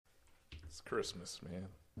It's Christmas, man.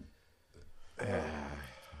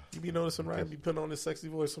 You be noticing Ryan be putting on his sexy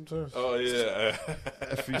voice sometimes? Oh, yeah.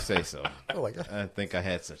 If you say so. Oh, like, I think I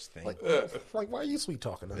had such a thing. like, why are you sweet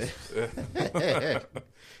talking us?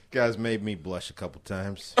 Guys made me blush a couple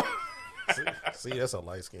times. See, that's a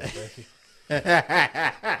light skin thing.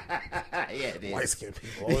 Yeah, it is. Light skinned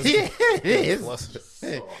people. Yeah, it is. Plus,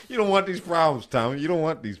 You don't want these problems, Tommy. You don't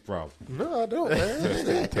want these problems. no, I don't,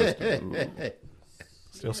 man.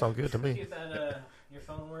 Still sound good to See me. if that your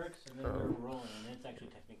phone works, and then we're rolling, and it's actually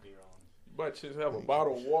technically rolling. But just have a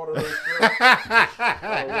bottle of water and stuff.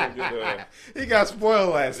 He got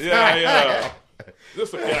spoiled last time. Yeah.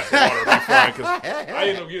 Just a glass of water will be fine, because I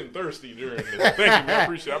ended up getting thirsty during this. Thank you, man. I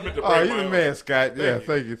appreciate it. I meant to Oh, bring you're my the own. man, Scott. Yeah, Thank you.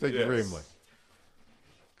 thank you. Thank you Yes. very much.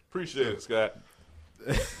 Appreciate it, Scott.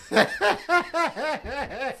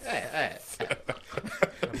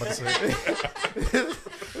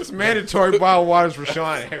 It's mandatory bottled waters for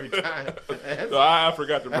Shawn every time. No, I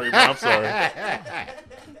forgot to bring mine. I'm sorry.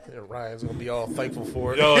 And Ryan's gonna be all thankful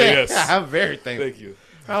for it. Oh, yes. I'm very thankful. Thank you.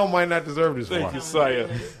 How might not deserve this Thank one? you, Saya.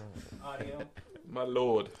 Audio. My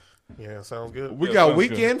Lord. Yeah, sounds good. We Yeah, got sounds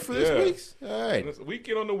weekend good. for this Yeah. week? All right. It's a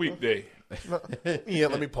weekend on the weekday. Yeah,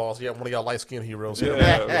 let me pause. Yeah, one of y'all light skinned heroes here.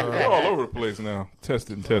 Yeah, we're all over the place now.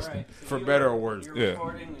 Testing. All right, so For you better are- or worse. you're Yeah.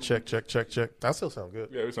 recording and- Check. That still sound good.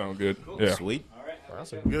 Yeah, we sound good. Yeah. Sweet. All right. have a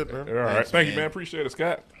That's good good, man. All right. Thanks, Thank you, man. man. Appreciate it,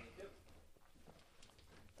 Scott.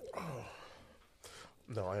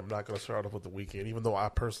 No, I am not going to start off with the weekend, even though I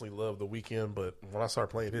personally love the weekend. But when I start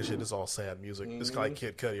playing this shit, it's all sad music. It's like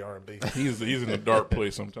Kid Cudi R&B. He's in a dark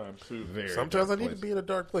place sometimes too. Sometimes I need to be in a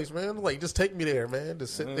dark place, man. Like, just take me there, man.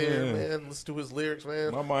 Just sit there, man. Listen to his lyrics,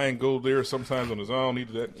 man. My mind goes there sometimes on his own. I don't need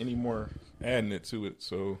that anymore adding it to it.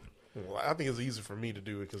 So Well, I think it's easy for me to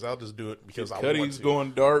do it because I'll just do it because I want Cudi's to.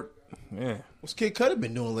 going dark. Yeah, What's Kid Cudi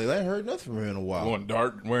been doing lately? I ain't heard nothing from him in a while. going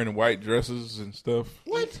dark, wearing white dresses and stuff.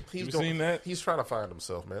 What? He's You going- seen that? He's trying to find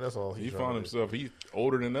himself, man. That's all He he's found trying to himself. He's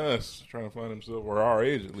older than us, trying to find himself, or our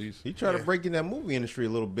age at least. He tried to break in that movie industry a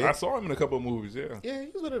little bit. I saw him in a couple of movies. Yeah, do. Yeah,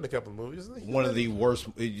 he's been in a couple of movies. One of the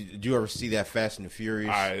worst. Did you ever see that Fast and the Furious?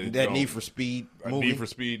 I That don't. Need for Speed movie? Need for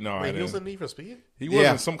Speed. No, I Wait, he was didn't. in Need for Speed? He was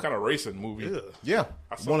Yeah. in some kind of racing movie. Yeah. Yeah.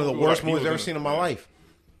 I saw One of the him worst like he movies I've was ever in seen it. in my life.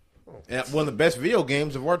 And one of the best video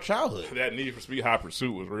games of our childhood. That Need for Speed Hot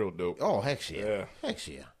Pursuit was real dope. Oh, heck yeah. Yeah. Heck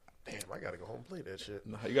yeah. Damn, I got to go home and play that shit.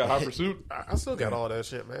 You got Hot Pursuit? I still got all that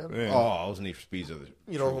shit, man. Yeah. Oh, those Need for Speeds are the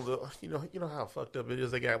You know, you know how fucked up it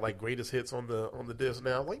is. They got like greatest hits on the disc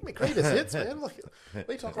now. Like, man, greatest hits, man. Like,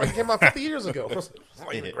 they talk like it came out 50 years ago. It's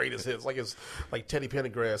like the greatest hits, like it's like Teddy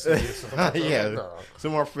Pendergrass. yeah. No.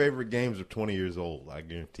 Some of our favorite games are 20 years old, I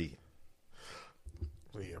guarantee.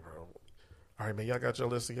 Yeah, bro. All right, man, y'all got your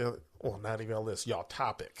list together. Well, not even a list, y'all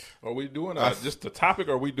topic. Are we doing just the topic,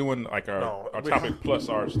 or are we doing like our topic plus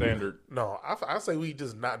our standard? No, I say we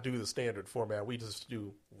just not do the standard format. We just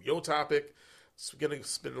do your topic. So we're going to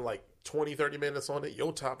spend like 20, 30 minutes on it.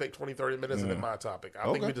 Your topic, 20, 30 minutes, and then my topic.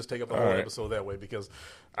 I think we just take up the whole episode that way because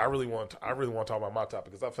I really want to talk about my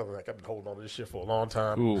topic because I feel like I've been holding on to this shit for a long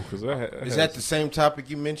time. Cool, because Is that the same topic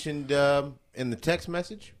you mentioned in the text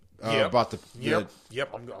message? Yep. About the Yep.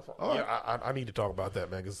 I need to talk about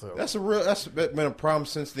that, man. Cause, that's been a problem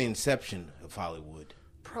since the inception of Hollywood.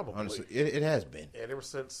 probably. Honestly, it has been. And ever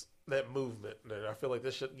since that movement, and I feel like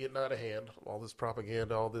this shit getting out of hand. All this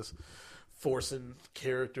propaganda, all this forcing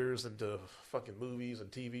characters into fucking movies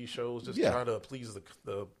and TV shows, just trying to please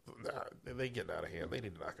they getting out of hand. They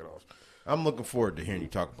need to knock it off. I'm looking forward to hearing you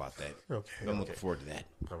talk about that. Okay, I'm looking forward to that.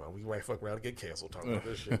 Come on, we might fuck around and get canceled talking about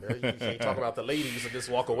this shit, man. You can't talk about the ladies and just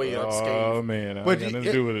walk away unscathed. Oh man, I But got nothing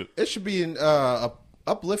to do with it. It should be an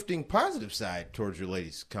uplifting, positive side towards your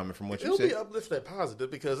ladies coming from what you It'll said. be uplifting and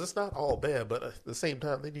positive because it's not all bad, but at the same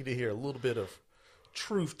time, they need to hear a little bit of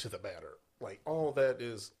truth to the matter. Like, all that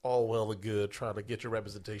is all well and good trying to get your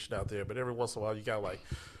representation out there, but every once in a while, you got like,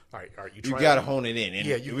 all right, you You trying got to hone it in. And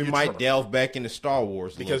we you're might trying to- delve back into Star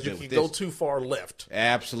Wars because you can go too far left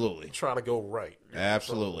Absolutely. trying to go right.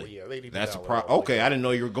 Absolutely. So, yeah, they need that's to a dial it problem. out. Okay, I didn't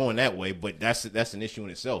know you were going that way, but that's an issue in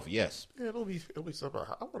itself. Yes. Yeah, it'll be something.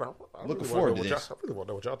 I Looking really forward wanna to know this. I really want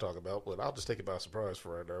to know what y'all talk about, but I'll just take it by surprise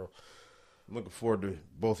for right now. I'm looking forward to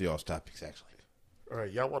both of y'all's topics, actually. All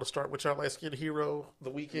right, y'all want to start with y'all light skinned hero the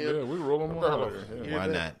weekend? Yeah, we roll them No, on. yeah. Why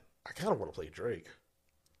not? I kind of want to play Drake.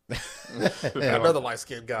 Another light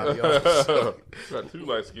skinned guy, y'all. Got two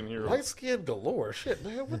light skin heroes. Light skin galore. Shit,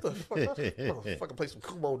 man. What the fuck? I'm gonna fucking play some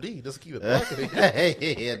Kumo D just to keep it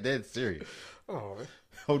blocking. Yeah, that's serious. Oh, man.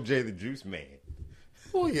 OJ the Juice Man.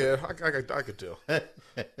 Well, yeah, I could tell.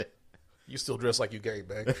 You still dress like you gang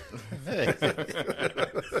bang.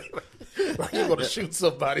 Like you want to shoot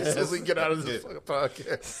somebody so we can get out of this fucking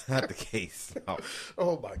podcast. Not the case. Oh.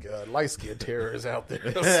 Oh my God, light skin terror is out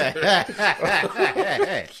there. All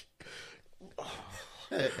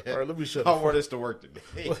right, let me shut I up. want this to work today.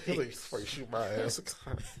 Before you shoot my ass.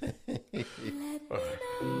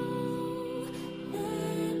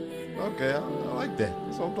 Okay, I like that.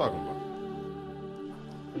 That's what I'm talking about.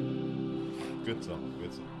 Good song.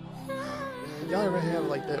 Good song. Y'all ever have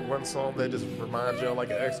like that one song that just reminds y'all like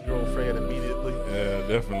an ex-girlfriend immediately? Yeah,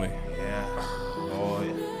 definitely. Yeah. Oh,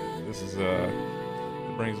 yeah. This is it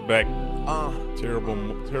brings back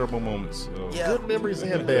terrible moments. Good memories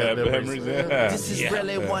and bad memories. Yeah. This is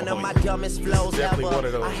really one of my dumbest flows Definitely ever. one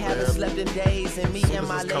of those, I haven't man. slept in days, and me and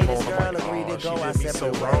my as this come latest on, I'm girl like, agreed to oh, go she our did me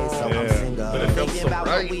so separate wrong. ways. So Yeah. I'm single. But it felt Thinking so about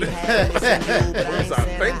right. what we had, missing you, but I What was ain't I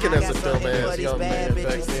saying thinking I as got a something dumbass for these young bad man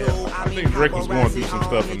back bitches then? too. I think Drake was going through some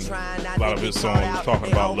stuff and a lot of his songs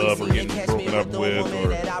talking about love or getting broken up with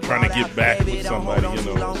or trying to get back with somebody,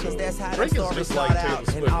 you know. So. Drake is just like Taylor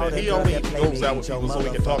Swift, man. He only goes out with people so we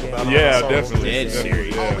can talk about it. Yeah, on the songs. definitely. Dead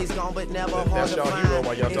serious. Yeah. That's y'all hero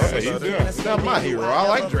while y'all talking he's about good. it. He's not my hero. I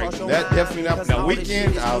like Drake. That definitely not. Now,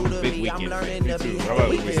 Weeknd, I'm a big Weeknd fan. Me too. I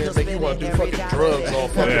like Weeknd think you want to do fucking drugs all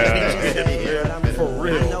fucking Yeah. for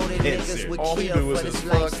real. All he do is just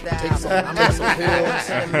fuck, take some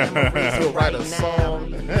pills, he'll write a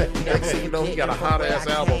song. Next thing you know, he got a hot ass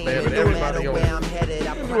album, man, and everybody on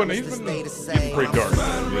it. He's been getting pretty dark,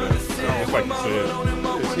 man. Yeah. Just like you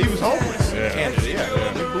said. He was homeless in Yeah. Canada.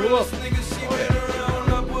 Yeah. He blew up.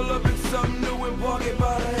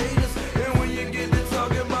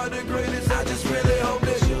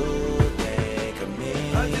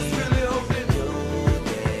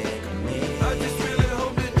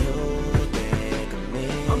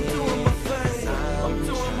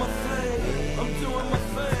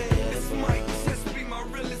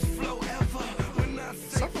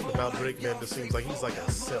 Something about Drake, man, just seems like he's like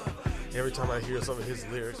a simp. Every time I hear some of his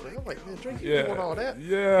lyrics, man, I'm like, man, Drake, you doing all that?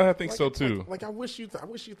 Yeah, I think Like- so too. Like I wish you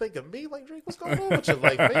think of me, like Drake. What's going on with you,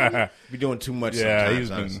 like man? Be doing too much Yeah, sometimes. he's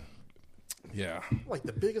been. honestly. Yeah, I'm like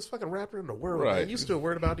the biggest fucking rapper in the world, Right. man. You still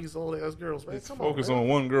worried about these old ass girls, man? Come focus on, man. on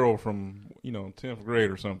one girl from 10th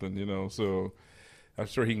grade or something, So I'm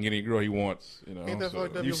sure he can get any girl he wants, Ain't that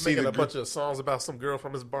fucked up? You He was see making the a bunch of songs about some girl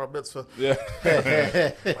from his bar mitzvah. Yeah,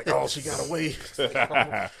 Like, oh, she got away. Like, oh,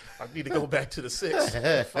 I need to go back to the 6.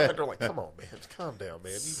 Find her. Like, come on, man. Calm down,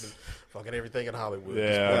 man. You've been fucking everything in Hollywood.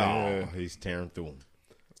 yeah. Oh, he's tearing through them.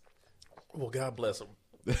 Well, God bless him.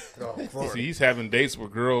 Oh, Lord. See, he's having dates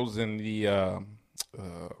with girls in the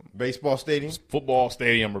Baseball stadium. football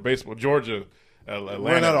stadium or baseball, Georgia. Atlanta.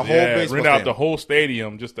 Rent out a whole baseball rent out stadium. the whole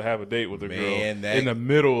stadium just to have a date with a Man, girl in the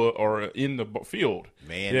middle or in the field.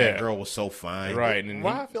 Man, Yeah. that girl was so fine. Right, and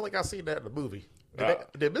Why I feel like I seen that in the movie.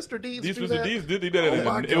 Did Mr. Deeds These do was that? the D's did that. Oh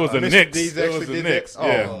my It was the God. Mr. Knicks. Deeds It was actually the did that? Knicks. Oh,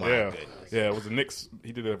 Yeah, my yeah, goodness. yeah. It was the Knicks.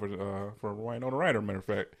 He did that for Winona Ryder, matter of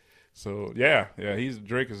fact. So yeah.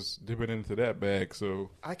 Drake is dipping into that bag. So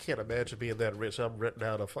I can't imagine being that rich. I'm renting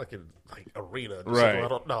out a fucking like arena. Right.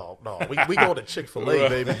 No. We going to Chick-fil-A,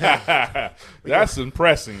 baby. that's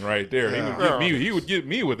impressing right there. Yeah. He would get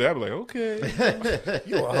me with that. I'm like, okay,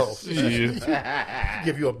 You a hoe. shit.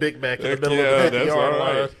 Give you a Big Mac in the middle Yeah, of the that's yard all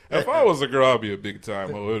right. line. If I was a girl, I'd be a big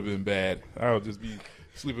time. Oh, it would have been bad. I would just be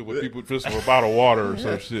sleeping with people just for a bottle of water or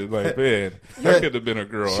some shit. Like, man, that could have been a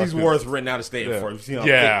girl. She's worth renting out a stadium for. You see how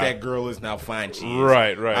thick that girl is, now fine she is.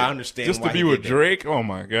 Right. I understand Just why to be he with did that. Drake, oh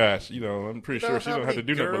my gosh. I'm pretty sure she How don't have to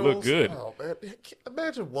many do nothing but look girls- good. Oh, man.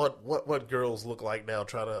 Imagine what girls look like now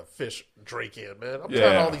trying to fish Drake in, man. I'm Yeah.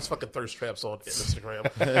 trying all these fucking thirst traps on Instagram.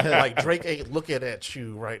 Like Drake ain't looking at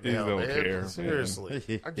you right He now, don't man. care,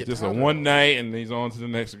 Seriously. I get Just a tired of one it. night and he's on to the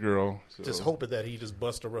next girl. So. Just hoping that he just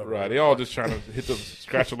bust her up. Right, they all just trying to hit the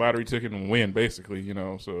scratch the lottery ticket and win, basically.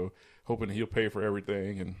 So hoping he'll pay for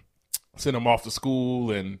everything and send him off to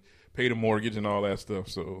school and pay the mortgage and all that stuff.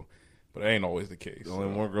 So, but that ain't always the case. Only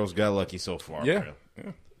one girl's got lucky so far. Yeah, man.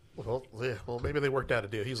 yeah. Well, maybe they worked out a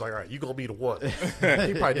deal. He's like, all right, you gonna be the one.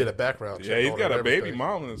 He probably did a background check. Yeah, he's on got her a and baby everything.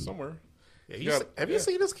 modeling somewhere. Yeah, have you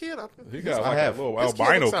seen this kid? He got I like have. a little This kid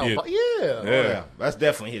albino looks kid. Yeah. Yeah. That's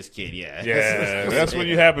definitely his kid, yeah. Yeah, that's what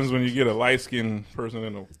happens when you get a light skinned person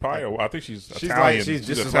in a pie. I think she's Italian. She's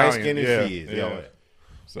just as Italian. light skinned as she is. Yeah. Yeah.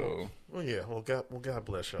 So Well, yeah. Well, God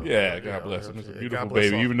bless y'all. yeah, God bless him. It's a Yeah, beautiful God bless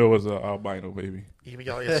baby, all. even though it's an albino baby. Even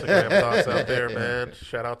y'all Instagram thoughts out there, man.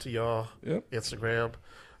 Shout out to y'all. Yep. Instagram.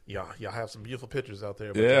 Y'all have some beautiful pictures out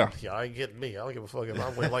there. But Yeah. y'all ain't getting me. I don't give a fuck if I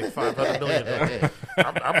win like 500 million.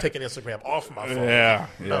 I'm taking Instagram off my phone. Yeah,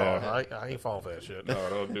 No, yeah. I ain't falling for that shit. No,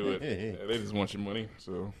 don't do it. Yeah, they just want your money.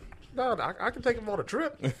 So No, I can take them on a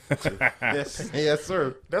trip. Yes,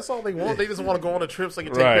 sir. That's all they want. They just want to go on a trip so they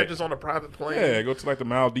can take Right. pictures on a private plane. Yeah, go to like the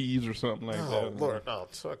Maldives or something like Oh, that. Lord, no,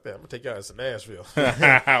 fuck that. I'm going to take you guys to Nashville.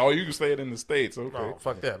 Oh, you can stay it in the States. Okay. No,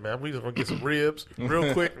 fuck that, man. We just going to get some ribs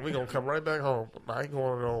real quick, and we're going to come right back home. I ain't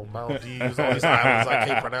going to Maldives, all these islands I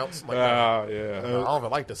can't pronounce. Like, Yeah. no, I don't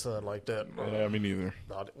even like the sun like that. Yeah, me neither.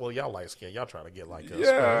 No, well, y'all light skin. Y'all trying to get like us.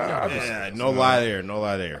 Yeah, Yeah, no lie there.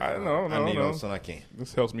 I know, I need no. no son. I can't.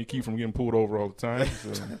 This helps me keep from getting pulled over all the time.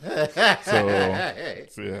 So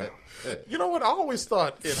yeah. You know what? I always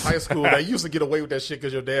thought in high school that you used to get away with that shit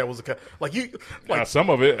because your dad was a cop. Like you, like Some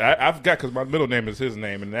of it I've got because my middle name is his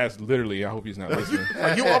name, and that's literally. I hope he's not listening.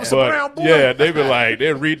 like you Officer But Brown, boy. yeah, they be like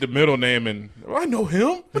they read the middle name and I know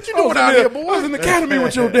him. What you doing out here, boy? I was in the academy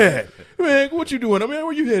with your dad. Man, what you doing? I mean,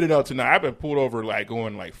 where you headed out tonight? I've been pulled over like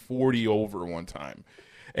going like 40 over one time.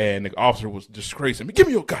 And the officer was disgracing me. Give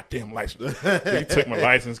me your goddamn license. So he took my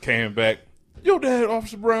license, came back. Your dad,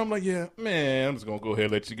 Officer Brown. I'm like, yeah, man. I'm just gonna go ahead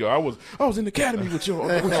and let you go. I was in the academy with your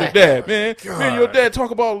dad, man. Man, your dad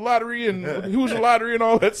talk about lottery and who's the lottery and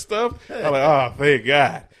all that stuff. I'm like, oh, thank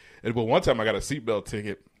God. But one time I got a seatbelt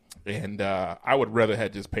ticket, and I would rather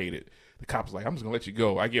have just paid it. The cop was like, I'm just gonna let you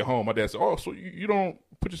go. I get home. My dad said, oh, so you don't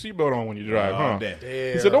put your seatbelt on when you drive, huh? Damn.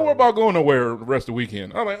 He said, don't worry about going nowhere the rest of the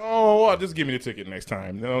weekend. I'm like, oh, well, just give me the ticket next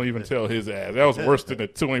time. They don't even tell his ass. That was worse than a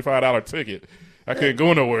 $25 ticket. I couldn't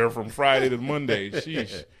go nowhere from Friday to Monday.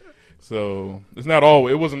 Sheesh. So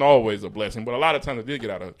it wasn't always a blessing, but a lot of times I did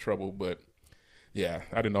get out of trouble. But yeah,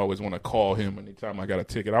 I didn't always want to call him anytime I got a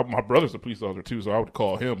ticket. My brother's a police officer too, so I would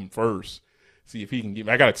call him first, see if he can give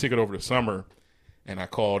me. I got a ticket over the summer, and I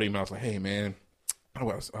called him. And I was like, hey man, I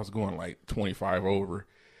was going like 25 over.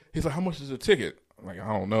 He's like, how much is the ticket? I'm like, I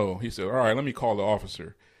don't know. He said, all right, let me call the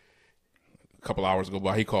officer. A couple hours go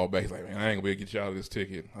by, he called back. He's like, man, I ain't gonna be able to get you out of this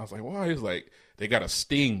ticket. I was like, why? He's like, they got a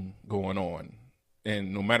sting going on,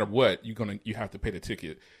 and no matter what, you have to pay the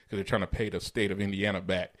ticket because they're trying to pay the state of Indiana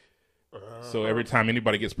back. So every time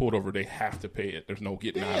anybody gets pulled over, they have to pay it. There's no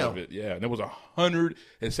getting out of it. Yeah, and it was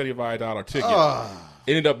 $175 ticket.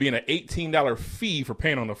 It ended up being an $18 fee for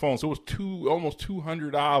paying on the phone. So it was almost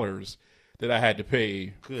 $200 that I had to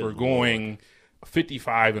pay for going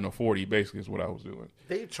 55 and a 40. Basically, is what I was doing.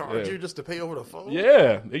 They charge you just to pay over the phone?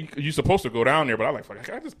 Yeah, you're supposed to go down there, but I'm like, fuck,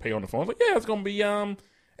 can I just pay on the phone? I was like, yeah, it's gonna be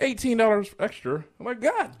 $18 extra. I'm like,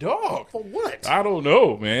 God, dog, For what? I don't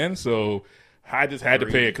know, man. So I just had to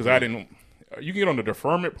pay it because I didn't. You can get on the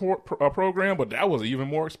deferment program, but that was even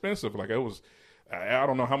more expensive. Like it was, I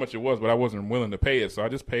don't know how much it was, but I wasn't willing to pay it, so I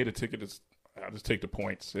just paid the ticket. I just take the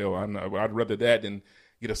points. So I'd rather that than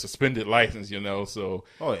get a suspended license, So,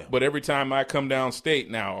 But every time I come downstate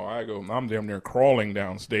now, I'm damn near crawling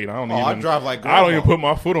downstate. I drive like I don't even put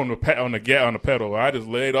my foot on the pedal. I just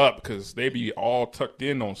lay it up because they be all tucked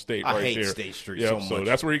in on state. I right hate there. State Street Yeah, so much.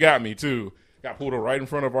 that's where he got me too. Got pulled over right in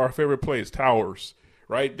front of our favorite place, Towers.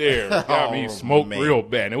 Right there. Got me smoked man. real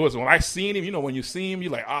bad. And it was when I seen him, when you see him,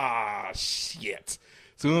 you're like, shit.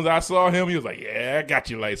 As soon as I saw him, he was like, yeah, I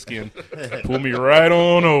got you, light skin. Pulled me right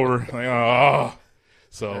on over. Like,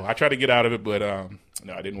 So I tried to get out of it, but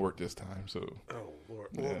no, it didn't work this time. So, Oh, Lord.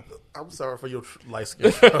 Well, I'm sorry for your light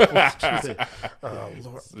skin troubles.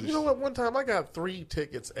 Lord. You know what? One time I got 3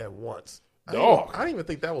 tickets at once. I didn't even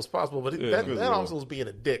think that was possible, but that also was being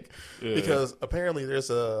a dick because apparently there's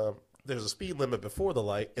a speed limit before the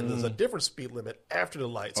light and there's a different speed limit after the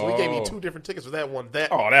light. So he gave me 2 different tickets for that one.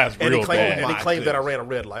 That's and real bad. And he claimed that I ran a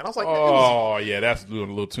red light. I was like, that's doing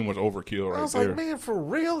a little too much overkill right there. I was like, man, for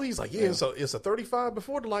real? He's like, yeah, so it's a 35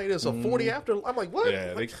 before the light, it's a 40 after. I'm like, what?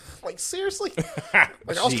 Yeah, like seriously?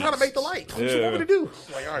 Like I was trying to make the light. What you want me to do?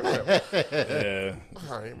 I'm like, all right, whatever.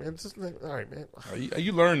 All right, man. All right, man.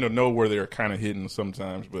 You learn to know where they're kind of hidden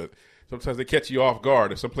sometimes, but sometimes they catch you off guard.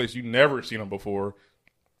 There's some place you've never seen them before,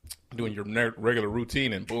 doing your regular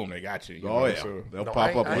routine, and boom, they got you. Yeah. So, They'll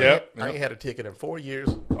pop up. I ain't had a ticket in 4 years.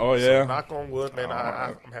 Oh, yeah. So knock on wood, man.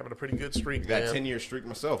 I'm having a pretty good streak, Got man. 10-year streak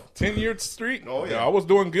myself. 10-year streak. Oh, yeah. I was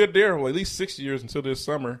doing good there. Well, at least 6 years until this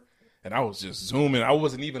summer. And I was just zooming. I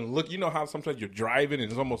wasn't even looking. You know how sometimes you're driving and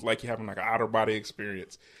it's almost like you're having like an outer body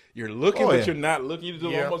experience. You're looking, but you're not looking. It's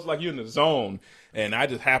almost like you're in the zone. And I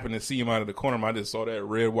just happened to see him out of the corner. I just saw that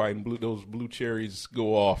red, white, and blue. Those blue cherries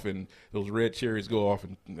go off, and those red cherries go off,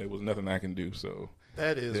 and there was nothing I can do. So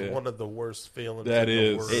that is one of the worst feelings. That in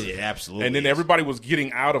is. the world. It absolutely. And then everybody was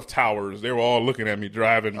getting out of Towers. They were all looking at me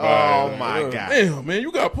driving by. Oh, my God. Damn, man,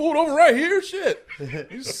 you got pulled over right here? Shit.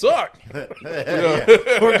 You suck.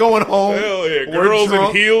 We're going home. Hell yeah. We're Girls in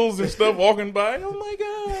drunk. heels and stuff walking by. Oh, my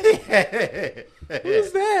God. What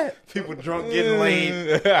is that? People drunk getting laid.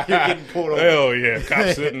 You're getting pulled over. Hell yeah.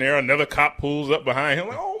 Cop sitting there. Another cop pulls up behind him.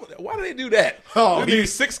 Like, oh, Why do they do that? Oh, they need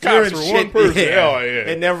 6 you're cops in for shit. one person. Yeah. Oh,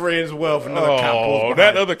 yeah. It never ends well if another cop pulls behind.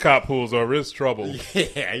 That other cop pulls over. It's trouble.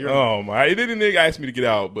 Yeah, you're Oh my! It didn't ask me to get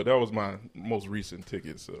out, but that was my most recent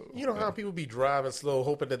ticket. So You know how people be driving slow,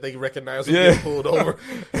 hoping that they recognize them Yeah. getting pulled over.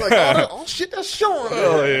 Like, oh shit, that's Shawn.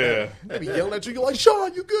 Oh yeah. They be yelling at you. You're like,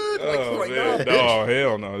 Shawn, you good? Like, Oh, you're like, man. nah, bitch. No,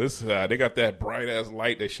 hell no. This they got that bright ass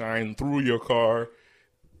light that shine through your car.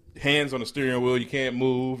 Hands on the steering wheel, you can't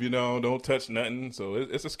move. Don't touch nothing. So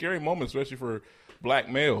it's a scary moment, especially for black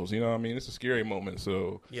males. You know what I mean? It's a scary moment.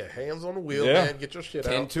 So Yeah, hands on the wheel, Yeah. man. Get your shit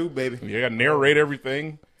out. 10-2, baby. you got to narrate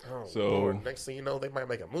everything. Oh, So Lord. Next thing you know, they might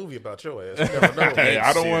make a movie about your ass. You never know. Hey,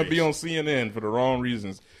 I don't want to serious. be on CNN for the wrong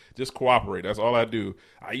reasons. Just cooperate. That's all I do.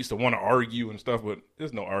 I used to want to argue and stuff, but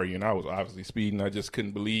there's no arguing. I was obviously speeding. I just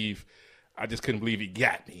couldn't believe he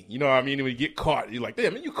got me. You know what I mean? When you get caught, you're like,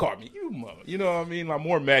 damn, man, you caught me. You mother. You know what I mean? I'm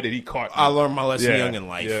more mad that he caught me. I learned my lesson young in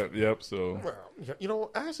life. Yep. So Well, you know,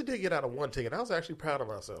 I actually did get out of one ticket. I was actually proud of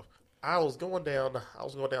myself. I was going down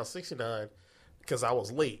 69 because I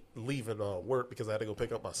was late leaving work because I had to go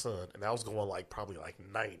pick up my son, and I was going probably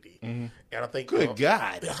 90. And I think Good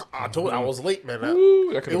God. I told you I was late, man.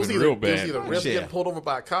 Ooh, that could It have was been either real it was bad. either risk Yeah. getting pulled over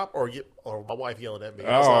by a cop or my wife yelling at me.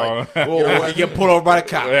 I was Oh, like, Well, you get pulled over by the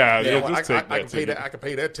cop. yeah, yeah, just take I that can pay ticket. that. I can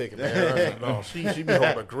pay that ticket, man. No, she be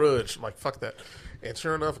holding a grudge. I'm like, fuck that. And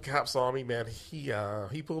sure enough, a cop saw me, man. He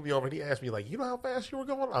pulled me over and he asked me you know how fast you were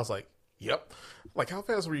going? I was like, yep. Like, how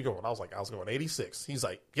fast were you going? I was like, I was going 86. He's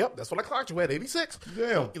like, yep, that's what I clocked you at, 86.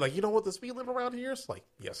 Damn. He's like, you know what the speed limit around here is? Like,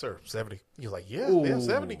 yes, sir, 70. He's like, yeah,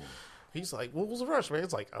 70. He's like, what was the rush, man?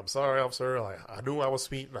 It's like, I'm sorry, officer. I knew I was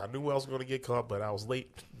speeding. I knew I was going to get caught, but I was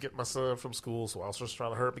late getting my son from school, so I was just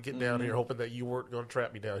trying to hurry up and get down here, hoping that you weren't going to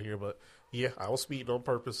trap me down here. But yeah, I was speeding on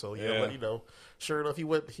purpose. So yeah, let you know. Sure enough, he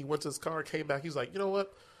went to his car, came back. He's like, you know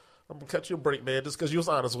what? I'm gonna cut you a break, man, just because you was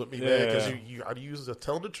honest with me, man. Because I used to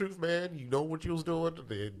tell the truth, man. You know what you was doing. And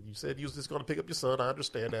you said you was just gonna pick up your son. I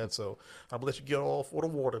understand that, so I'm gonna let you get off for the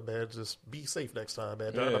warning, man. Just be safe next time,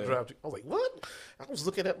 man. I was like, what? I was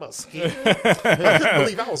looking at my skin. I couldn't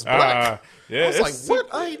believe I was black. yeah, I was like, it's- what?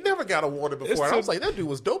 I ain't never got a warning before. And I was like, that dude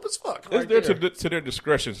was dope as fuck. It's Right there there. to their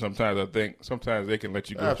discretion sometimes, I think. Sometimes they can let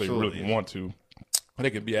you go if they Absolutely. really want to. And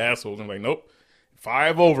they can be assholes and like, nope,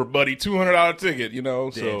 5 over, buddy, $200 ticket,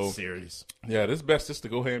 Dead so serious. yeah, it's best just to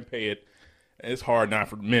go ahead and pay it. And it's hard not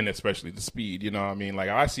for men, especially the speed, you know what I mean? Like,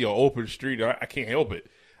 I see an open street, I can't help it.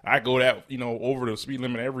 I go that, over the speed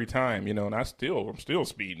limit every time, and I'm still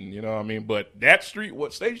speeding, you know what I mean? But that street,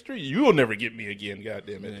 State Street, you'll never get me again,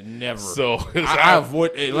 goddamn it. Never. So I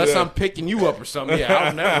avoid, unless I'm picking you up or something. Yeah,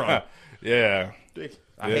 I'll never. yeah.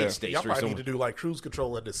 I Yeah. hate State Y'all Street. probably need to do cruise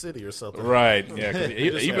control in the city or something. Right, yeah. 'Cause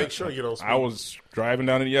Just even make sure you don't speed. I was driving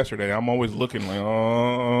down it yesterday. I'm always looking like,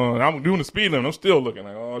 oh, I'm doing the speed limit. I'm still looking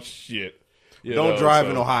like, oh shit. Don't drive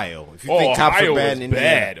in Ohio. If you think cops Ohio are bad is in Indiana,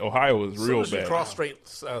 bad. Ohio is As soon real as you bad. cross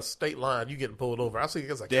state line, you getting pulled over. I see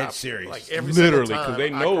it's like Dead cops, serious. like every Literally, single 'cause time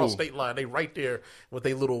they I know. cross state line, they right there with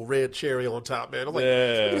their little red cherry on top, man. I'm like, Yeah.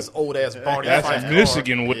 look at this old ass Barney That's Fife car.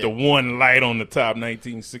 Michigan with the one light on the top,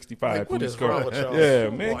 1965 Like, what police is car. wrong with y'all? Yeah,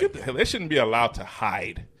 man, Like- get the hell. They shouldn't be allowed to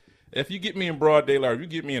hide. If you get me in broad daylight, you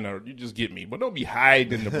get me you just get me. But don't be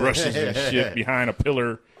hiding in the brushes and shit behind a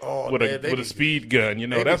pillar Oh, with man, they a be- speed gun.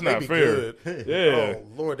 They That's be- they not be fair. good. Yeah. Oh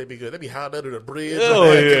Lord, they be good. They be hiding under the bridge. Oh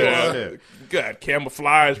Like, yeah, God,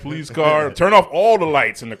 camouflage police car. Turn off all the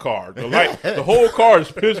lights in the car. The whole car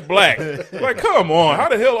is pitch black. Like, come on, how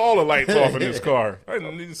the hell all the lights off in this car? I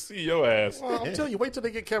didn't need to see your ass. Well, I'm telling you, wait till they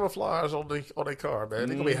get camouflage on their car, man.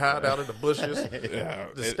 They're gonna be hiding out in the bushes, Yeah,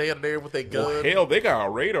 just standing there with their gun. Well, hell, they got a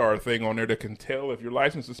radar thing on there that can tell if your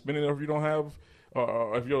license is suspended or if you don't have,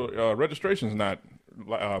 if your registration's not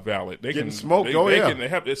valid. They Getting can smoked, They, oh, they yeah. can, they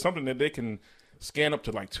have. It's something that they can scan up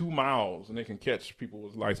to like 2 miles and they can catch people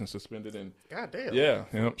with license suspended. And God damn. yeah,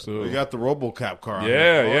 yep. So we got the RoboCop car. on yeah,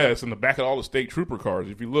 there. yeah, it's in the back of all the state trooper cars.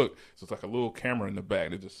 If you look, so it's like a little camera in the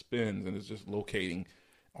back that just spins and it's just locating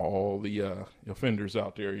all the offenders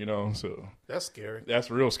out there. So. That's scary. That's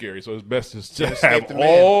real scary. So it's best to escape have the man.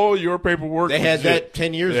 all your paperwork. They had legit. that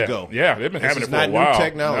 10 years Yeah. ago. Yeah, they've been This having is it for not a new while.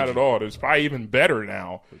 technology. Not at all. It's probably even better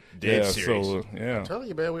now. Dead yeah, serious. So, yeah. I'm telling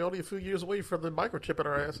you, man, we only a few years away from the microchip in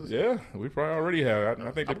our asses. Yeah, we probably already have.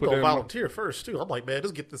 I think they I'm put gonna that volunteer first too. I'm like, man,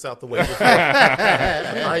 just get this out the way.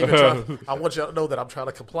 I ain't even trying, I want y'all to know that I'm trying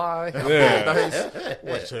to comply. I'm being nice.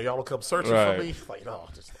 Want y'all to come searching Right. for me? Like, no,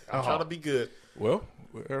 I'm trying to be good. Well,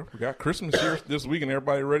 we got Christmas here this week, and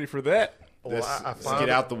everybody ready for that? Well, I Let's found get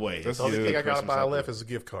out the way. The only Yeah, thing I got to Christmas buy out left is the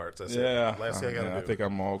gift cards. That's Yeah, it. Last thing I got to do. I think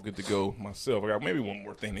I'm all good to go myself. I got maybe one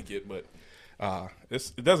more thing to get, but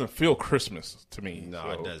it doesn't feel Christmas to me. No, so.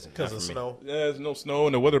 it doesn't. Because Not of for me. snow. Yeah, there's no snow,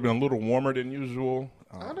 and the weather been a little warmer than usual.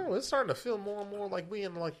 I know it's starting to feel more and more like we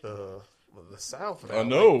in like the South now. I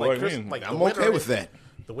know. I'm okay with that.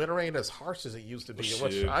 The winter ain't as harsh as it used to be. Shit.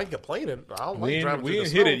 Which I ain't complaining. I don't We like driving through the ain't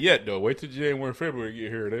snow. hit it yet, though. Wait till January, February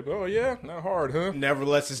get here. They be, oh, yeah, not hard, huh? Never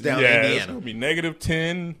lets us down Yeah, in it's Indiana. going to be negative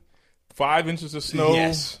 10, 5 inches of snow.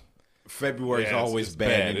 Yes. February's Yeah, always it's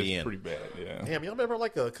bad in It's Indiana. pretty bad, yeah. Damn, y'all remember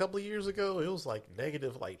like a couple of years ago? It was like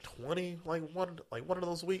negative, like 20, like one of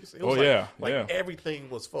those weeks. It was like everything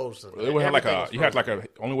was frozen. It had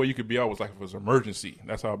only way you could be out was like if it was an emergency.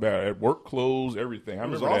 That's how bad. At work clothes, everything. I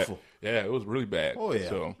remember awful. that. Yeah, it was really bad. Oh, yeah.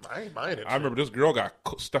 So I ain't buying it. I remember this girl got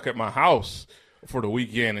stuck at my house for the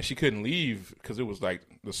weekend, and she couldn't leave because it was like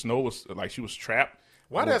the snow was like she was trapped.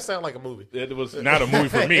 Why does that sound like a movie? It was not a movie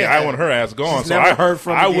for me. I want her ass gone. She's So never heard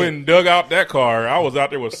from I again. went and dug out that car. I was out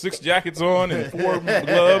there with 6 jackets on and 4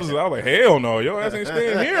 gloves. And I was like, hell no, your ass ain't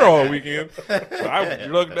staying here all weekend. So I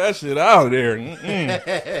lugged that shit out of there.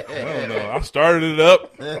 I don't know. I started it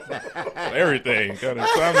up. Everything. Got it.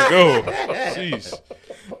 Time to go. Jeez.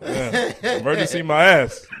 Yeah. Emergency my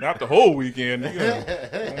ass. Not the whole weekend.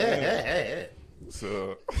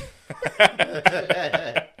 So.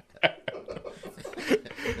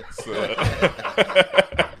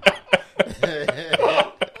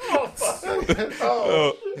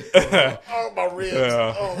 Oh, my ribs.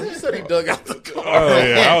 Yeah. Oh, he said he dug out the car. Oh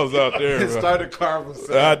yeah, I was out there. bro. Started carving.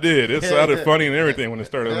 I did. It sounded funny and everything when it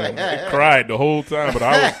started. It cried the whole time, but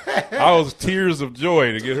I was tears of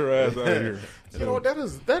joy to get her ass out of here. You know,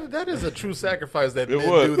 that is a true sacrifice that It men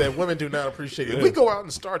was. do that women do not appreciate. If Yeah. we go out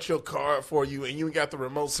and start your car for you and you ain't got the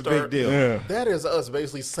remote start, big deal. Yeah. that is us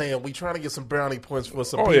basically saying we trying to get some brownie points for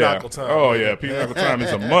some Oh yeah. pinochle time. Oh yeah. Pinochle time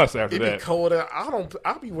is a must after It be that. cold out.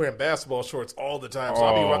 I'll be wearing basketball shorts all the time, so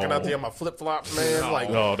I'll be rocking out there in my flip flops, man. Like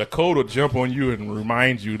No, the code will jump on you and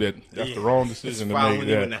remind you that that's the wrong decision to following make.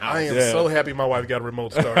 you Yeah. in the house. I am Yeah. so happy my wife got a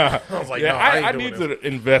remote start. I was like, Yeah, no, I ain't I doing need this. to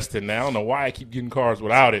invest in that. I don't know why I keep getting cars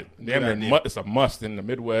without it. Damn, idea. it's a must in the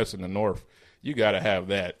Midwest and the North. You got to have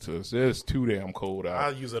that. So it's too damn cold I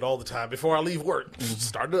out. use it all the time before I leave work.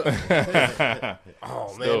 Start up.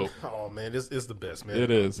 Oh man, Dope. it's the best, man.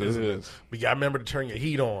 It is. It is. But you got to remember to turn your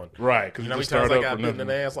heat on. Right, because You you know how many just times start I up got for bitten in the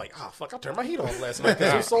nothing. ass like, oh fuck, I turned my heat on last night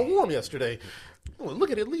because it was so warm yesterday. Well,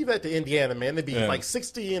 look at it. Leave that to Indiana, man. It'd be Yeah. like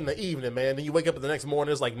 60 in the evening, man. Then you wake up the next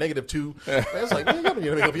morning, it's like -2. Man, it's like, man, you gotta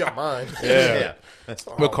make up your mind. Yeah.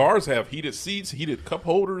 Oh, But cars have heated seats, heated cup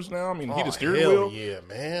holders now. I mean, heated steering hell wheel. yeah,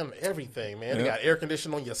 man. Everything, man. They Yeah. got air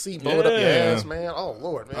conditioning on your seat, blow it up your Yeah. ass, man. Oh,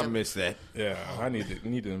 Lord, man. I miss that. Yeah, I need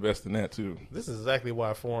to invest in that too. This is exactly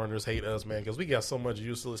why foreigners hate us, man, because we got so much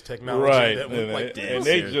useless technology Right, that we like. and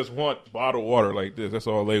they just want bottled water like this. That's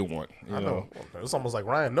all they want. You I know. know. It's almost like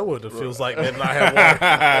Ryan Noah. It feels like, man, not have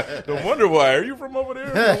water. No wonder why. Are you from over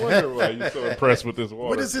there? No wonder why you're so impressed with this water.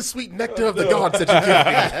 What is this sweet nectar of the gods that you give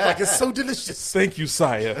me? Like, it's so delicious. Thank you,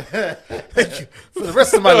 Saya. Thank you. For the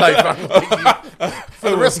rest of my life, I will thank you. For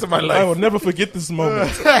the rest of my I will life. never forget this moment.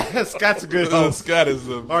 Scott's a good host. Scott is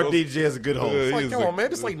Our DJ is a good host. Yeah, Like, he's come a- on,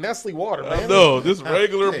 man. It's like Nestle water, man. No, this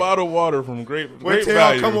regular bottled water from great Wait till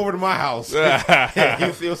value. y'all come over to my house.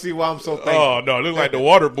 You'll see why I'm so thankful. Oh no, it looked like the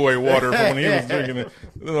water boy water from when he was drinking it.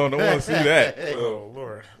 No, don't want to see that. Oh,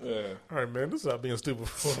 Lord. Yeah. All right, man. This is not being stupid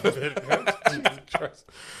for a bit. Jesus Christ.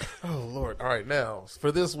 Oh, Lord. All right, now,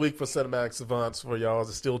 for this week for Cinematic Savants, for y'all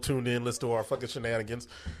that's still tuned in, listen to our fucking shenanigans,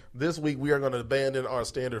 this week we are going to abandon our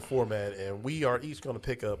standard format, and we are each going to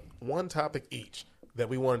pick up one topic each that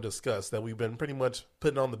we want to discuss that we've been pretty much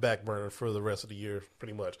putting on the back burner for the rest of the year,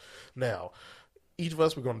 pretty much. Now, each of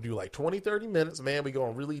us, we're going to do like 20, 30 minutes, man. We're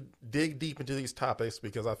going to really dig deep into these topics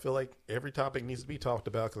because I feel like every topic needs to be talked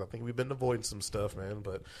about because I think we've been avoiding some stuff, man.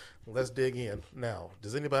 But let's dig in. Now,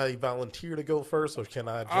 does anybody volunteer to go first or can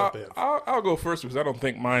I jump in? I'll go first because I don't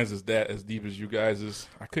think mine's is that as deep as you guys is.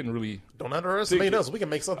 I couldn't really. Don't underestimate us. We can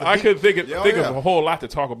make something I deep. couldn't think of yeah. a whole lot to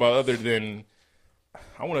talk about other than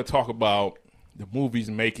I want to talk about the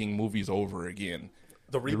movies making movies over again.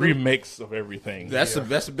 The The reboot? remakes of everything. That's a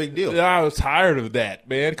big deal. Yeah, I was tired of that,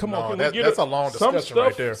 man. Come on, No, can that- we get that's a long some discussion stuff,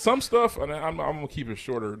 right there. Some stuff, and I'm gonna keep it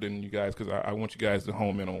shorter than you guys because I want you guys to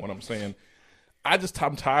home in on what I'm saying.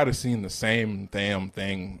 I'm tired of seeing the same damn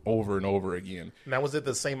thing over and over again. Now, was it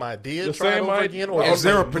the same idea The tried same over idea- again? Or Is was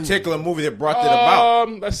there it a particular movie that brought that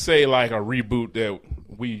about? Let's say like a reboot that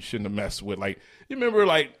we shouldn't have messed with. Like you remember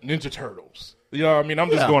like Ninja Turtles. You know what I mean? I'm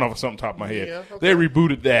just going off of something top of my head. Yeah, okay. They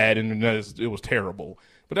rebooted that and it was terrible.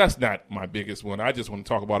 But that's not my biggest one. I just want to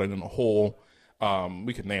talk about it in a whole.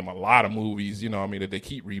 We could name a lot of movies, you know what I mean, that they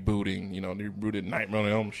keep rebooting. You know, they rebooted Nightmare on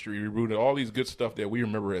Elm Street, rebooted all these good stuff that we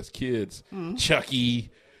remember as kids.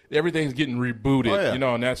 Chucky, everything's getting rebooted,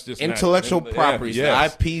 and that's just intellectual properties. The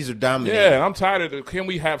IPs are dominating. Yeah, and I'm tired of can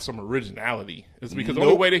we have some originality? It's because the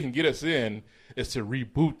only way they can get us in is to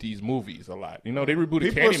reboot these movies a lot. They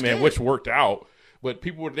rebooted Candyman, which worked out. But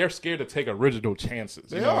they're scared to take original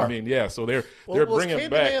chances. You know what I mean? Yeah, so they're bringing Candyman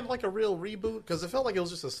back like a real reboot because it felt like it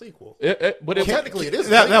was just a sequel. But technically, it is.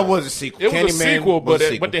 That was a sequel. It was a sequel,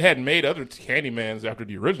 but they hadn't made other Candymans after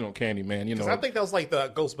the original Candyman. I think that was like the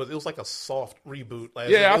Ghost, but it was like a soft reboot. I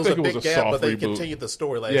think it was a soft but they reboot. Continued the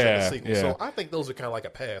story like the sequel. So I think those are kind of like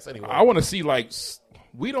a pass. Anyway, I want to see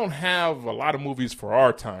we don't have a lot of movies for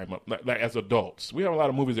our time, like as adults. We have a lot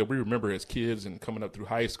of movies that we remember as kids and coming up through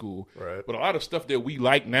high school. Right. But a lot of stuff that we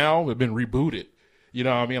like now have been rebooted. You know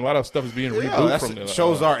what I mean? A lot of stuff is being rebooted from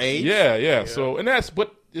shows our age. Yeah. So,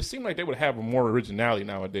 but it seemed like they would have more originality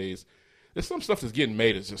nowadays. There's some stuff that's getting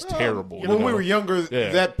made is just terrible. When we were younger,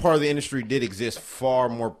 that part of the industry did exist far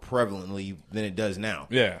more prevalently than it does now.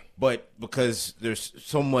 Yeah. But because there's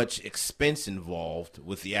so much expense involved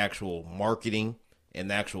with the actual marketing and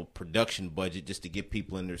the actual production budget just to get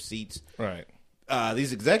people in their seats. Right.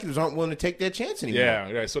 These executives aren't willing to take that chance anymore.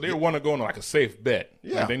 Yeah. So they want to go on like a safe bet.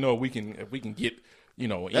 Yeah. Like they know if we can get, any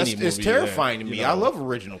movie. It's terrifying to me. I love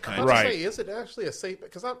original content. Right. Is it actually a safe?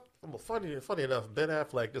 Because funny enough, Ben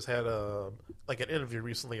Affleck just had an interview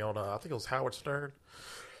recently on I think it was Howard Stern.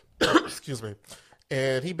 Excuse me.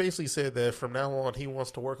 And he basically said that from now on, he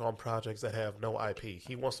wants to work on projects that have no IP.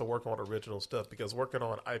 He wants to work on original stuff because working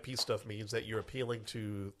on IP stuff means that you're appealing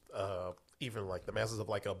to even like the masses of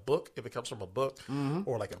like a book, if it comes from a book,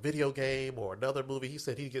 or like a video game or another movie. He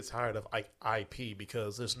said he gets tired of IP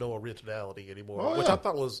because there's no originality anymore, which I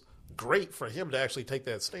thought was great for him to actually take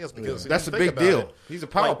that stance because that's a big deal. He's a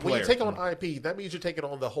power player. When you take on IP, that means you're taking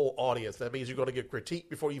on the whole audience. That means you're going to get critique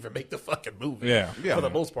before you even make the fucking movie. Yeah. For the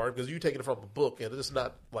most part, because you're taking it from a book and it's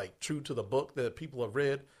not like true to the book that people have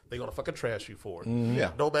read. They're going to fucking trash you for it.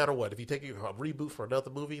 Yeah. No matter what. If you take a reboot for another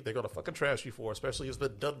movie, they're going to fucking trash you for it, especially if it's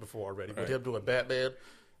been done before already. With him doing Batman,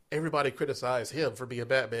 everybody criticized him for being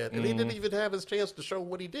Batman, and he didn't even have his chance to show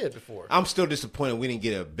what he did before. I'm still disappointed we didn't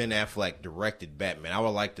get a Ben Affleck directed Batman. I would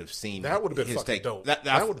like to have seen that. Would have been fucking dope. That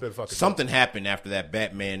would have been fucking something dope. Happened after that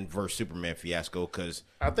Batman versus Superman fiasco because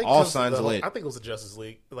all signs are lit. I think it was the Justice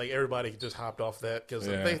League. Like everybody just hopped off that because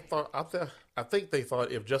they thought. I think they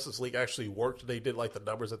thought if Justice League actually worked, they did like the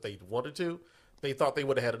numbers that they wanted to. They thought they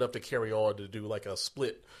would have had enough to carry on to do like a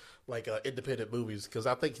split. Like independent movies, because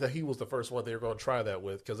I think that he was the first one they were going to try that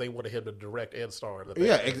with, because they wanted him to direct and star in the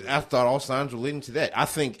Batman movie. I thought all signs were leading to that.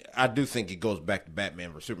 I do think it goes back to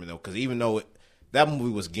Batman vs Superman though, because even though that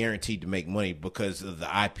movie was guaranteed to make money because of the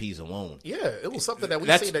IPs alone. Yeah, it was something that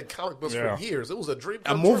we've seen in comic books for years. It was a dream.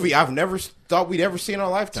 A movie I've never thought we'd ever see in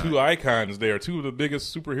our lifetime. Two icons there, two of the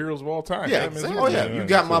biggest superheroes of all time. Yeah, exactly. You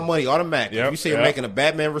got my money automatically. If you say you're making a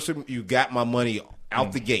Batman vs Superman, you got my money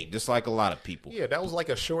out the gate, just like a lot of people. Yeah, that was like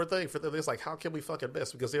a sure thing for them. It's like, how can we fucking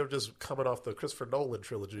miss? Because they were just coming off the Christopher Nolan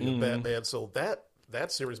trilogy of Batman, so that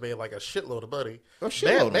series made like a shitload of money.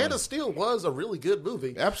 Man of Steel was a really good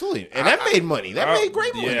movie. Absolutely, and that made money. That made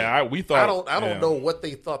great money. Yeah, we thought. I don't know what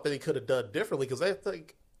they thought they could have done differently, because I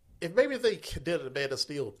think if maybe they did a Man of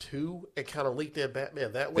Steel 2 and kind of leaked in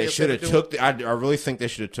Batman that way, they should have took. I really think they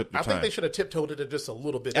should have took the time. I think they should have tiptoed it just a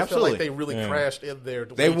little bit. Absolutely, felt like they really crashed in there.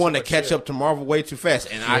 They want to catch up to Marvel way too fast,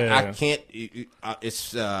 and I can't.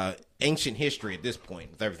 It's ancient history at this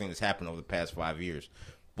point with everything that's happened over the past 5 years.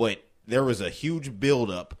 But there was a huge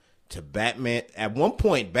build-up to Batman. At one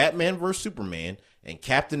point, Batman vs Superman and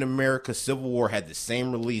Captain America: Civil War had the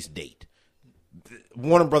same release date.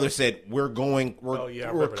 Warner Brothers said, we're coming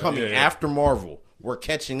after Marvel. We're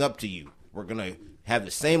catching up to you. We're going to have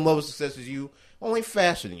the same level of success as you, only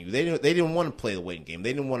faster than you. They didn't want to play the waiting game.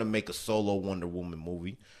 They didn't want to make a solo Wonder Woman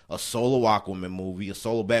movie, a solo Aquaman movie, a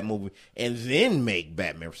solo Bat movie, and then make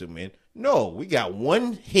Batman vs Superman. No, we got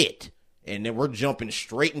one hit, and then we're jumping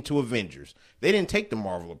straight into Avengers. They didn't take the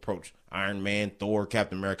Marvel approach. Iron Man, Thor,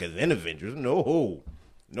 Captain America, then Avengers. No.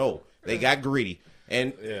 They got greedy.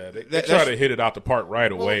 And they try to hit it out the park right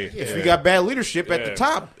away. If you got bad leadership at the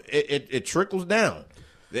top, it trickles down.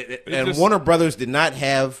 And Warner Brothers did not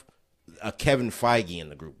have a Kevin Feige in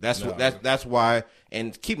the group. That's why.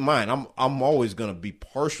 And keep in mind, I'm always going to be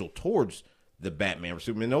partial towards the Batman vs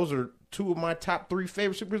Superman. Those are two of my top 3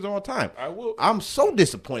 favorite superheroes of all time. I'm so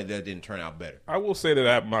disappointed that it didn't turn out better. I will say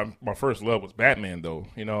that my first love was Batman, though.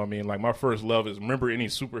 You know what I mean? Like, my first love is, remember, any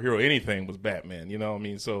superhero, anything was Batman. You know what I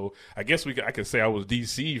mean? So I guess I could say I was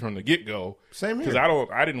DC from the get-go. Same here. Because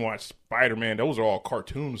I didn't watch Spider-Man. Those are all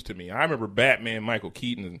cartoons to me. I remember Batman, Michael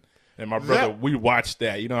Keaton, and my brother, we watched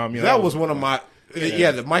that. You know what I mean? That was one of my...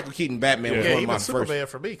 Yeah, the Michael Keaton Batman was one of my even Superman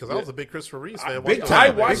first. for me because I was a big Christopher Reeves fan. big Watching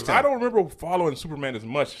time. Batman. I don't remember following Superman as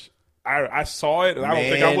much. I saw it, and I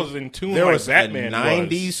don't think I was in tune. There like was Batman a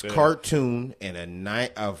 '90s was. cartoon and a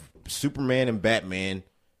night of Superman and Batman,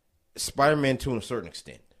 Spider-Man to a certain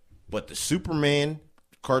extent, but the Superman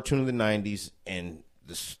cartoon of the '90s and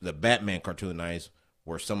the Batman cartoon of the '90s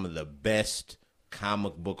were some of the best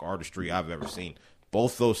comic book artistry I've ever seen.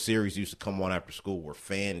 Both those series used to come on after school were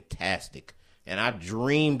fantastic, and I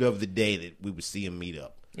dreamed of the day that we would see them meet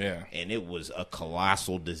up. Yeah, and it was a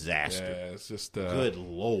colossal disaster. Yeah, it's just good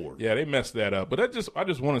Lord. Yeah, they messed that up. But I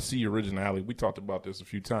just want to see originality. We talked about this a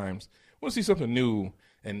few times. I want to see something new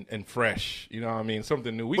and fresh. You know what I mean?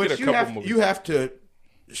 Something new. We but get a couple movies. You have to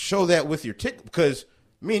show that with your ticket because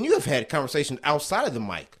me and you have had conversations outside of the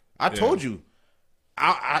mic. I told you.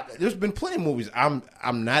 There's been plenty of movies I'm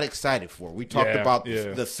not excited for. We talked about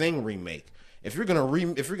the Thing remake. If you're gonna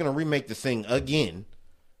remake the Thing again,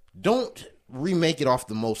 don't remake it off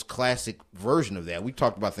the most classic version of that. We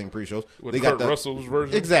talked about Thing pre-shows. They got Russell's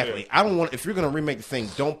version. Exactly. I don't want. If you're gonna remake the Thing,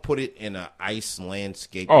 don't put it in an ice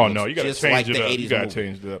landscape. Oh no, you got to like change it up. You got to movie.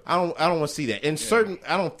 change it up. I don't want to see that. And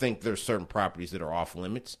I don't think there's certain properties that are off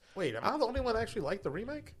limits. Wait, am I the only one that actually liked the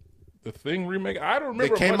remake? The Thing remake. I don't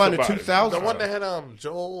remember. They came much out in about 2000. The one that had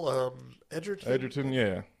Joel Edgerton. Edgerton,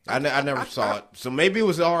 yeah. I never saw it, so maybe it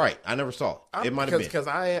was all right. I never saw it. It might have been because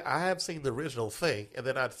I have seen the original Thing, and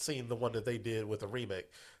then I've seen the one that they did with the remake.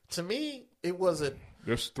 To me, it wasn't.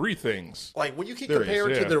 There's three things. Like when you keep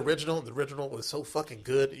comparing to the original was so fucking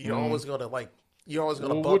good. You're always gonna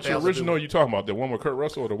bump Which down original are you talking about? The one with Kurt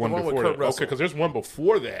Russell or the one before that? Okay, because there's one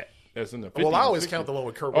before that. That's in the 50s. Well, I always count the one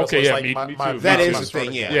with Kurt Russell. Okay, yeah, like me too. That is the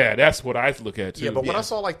thing, yeah. Yeah, that's what I look at too. Yeah, but when I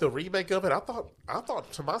saw like the remake of it, I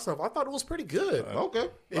thought to myself, I thought it was pretty good. Okay,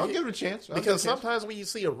 I'll give it a chance. Because sometimes when you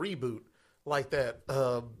see a reboot like that,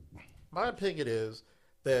 my opinion is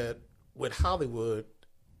that with Hollywood,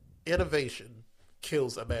 innovation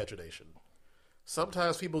kills imagination.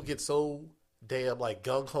 Sometimes people get so damn like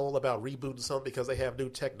gung-ho about rebooting something because they have new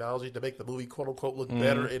technology to make the movie quote-unquote look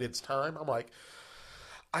better in its time. I'm like,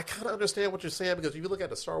 I kind of understand what you're saying because if you look at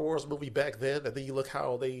the Star Wars movie back then and then you look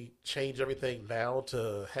how they change everything now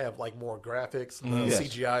to have like more graphics,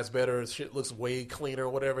 CGI is better, shit looks way cleaner,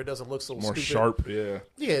 whatever. It doesn't look so more stupid. Sharp, yeah.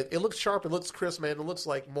 Yeah, it looks sharp, it looks crisp, man. It looks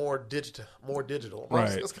like more digital.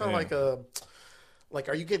 Right. It's kind of like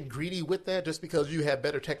are you getting greedy with that just because you have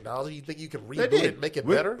better technology? You think you can reboot it and make it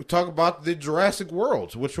better? We talk about the Jurassic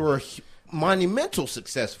Worlds, which were a monumental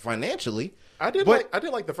success financially. I did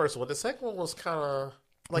like the first one. The second one was kind of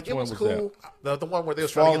like it was cool. The one where they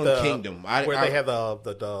was trying to get the Kingdom, where they had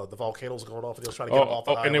the volcanoes going off and they was trying to get them off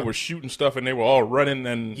the island. And they were shooting stuff and they were all running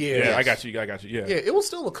and yes. I got you. Yeah, it was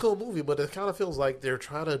still a cool movie, but it kind of feels like they're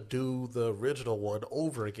trying to do the original one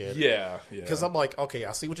over again. Yeah. Because I'm like, okay,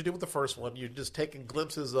 I see what you did with the first one. You're just taking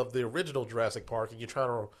glimpses of the original Jurassic Park and you're trying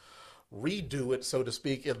to redo it, so to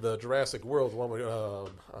speak, in the Jurassic World, the one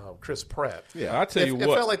with Chris Pratt. Yeah, I tell you what,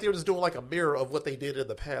 it felt like they were just doing like a mirror of what they did in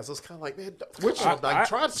the past. It's kind of like, man, try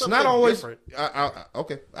something it's not always different.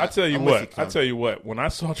 Okay, I tell you what. When I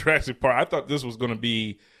saw Jurassic Park, I thought this was going to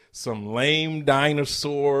be some lame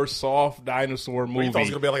dinosaur, soft dinosaur movie. You thought it was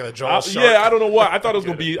going to be like a Jaws shark? Yeah, I don't know why. I thought it was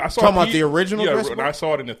going to be. I saw talking about the original. Yeah, when I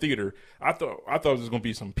saw it in the theater, I thought it was going to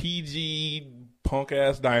be some PG punk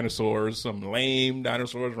ass dinosaurs, some lame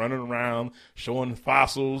dinosaurs running around showing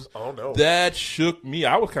fossils. Oh no, that shook me.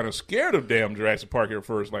 I was kind of scared of damn Jurassic Park at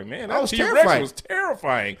first. Like, man, that T-Rex was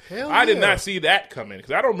terrifying. I did not see that coming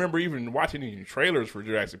because I don't remember even watching any trailers for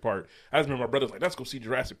Jurassic Park. I just remember my brother's like, let's go see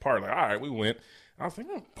Jurassic Park. Like, all right, we went. I was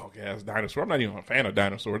thinking, punk ass dinosaur. I'm not even a fan of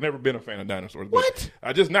dinosaurs. Never been a fan of dinosaurs. What?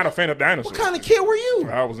 I'm just not a fan of dinosaurs. What kind of kid were you?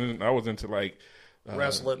 I was into like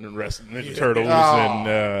wrestling, Ninja Turtles,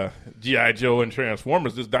 and G.I. Joe and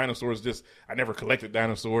Transformers. This dinosaurs, I never collected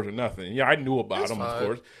dinosaurs or nothing. Yeah, I knew about them, of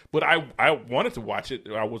course, but I wanted to watch it.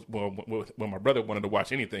 When my brother wanted to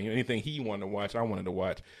watch anything he wanted to watch, I wanted to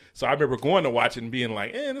watch. So I remember going to watch it and being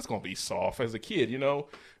like, "It's gonna be soft." As a kid,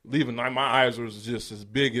 leaving my eyes was just as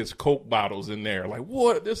big as Coke bottles in there. Like,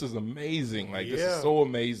 what? This is amazing. Like, this is so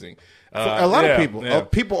amazing. A lot of people,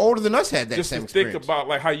 people older than us had that just same to think experience. about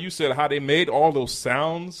like how you said how they made all those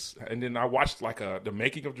sounds, and then I watched like the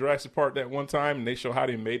making of Jurassic Park that one time, and they show how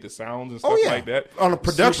they made the sounds and stuff like that. On the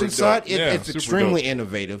production Super side, dope. it's extremely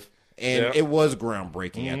innovative, and it was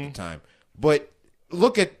groundbreaking at the time. But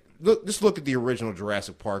just look at the original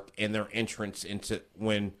Jurassic Park and their entrance into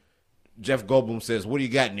when Jeff Goldblum says, "What do you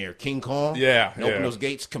got in there, King Kong?" Yeah, and open those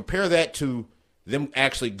gates. Compare that to them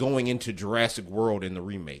actually going into Jurassic World in the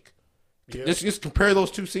remake. Just compare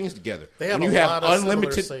those two scenes together. They have when a you lot have of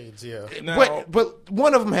unlimited scenes, yeah. But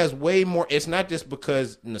one of them has way more. It's not just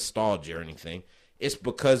because nostalgia or anything. It's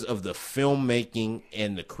because of the filmmaking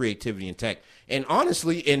and the creativity and tech. And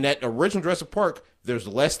honestly, in that original Jurassic Park, there's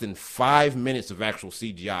less than 5 minutes of actual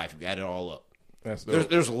CGI if you add it all up.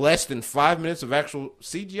 There's less than 5 minutes of actual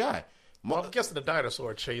CGI. Well, I'm guessing the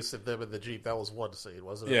dinosaur chasing them in the Jeep, that was one scene,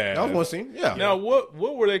 wasn't it? Yeah. That was one scene, yeah. Now, what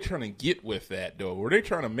were they trying to get with that, though? Were they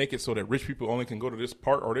trying to make it so that rich people only can go to this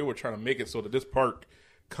park, or they were trying to make it so that this park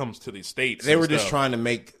comes to the States? They were just trying to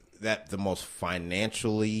make that the most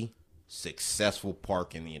financially successful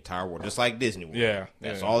park in the entire world, just like Disney World. Yeah.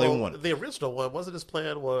 That's all they wanted. The original one, wasn't his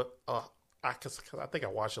plan I think I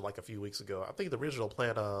watched it like a few weeks ago. I think the original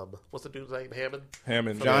plan, what's the dude's name?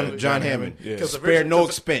 Hammond? John Hammond. Yeah. Spare no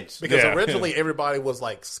expense. Because originally everybody was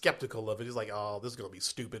like skeptical of it. He's like, oh, this is going to be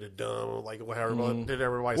stupid and dumb. Like, did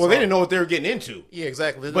everybody Well, they didn't know what they were getting into. Yeah,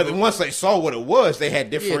 exactly. But once they saw what it was, they had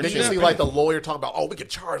different. Then you see like the lawyer talking about, we could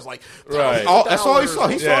charge like right. That's all he saw.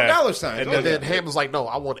 He saw dollar signs. And then Hammond's like, no,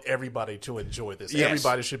 I want everybody to enjoy this. Yes.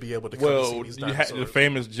 Everybody should be able to come see these dinosaurs. You had the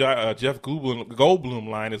famous Jeff Goldblum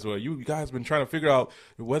line is, well, you guys been trying to figure out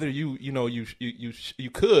whether you should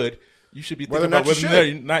be thinking about whether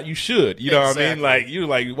or not you should. You know what I mean? Like, you're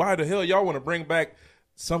like, why the hell y'all want to bring back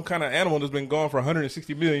some kind of animal that's been gone for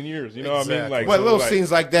 160 million years? You know what I mean? Like, little scenes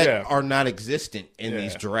like that are not existent in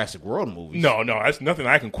these Jurassic World movies. No, that's nothing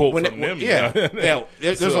I can quote from them.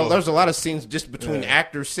 There's a lot of scenes just between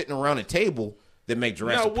actors sitting around a table that make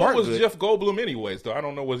Jurassic Park good. What was Jeff Goldblum anyways, though? I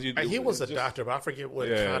don't know. He was a doctor, but I forget what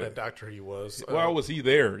kind of doctor he was. Why was he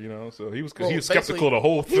there? You know, so he was skeptical of the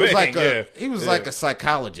whole thing. He was like a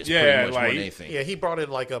psychologist, pretty much more than anything. Yeah, he brought in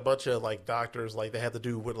like a bunch of like doctors, like they had to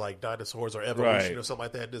do with like dinosaurs or evolution or something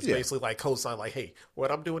like that. Just basically like co-sign, like, hey,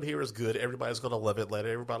 what I'm doing here is good. Everybody's gonna love it. Let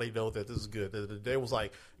everybody know that this is good. They was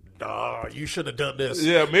like, nah, you should have done this.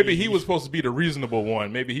 Yeah, maybe he was supposed to be the reasonable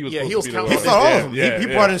one. Maybe he was. He thought all of them. He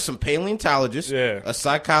brought in some paleontologists, a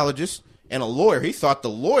psychologist, and a lawyer. He thought the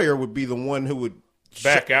lawyer would be the one who would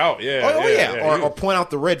back out. Or point out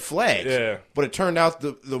the red flags. Yeah, but it turned out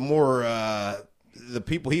the more the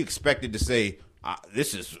people he expected to say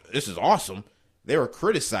this is awesome, they were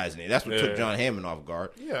criticizing it. That's what took John Hammond off guard.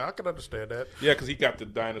 Yeah, I can understand that. Yeah, because he got the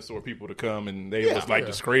dinosaur people to come and they was like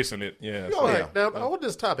disgracing it. Yeah. All right. Now on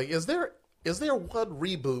this topic, is there one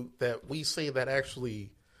reboot that we see that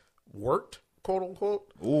actually worked? Quote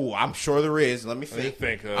unquote. Ooh, I'm sure there is. Let me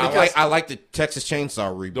think. I like the Texas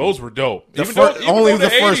Chainsaw reboot. Those were dope. Only the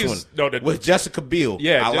first one with Jessica Biel.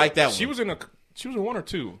 Yeah, I like that one. She was in one or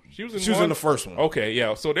two. She was in the first one. Okay,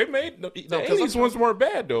 yeah. So they made the 80s ones weren't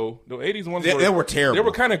bad though. The 80s ones they were terrible. They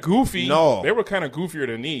were kind of goofy. No, they were kind of goofier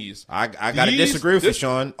than these. I gotta disagree with you,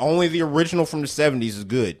 Sean. Only the original from the 70s is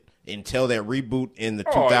good. Until that reboot in the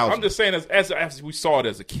 2000s. I'm just saying as we saw it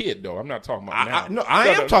as a kid, though. I'm not talking about now. I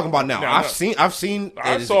am talking about now. I've seen.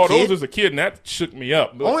 I saw those as a kid, and that shook me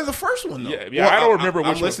up. But only the first one, though. Yeah. I don't remember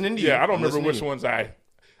which. I'm listening to you. Yeah, I don't remember which ones I'm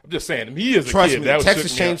just saying. Me as a Trust kid, me,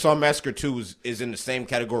 Texas Chainsaw Massacre 2 is in the same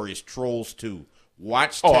category as Trolls 2.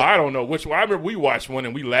 I don't know which one. I remember we watched one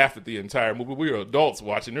and we laughed at the entire movie. We were adults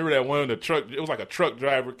watching. Remember that one in the truck? It was like a truck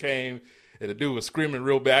driver came. And the dude was screaming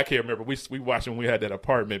real bad. I can't remember. We watched when we had that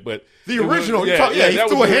apartment, but the original, he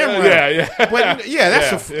threw a hammer.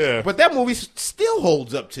 But that movie still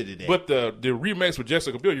holds up to today. But the remakes with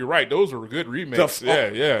Jessica Biel, you're right. Those were good remakes.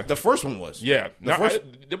 The first one was. Yeah.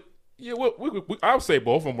 I would say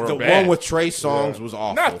both of them were bad. The one with Trey Songz was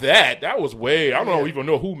awful. Not that. That was way. I don't even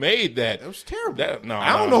know who made that. It was terrible.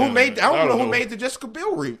 I don't know who made the Jessica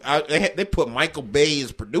Biel remake. They put Michael Bay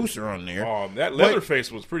as producer on there. That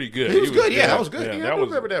Leatherface was pretty good. He was good. Yeah, that was good. Yeah, I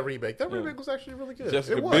remember that remake. That remake was actually really good.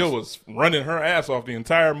 Jessica Biel was running her ass off the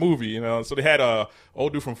entire movie. You know, so they had a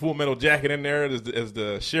old dude from Full Metal Jacket in there as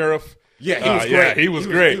the sheriff. Yeah, he was great. He was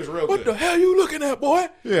great. He was real what good. the hell you looking at, boy?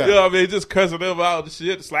 Yeah. You know what I mean? Just cussing him out and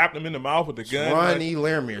shit, slapping him in the mouth with the gun. Ron E.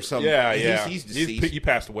 Laramie or something. Yeah. He's deceased. He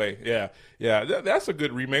passed away. Yeah. That's a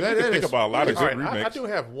good remake. We can think about a lot of good remakes. I do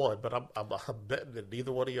have one, but I'm betting that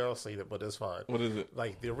neither one of y'all seen it, but it's fine. What is it?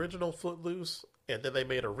 Like the original Footloose, and then they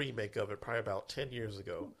made a remake of it probably about 10 years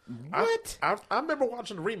ago. What? I remember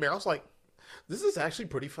watching the remake. I was like, this is actually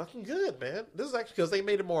pretty fucking good, man. This is actually because they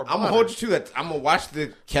made it more modern. I'm going to hold you to that. I'm going to watch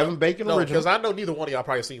the Kevin Bacon original. Because I know neither one of y'all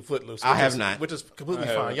probably seen Footloose. I have not. Which is completely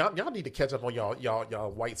fine. Y'all need to catch up on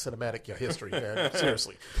y'all white cinematic history, man.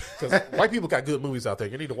 Seriously. Because white people got good movies out there.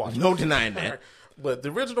 You need to watch them. No denying that. Right. But the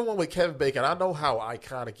original one with Kevin Bacon, I know how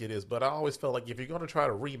iconic it is, but I always felt like if you're going to try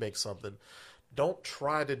to remake something, don't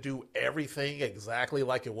try to do everything exactly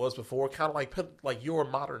like it was before. Kind of like put like your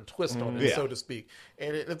modern twist on it, so to speak.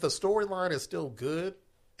 And if the storyline is still good,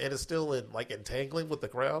 and it's still entangling with the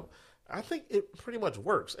crowd, I think it pretty much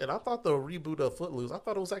works. And I thought the reboot of Footloose, I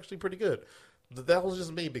thought it was actually pretty good. That was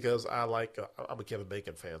just me because I'm a Kevin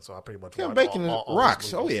Bacon fan, so I pretty much Kevin Bacon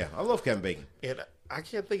rocks. Oh yeah, I love Kevin Bacon. And I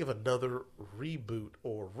can't think of another reboot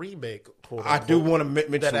or remake. I do want to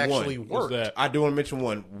mention that one. actually worked. I do want to mention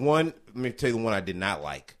one. Let me tell you the one I did not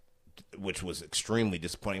like, which was extremely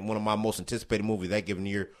disappointing. One of my most anticipated movies that given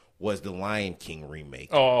year was the Lion King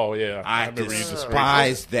remake. Oh yeah, I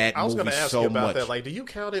despise that movie so much. I was going to ask you about that. Like, do you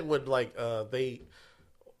count it when they?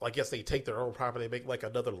 I guess they take their own property, they make like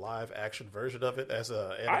another live action version of it as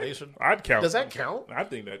an animation. I'd count. Does that count? I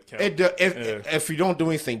think that counts. If you don't do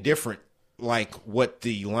anything different, like what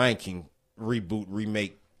the Lion King reboot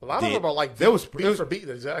remake. A lot of them are like beat for beat,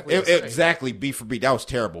 exactly beat for beat. That was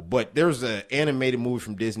terrible. But there's an animated movie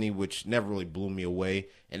from Disney which never really blew me away,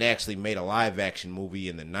 and they actually made a live action movie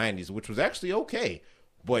in the 90s, which was actually okay.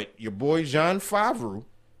 But your boy Jon Favreau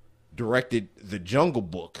directed The Jungle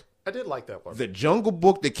Book. I did like that one. The Jungle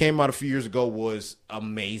Book that came out a few years ago was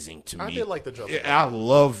amazing to me. I did like The Jungle Book. I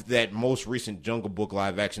love that most recent Jungle Book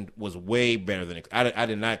live action was way better than I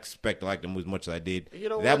did not expect to like the movie as much as I did. You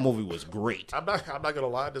know that what? movie was great. I'm not gonna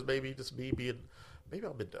lie. This maybe just me being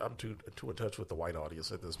I'm too in touch with the white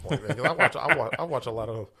audience at this point. Man, 'cause I watch a lot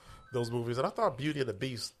of those movies, and I thought Beauty and the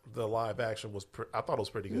Beast, the live action I thought it was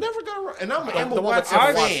pretty good. Never got around, and I'm a the one Watson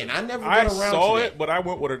that's fan. I never got I around saw to it, but I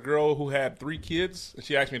went with a girl who had 3 kids, and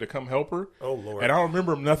she asked me to come help her. Oh, Lord. And I don't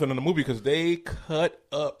remember nothing in the movie because they cut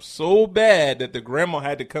up so bad that the grandma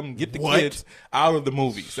had to come get the kids out of the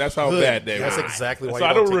movies. That's how bad they were. That's exactly why. So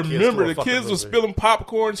you I don't take kids remember. to a The kids fucking were movie. spilling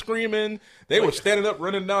popcorn, screaming. They were standing up,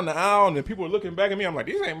 running down the aisle, and then people were looking back at me. I'm like,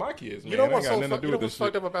 these ain't my kids, man. You know They what's ain't got so nothing to do with this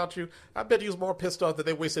fucked shit. up about you? I bet you was more pissed off that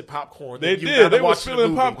they wasted popcorn. They than you did. not They were watching the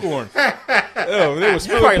spilling movie. popcorn. Oh, they were You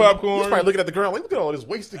spilling popcorn. You was probably looking at the ground like, look at all this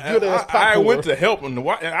wasted good ass popcorn. I went to help them.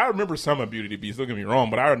 I remember some of Beauty and the Beast. Don't get me wrong,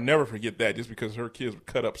 but I would never forget that just because her kids were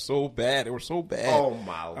cut up so bad. They were so bad. Oh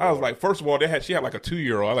my Lord. I was like, first of all, she had like a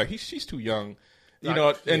 2-year-old. I was like, she's too young. You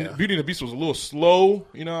know, and yeah. Beauty and the Beast was a little slow.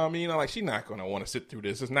 You know what I mean? I'm like, she's not going to want to sit through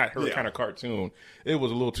this. It's not her kind of cartoon. It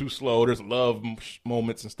was a little too slow. There's love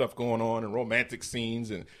moments and stuff going on and romantic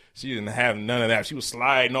scenes, and she didn't have none of that. She was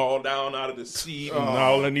sliding all down out of the seat and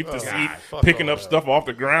all underneath the seat, picking up stuff off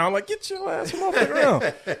the ground. Like, get your ass off the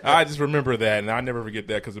ground. I just remember that, and I never forget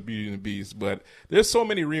that because of Beauty and the Beast. But there's so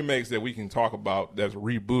many remakes that we can talk about that's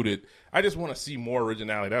rebooted. I just want to see more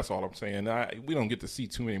originality. That's all I'm saying. We don't get to see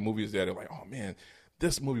too many movies that are like, oh, man,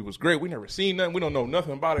 this movie was great. We never seen nothing. We don't know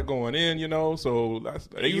nothing about it going in, you know. So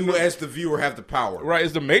you as the viewer have the power. Right.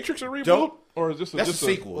 Is The Matrix a reboot? Or is this that's a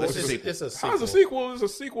sequel? It's a sequel. How's a sequel? It's a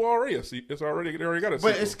sequel already. It's already got a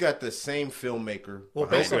sequel. But it's got the same filmmaker. Well,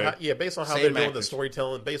 based on how they're doing the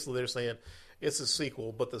storytelling, basically they're saying it's a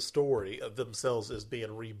sequel, but the story of themselves is being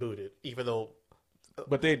rebooted, even though.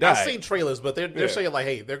 But they died. I've seen trailers, but they're saying like,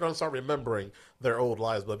 hey, they're going to start remembering their old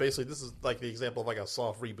lives. But basically, this is like the example of like a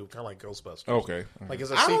soft reboot, kind of like Ghostbusters. Okay. Like it's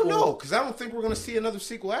a I sequel. don't know because I don't think we're going to see another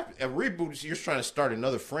sequel after a reboot. You're trying to start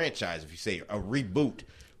another franchise. If you say a reboot,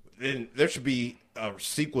 then there should be a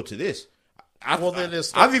sequel to this. I've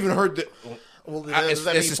even heard that. Well,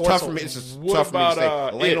 it's tough for me. It's tough for me to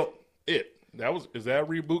say. Is that a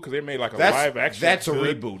reboot? Because they made like a live action. That's a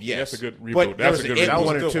reboot. Yes, that's a good reboot. But that's a good reboot.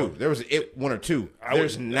 One or two. There was It 1 or 2.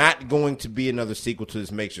 There's not going to be another sequel to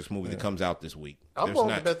this Matrix movie that comes out this week. I'm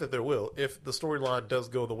willing to bet that there will, if the storyline does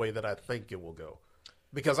go the way that I think it will go.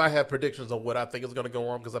 Because I have predictions on what I think is going to go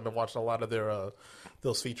on. Because I've been watching a lot of their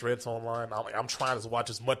those featurettes online. I'm trying to watch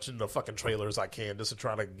as much in the fucking trailer as I can, just to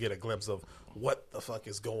try to get a glimpse of what the fuck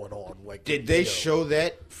is going on. Like, did they show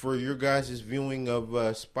that for your guys' viewing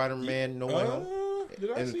of Spider-Man No Way Home?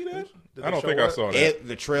 Did I see that? I don't think I saw that.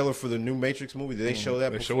 The trailer for the new Matrix movie, did they show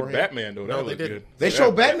that? They showed Batman though. That looked good. They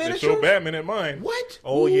showed Batman. They showed Batman in mine. What?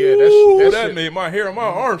 Oh yeah, that made my hair on my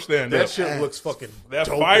arm stand up. That shit looks fucking. That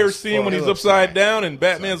fire scene when he's upside down and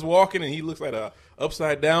Batman's walking and he looks like a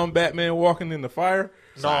upside down Batman walking in the fire.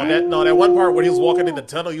 No, that one part where he was walking in the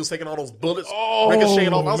tunnel, he was taking all those bullets,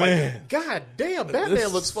 ricocheting off. I was like, God damn, Batman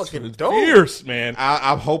looks fucking dope. Fierce, man.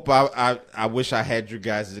 I hope I wish I had your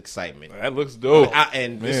guys' excitement. That looks dope.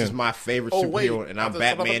 This is my favorite superhero, and I'm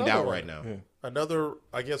Batmaned out right now. Yeah. Another,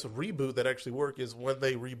 I guess, reboot that actually worked is when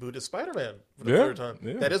they rebooted Spider-Man for the third time.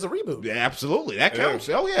 Yeah. That is a reboot. Yeah, absolutely. That counts.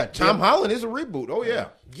 Oh, yeah. Tom Holland is a reboot. Oh, yeah.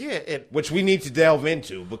 Yeah. And which we need to delve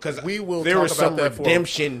into because we will there was some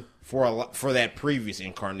redemption for that previous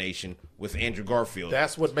incarnation with Andrew Garfield.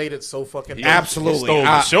 That's what made it so fucking. Absolutely, he stole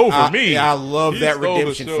the show for me. I love that stole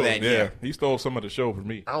redemption the show. for that. Yeah, he stole some of the show for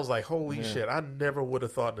me. I was like, holy shit! I never would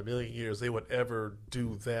have thought in a million years they would ever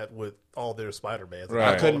do that with all their Spider-Mans.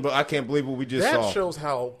 Right. I can't believe what we just That saw. shows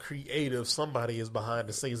how creative somebody is behind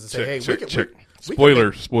the scenes to say, "Hey, we can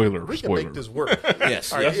Spoiler. we can make this work." Yes,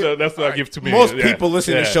 That's what I give to me. Most people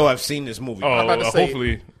listening to the show have seen this movie. Oh, I'm about to say,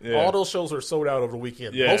 hopefully, all those shows are sold out over the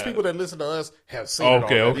weekend. Yeah. Most people that listen to us have seen it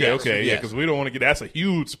already. Okay, Yes. because we don't want to get. That's a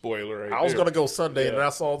huge spoiler. Right I was there. going to go Sunday, and I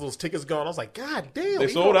saw those tickets gone. I was like, God damn. They you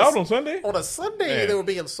sold know, out on Sunday? On a Sunday, Man. they were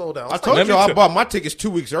being sold out. I told Let you me I tell- bought my tickets 2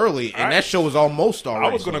 weeks early, and that show was almost already.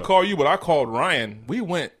 I was going to call you, but I called Ryan. We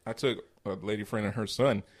went. I took a lady friend and her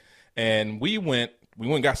son, and we went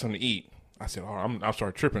and got something to eat. I said, I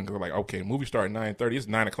started tripping because I'm like, okay, movie started at 9:30. It's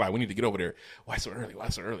 9 o'clock. We need to get over there. Why so early?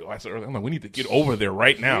 I'm like, we need to get over there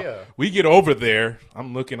right now. Yeah. We get over there.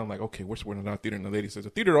 I'm looking. I'm like, okay, where's the theater? And the lady says, the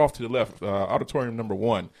theater off to the left, auditorium number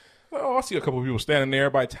 1. Oh, I see a couple of people standing there.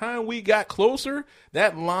 By the time we got closer,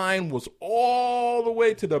 that line was all the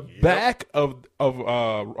way to the back of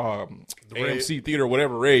AMC Theater,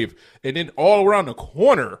 whatever, rave, and then all around the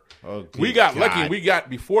corner. Oh, we got God. lucky. We got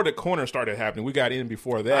before the corner started happening. We got in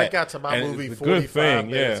before that. I got to my And movie it's a good 45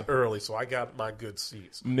 thing, minutes early, so I got my good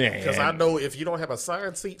seats. Man. Because I know if you don't have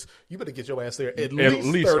assigned seats, you better get your ass there at At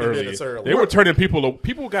least 30 early. minutes early. They were turning people.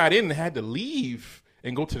 People got in and had to leave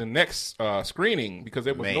and go to the next screening because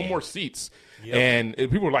there was no Man. more seats. And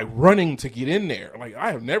people were like running to get in there. Like,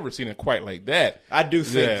 I have never seen it quite like that. I do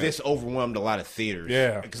think Yeah. this overwhelmed a lot of theaters.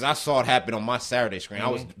 Yeah. Because I saw it happen on my Saturday screen. I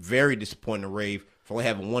was very disappointed in Rave for only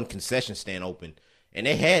having one concession stand open. And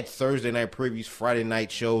they had Thursday night previews, Friday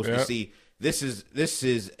night shows to see. This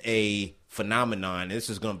is a phenomenon. This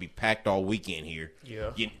is going to be packed all weekend here.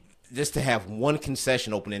 Yeah. Just to have one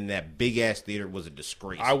concession open in that big-ass theater was a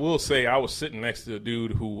disgrace. I will say I was sitting next to a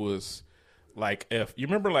dude who was like, if you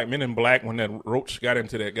remember like Men in Black when that roach got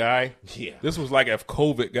into that guy? Yeah. This was like if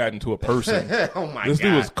COVID got into a person. Oh, my This God.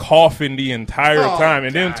 dude was coughing the entire time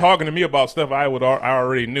and then God. talking to me about stuff I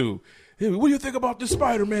already knew. Hey, what do you think about this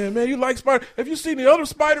Spider-Man, man? You like Spider? Have you seen the other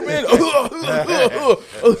Spider-Man?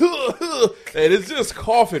 And it's just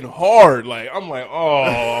coughing hard. Like, I'm like,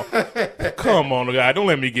 oh, come on, guy. Don't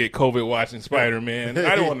let me get COVID watching Spider-Man.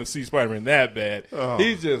 I don't want to see Spider-Man that bad.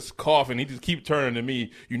 He's just coughing. He just keep turning to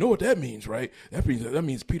me. You know what that means, right? That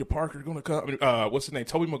means Peter Parker's going to come. What's his name?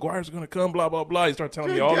 Tobey Maguire's going to come, blah, blah, blah. He started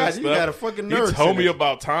telling me all God, this you stuff. got a fucking nerd He told me sentence.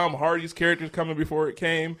 about Tom Hardy's characters coming before it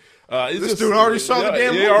came. This dude already saw the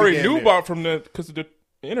damn He movie already damn knew near. about because of the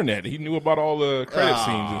internet. He knew about all the credit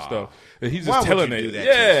scenes and stuff. And he's Why just would telling you it. do that to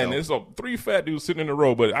Yeah, and yourself? there's 3 fat dudes sitting in a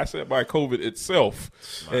row. But I said by COVID itself,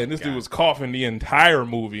 and this dude was coughing the entire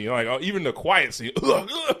movie, like even the quiet scene.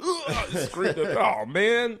 Screamed, oh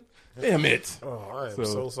man, damn it! Oh, I am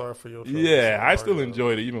so sorry for your trouble. Yeah, Sorry, I still yo.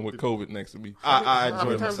 enjoyed it even with COVID next to me. I How many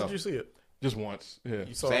enjoyed times myself. did you see it? Just once, yeah,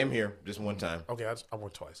 You saw Same it? here, just one time. Okay, I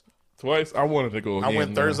went twice. twice. I wanted to go. I again,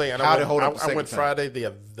 went Thursday and How'd I it hold up went, the I second went time? Friday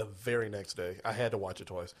the very next day. I had to watch it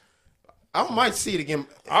twice. I might see it again.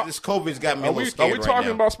 This COVID's got me a Are little we scared talking right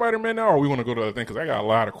now. about Spider-Man now, or we want to go to other things? Because I got a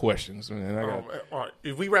lot of questions. Man. All right,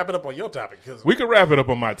 if we wrap it up on your topic, because We can wrap it up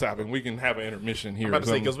on my topic. We can have an intermission here. I'm about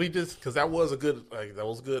to or say something. because that was a good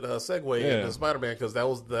segue Yeah. into Spider-Man, because that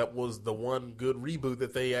was the one good reboot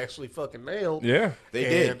that they actually fucking nailed. Yeah. They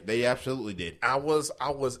And did. They absolutely did.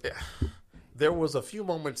 There was a few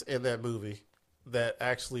moments in that movie that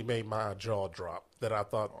actually made my jaw drop. That I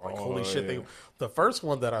thought, like, holy shit! yeah. The first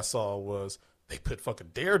one that I saw was they put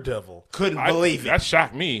fucking Daredevil. Couldn't believe it. That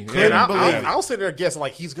shocked me. Couldn't And believe it. I was sitting there guessing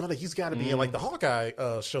like he's got to be in like the Hawkeye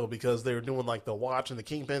show, because they were doing like the Watch and the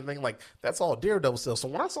Kingpin thing. Like, that's all Daredevil stuff. So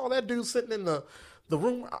when I saw that dude sitting in the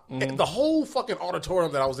room, the whole fucking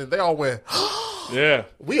auditorium that I was in, they all went, Yeah.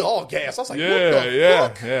 we all gasped. I was like, what Yeah. the Yeah.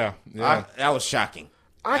 fuck? Yeah. That was shocking.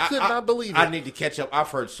 I could not believe it. I need to catch up. I've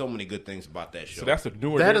heard so many good things about that show. So that's the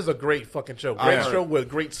newer. That is a great fucking show. Great heard. show with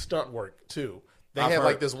great stunt work too. They I've have heard.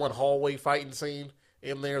 like this one hallway fighting scene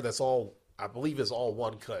in there that's all, I believe, is all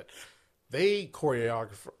one cut. Their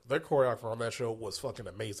choreographer on that show was fucking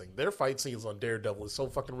amazing. Their fight scenes on Daredevil is so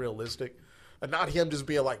fucking realistic. And not him just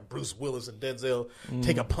being like Bruce Willis and Denzel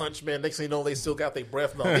take a punch, man. Next thing you know, they still got their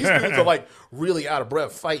breath. No, these dudes are like really out of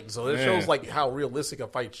breath fighting. So it shows like how realistic a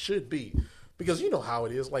fight should be. Because you know how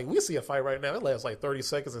it is. Like, we see a fight right now, it lasts like 30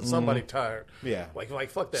 seconds and somebody tired. Yeah. Like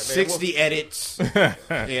fuck that, man. 60 edits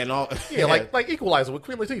and all. Yeah, like Equalizer with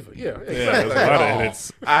Queen Latifah. Yeah, exactly. Yeah, there's a lot of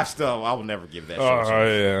edits. I will never give that show. Oh, a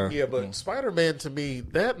chance. yeah. Yeah, but Spider-Man, to me,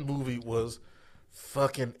 that movie was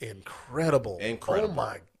fucking incredible. Incredible. Oh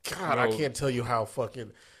my God, No. I can't tell you how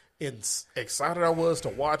fucking excited I was to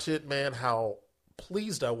watch it, man, how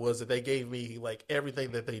pleased I was that they gave me like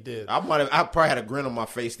everything that they did. I probably had a grin on my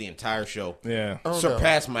face the entire show. Yeah.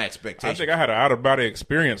 Surpassed my expectations. I think I had an out of body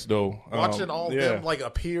experience though. Watching all of them like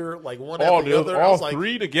appear like one after the other. All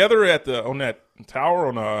three together on that tower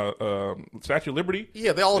on Statue of Liberty.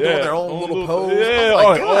 Yeah, they all doing their own little pose.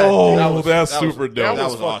 Yeah, that's super dope.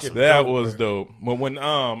 That was awesome. That was dope. But when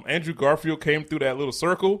Andrew Garfield came through that little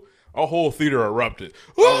circle, our whole theater erupted.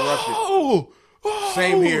 Oh!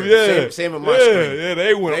 Same here. Yeah. Same in my screen. Yeah,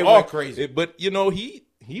 they went crazy. But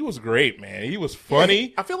he was great, man. He was funny.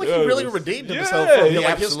 Yeah, I feel like he really redeemed himself. He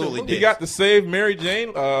absolutely did. He got to save Mary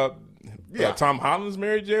Jane. Tom Holland's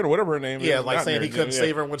Mary Jane or whatever her name is. Yeah, like saying Mary he couldn't Jane,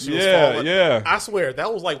 save her when she was falling. Yeah. I swear,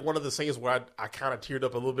 that was like one of the scenes where I kind of teared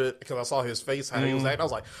up a little bit because I saw his face, how he was acting. I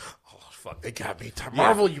was like, oh, fuck, they got me.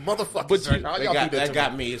 Marvel, you motherfuckers. But that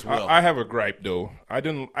got me as well. I have a gripe, though.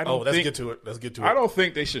 Let's get to it. I don't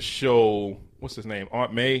think they should show, what's his name,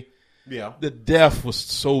 Aunt May. Yeah. The death was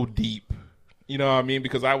so deep. You know what I mean?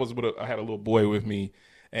 Because I had a little boy with me.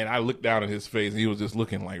 And I looked down at his face, and he was just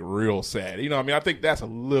looking like real sad. You know what I mean? I think that's a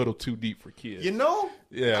little too deep for kids. You know?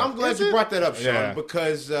 Yeah. I'm glad you brought that up, Shawn,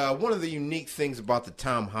 because one of the unique things about the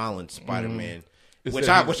Tom Holland Spider-Man, which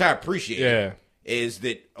I appreciate, is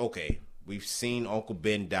that, okay, we've seen Uncle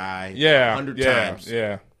Ben die 100 times.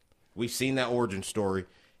 Yeah. We've seen that origin story.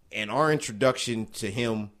 And our introduction to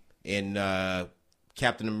him in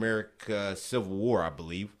Captain America Civil War, I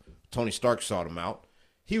believe, Tony Stark sought him out.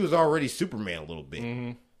 He was already Superman a little bit.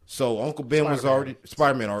 Mm-hmm. So Uncle Ben was already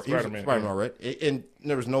Spider-Man already. And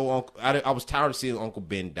there was no Uncle. I was tired of seeing Uncle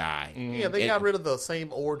Ben die. Mm-hmm. Yeah, they got rid of the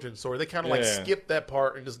same origin story. They kind of like skipped that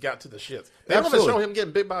part and just got to the shits. They don't even show him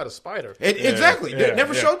getting bit by the spider. Exactly. They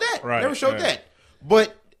never showed that. Right. Never showed that.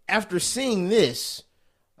 But after seeing this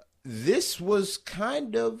was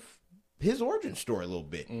kind of his origin story a little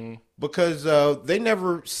bit. Because they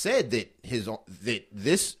never said that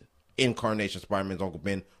this incarnation of Spider-Man's Uncle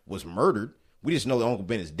Ben was murdered. We just know that Uncle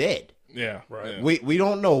Ben is dead. Yeah, right. Yeah. We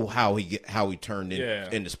don't know how he turned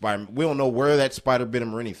into Spider-Man. We don't know where that spider bit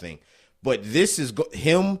him or anything. But this is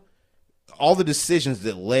him. All the decisions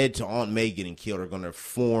that led to Aunt May getting killed are going to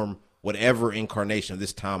form whatever incarnation of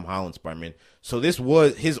this Tom Holland Spider-Man. So this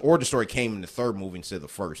was his origin story came in the third movie instead of the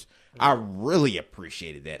first. I really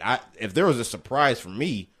appreciated that. If there was a surprise for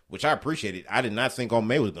me, which I appreciated, I did not think Aunt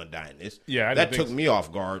May was going to die in this. Yeah, that took me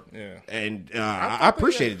off guard. Yeah, and I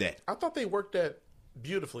appreciated that. I thought they worked that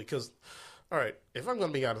beautifully because, all right, if I'm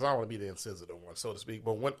going to be honest, I don't want to be the insensitive one, so to speak.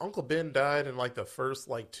 But when Uncle Ben died in like the first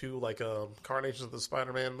two incarnations of the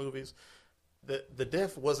Spider-Man movies, the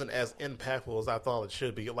death wasn't as impactful as I thought it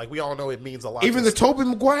should be. Like we all know, it means a lot. Even the Tobey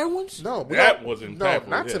Maguire ones? No, that wasn't impactful. No,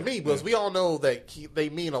 not to me, because we all know that they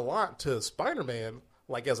mean a lot to Spider-Man.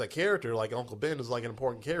 Like as a character, like Uncle Ben is like an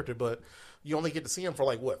important character, but you only get to see him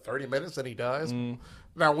for 30 minutes and he dies.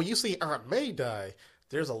 Now, when you see Aunt May die,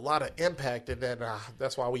 there's a lot of impact, and then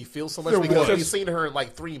that's why we feel so much because we've seen her in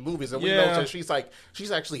 3 movies, and we know that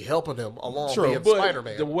she's actually helping him along being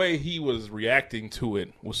Spider-Man. The way he was reacting to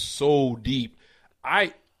it was so deep.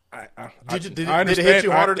 Did it hit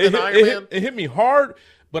you harder than Iron Man? It hit me hard.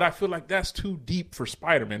 But I feel like that's too deep for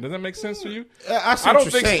Spider-Man. Does that make sense to you? I don't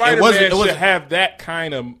think Spider-Man should have that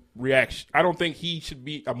kind of reaction. I don't think he should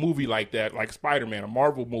be a movie like that, like Spider-Man, a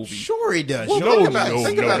Marvel movie. Sure he does. Well,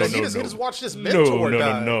 think about it. He just watched his mentor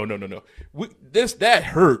die. No. That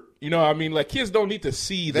hurt. You know what I mean? Like, kids don't need to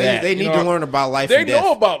see that. They need to learn about life and death. They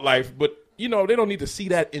know about life, but they don't need to see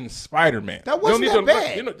that in Spider-Man. That wasn't that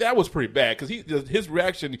bad. That was pretty bad because his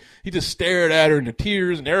reaction, he just stared at her in the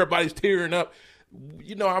tears, and everybody's tearing up.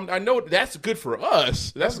 I know that's good for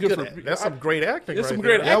us. That's good for. That's some great acting. That's some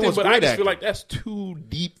great acting, but I just feel like that's too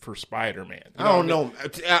deep for Spider-Man. I don't know.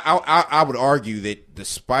 I would argue that the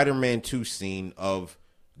Spider-Man 2 scene of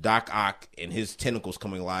Doc Ock and his tentacles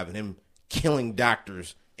coming alive and him killing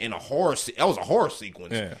doctors in that was a horror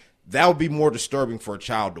sequence. Yeah. That would be more disturbing for a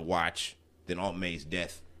child to watch than Aunt May's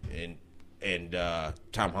death and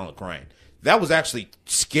Tom Holland crying. That was actually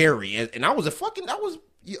scary, and I was a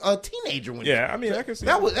teenager when I can see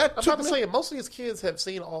that. I'm about to say, most of these kids have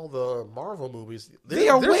seen all the Marvel movies. There's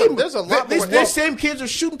a lot more. These same kids are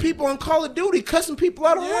shooting people on Call of Duty, cussing people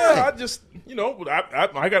out of line. I just,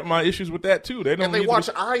 I got my issues with that too. They watch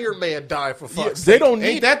Iron Man die for fuck's sake. They don't need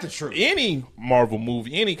Ain't that the truth. Any Marvel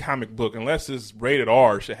movie, any comic book, unless it's rated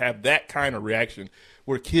R, should have that kind of reaction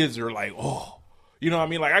where kids are like, oh, you know what I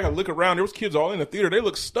mean? Like I could look around, there was kids all in the theater, they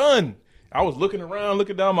look stunned. I was looking around,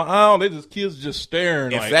 looking down my aisle. Kids just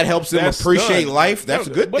staring. If that helps them appreciate life, that's a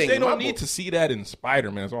good thing. But they don't need to see that in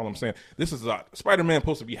Spider-Man. That's all I'm saying. This is Spider-Man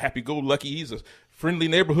supposed to be happy-go-lucky. He's a friendly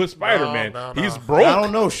neighborhood Spider-Man. No. He's broke. I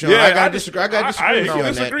don't know, Shawn. Yeah, I gotta disagree. I gotta disagree with you on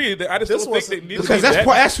that. disagree. I just This don't was- think they need Because to be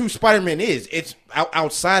that's who Spider-Man is. It's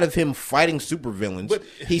outside of him fighting supervillains. But-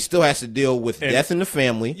 He still has to deal with death in the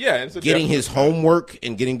family. Yeah, it's a getting death- his homework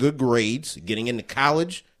and getting good grades, getting into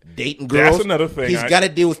college, dating girls. That's another thing. He's got to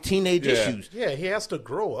deal with teenage Yeah. issues. Yeah, he has to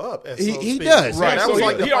grow up. And He- so to he speak. does. Right, That so was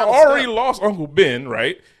like the he final already step. lost Uncle Ben,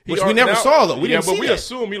 right? Which we never saw, though. We didn't but see we that.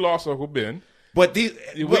 assume he lost Uncle Ben. But these,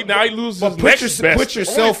 Now he loses but his next best. put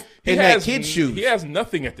yourself He in has- that kid's shoes. He has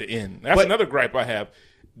nothing at the end. That's But- another gripe I have.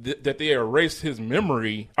 That they erased his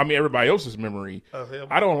memory. I mean, everybody else's memory. Of him.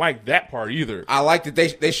 I don't like that part either. I like that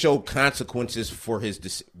they showed consequences for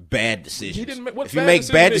his bad decisions. He didn't what if you bad make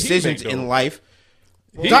decisions bad did he decisions make, in though? life,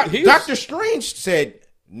 He's- Doctor Strange said,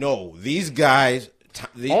 "No, these guys."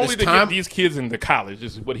 Only it's to time. get these kids into college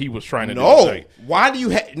is what he was trying to do. No, Like, why do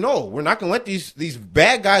you? No, we're not going to let these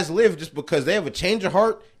bad guys live just because they have a change of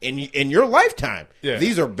heart in your lifetime. Yeah.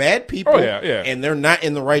 These are bad people. Oh, yeah. And they're not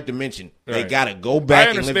in the right dimension. They Right. got to go back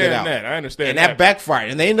I and live it understand out. that. I understand and that. that backfired,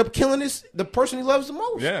 and they end up killing the person he loves the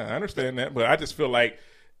most. yeah, I understand that, but I just feel like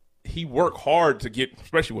he worked hard to get,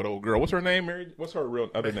 especially with old girl. What's her name? Mary? What's her real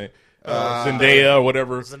other name? Zendaya or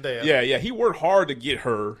whatever. Zendaya. Yeah. He worked hard to get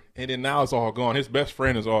her, and then now it's all gone. His best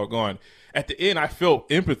friend is all gone. At the end, I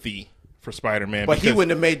felt empathy for Spider-Man. But he because- wouldn't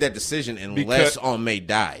have made that decision unless Aunt May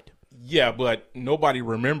died. Yeah, but nobody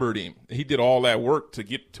remembered him. He did all that work to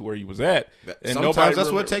get to where he was at. And Sometimes nobody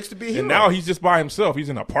that's what it takes to be a hero. And now he's just by himself. He's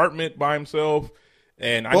in an apartment by himself.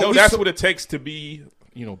 And I But know we that's saw- what it takes to be,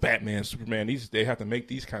 Batman, Superman. They have to make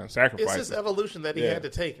these kind of It's sacrifices. this evolution that he Yeah. had to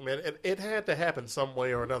take, man. It had to happen some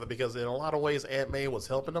way or another because in a lot of ways Aunt May was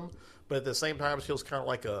helping him, but at the same time she was kind of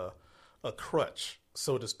like a crutch,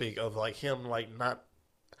 so to speak, of like him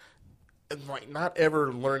not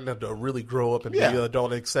ever learning to really grow up and be an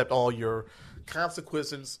adult and accept all your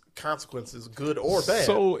consequences, good or bad.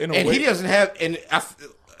 So in a And way, he doesn't have. And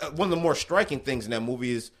one of the more striking things in that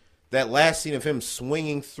movie is that last scene of him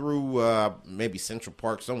swinging through maybe Central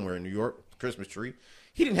Park somewhere in New York, Christmas tree.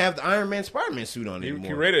 He didn't have the Iron Man Spider-Man suit on he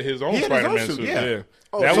anymore. curated his own He had his own Spider-Man suit, suit. yeah. Yeah.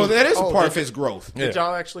 Oh, That So was- that is a oh, part did- of his growth. Did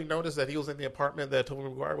y'all actually notice that he was in the apartment that Tobey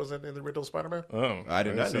Maguire was in the original Spider-Man? I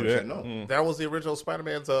did not see notice that. No. That was the original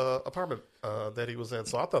Spider-Man's apartment that he was in.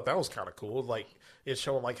 So I thought that was kind of cool. Like it's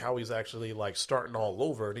showing like how he's actually like starting all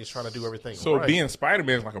over and he's trying to do everything. So right. being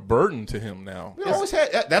Spider-Man is like a burden to him now. We always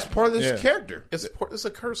had that's part of this Yeah. character. it's a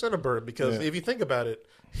curse and a burden because if you think about it,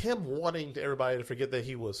 him wanting everybody to forget that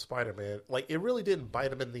he was Spider-Man, like it really didn't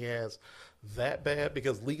bite him in the ass that bad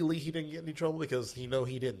because legally he didn't get in any trouble because he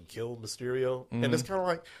didn't kill Mysterio, and it's kind of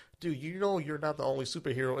like, dude, you're not the only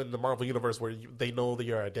superhero in the Marvel universe where they know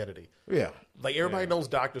your identity. Yeah. Like everybody knows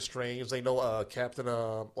Doctor Strange, they know Captain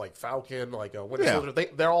like Falcon, like Winter Yeah. Soldier.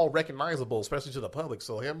 They're all recognizable, especially to the public.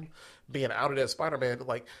 So him being outed as Spider-Man,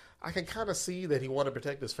 like I can kind of see that he wanted to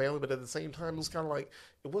protect his family, but at the same time, it was kind of like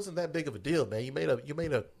it wasn't that big of a deal, man. You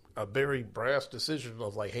made a very brash decision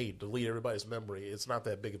of like, hey, delete everybody's memory. It's not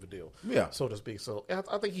that big of a deal, Yeah. so to speak. So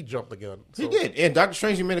I think he jumped the gun. He So, did. And Doctor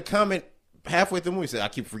Strange, he made a comment halfway through the movie. He said, I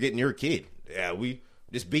keep forgetting you're a kid. Yeah, we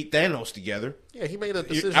just beat Thanos together. Yeah, he made a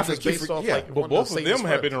decision I just keep based for- off yeah, like But wanting both to of save them his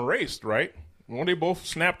have been friends. erased, right? Weren't they both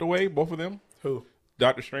snapped away? Both of them? Who?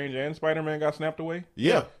 Doctor Strange and Spider-Man got snapped away?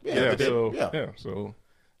 Yeah. Yeah, they did. so, Yeah. yeah, so,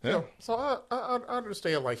 yeah. Yeah, so I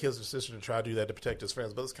understand like his decision to try to do that to protect his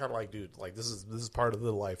friends, but it's kind of like, dude, like this is part of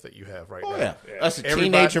the life that you have right Oh, now. yeah. That's a Everybody-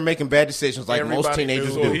 teenager making bad decisions like most everybody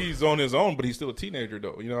teenagers knew- So do. he's on his own, but he's still a teenager,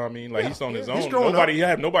 though. You know what I mean? Like, he's on his he's own. growing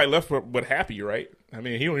Nobody left but Happy, right? I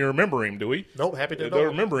mean, he don't even remember him, do we? Nope, happy to They know. don't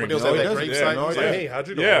remember him. When he was No, at he that doesn't. grave Yeah, site, no, he was yeah. like, hey, how'd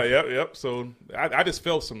you know? Yeah, yep. So I just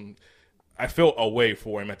felt I felt away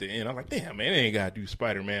for him at the end. I'm like, damn, man, they ain't got to do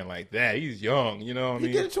Spider-Man like that. He's young, you know what I He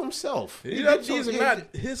mean? did it to himself. These are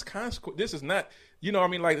not his consequence. This is not, you know what I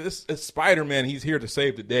mean? Like, this is Spider-Man. He's here to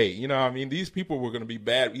save the day. You know what I mean? These people were going to be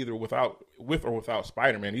bad either with or without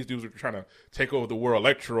Spider-Man. These dudes were trying to take over the world.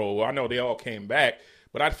 Electro, I know they all came back,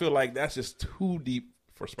 but I feel like that's just too deep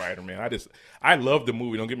for Spider-Man. I love the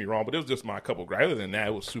movie, don't get me wrong, but it was just my couple gripes. Other than that,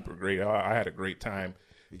 it was super great. I had a great time.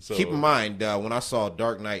 So, Keep in mind, when I saw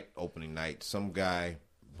Dark Knight opening night, some guy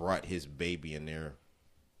brought his baby in there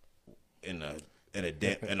in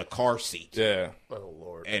a car seat. yeah. Oh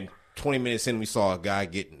Lord. And 20 minutes in, we saw a guy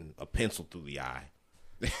getting a pencil through the eye.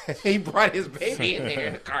 He brought his baby in there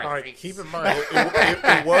in a car All right, seat. keep in mind,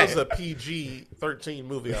 it was a PG-13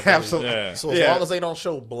 movie. I believe. Absolutely. Yeah. So as long as they don't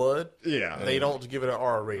show blood, Yeah. they don't give it an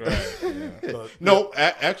R rating. But, No,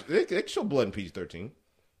 actually, they show blood in PG-13.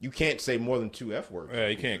 You can't say more than 2 F words. Yeah,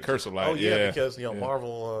 you can't curse a lot. Oh yeah, because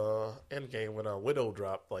Marvel Endgame when Widow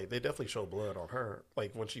dropped, like they definitely showed blood on her.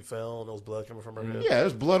 Like when she fell, and there was blood coming from her head. Yeah,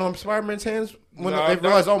 there's blood on Spider-Man's hands when they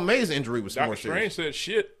realized May's injury was more Doctor serious. Strange said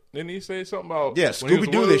shit. Didn't he say something about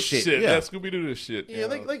Scooby-Doo this shit? Yeah, Scooby-Doo this shit. Yeah,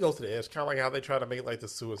 they go to the edge, kind of like how they try to make like the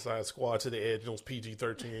Suicide Squad to the edge. It was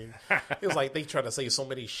PG-13. It was like they try to say so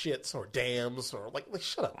many shits or dams or like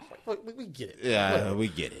shut up. Like, we get it. Yeah, Whatever. we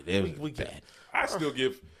get it. We get it. I still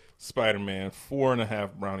give Spider-Man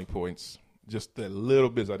 4.5 brownie points. Just the little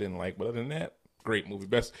bits I didn't like, but other than that, great movie.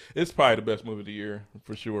 It's probably the best movie of the year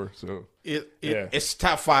for sure. So it's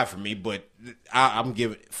top 5 for me, but I'm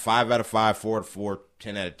giving 5 out of 5, 4 out of 4,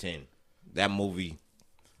 10 out of 10. That movie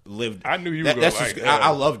lived. I knew you were going to like that. I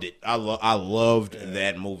loved it. I loved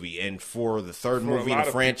that movie. And for the third movie in the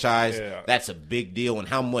franchise, that's a big deal. And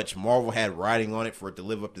how much Marvel had riding on it for it to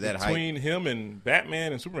live up to that height. Between him and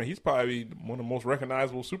Batman and Superman, he's probably one of the most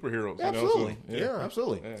recognizable superheroes. Absolutely. You know? So,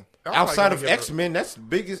 absolutely. Yeah. Outside of X-Men,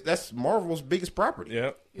 that's Marvel's biggest property.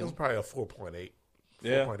 Yeah. It was probably a 4.8.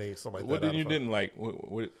 Yeah, 4.8, something like what that. What didn't like?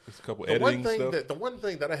 What it's a couple the editing one thing stuff. The one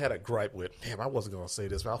thing that I had a gripe with, damn, I wasn't going to say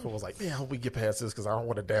this, but I was like, man, I hope we get past this because I don't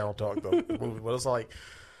want to down talk the movie. But it's like,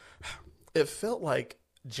 it felt like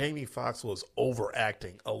Jamie Foxx was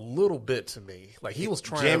overacting a little bit to me. Like he was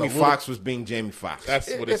trying. Jamie Foxx was being Jamie Foxx.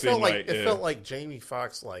 That's what it seemed like. It felt like Jamie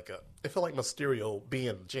Foxx, it felt like Mysterio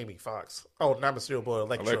being Jamie Foxx. Oh, not Mysterio, but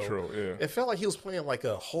Electro. Yeah. It felt like he was playing like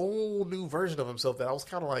a whole new version of himself that I was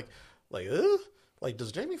kind of like. Like,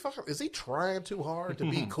 does Jamie Foxx, is he trying too hard to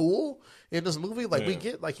be cool in this movie? Like, we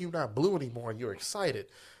get, like, you're not blue anymore and you're excited.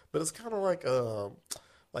 But it's kind of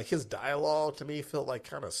like his dialogue to me felt like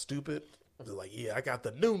kind of stupid. I was like, yeah, I got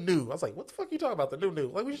the new. I was like, what the fuck are you talking about, the new?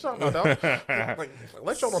 Like, what you talking about, dog? Like,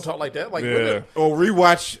 Electro don't talk like that. Like, or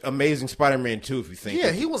rewatch Amazing Spider-Man 2 if you think.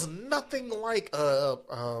 Yeah, he was nothing like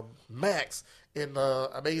Max in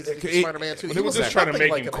Amazing Spider-Man 2. They were just trying to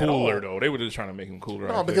make him cooler, though. They were just trying to make him cooler.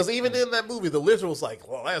 No, because even in that movie, the lizard was like,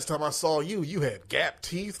 well, last time I saw you, you had gap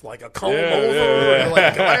teeth, like a comb over, and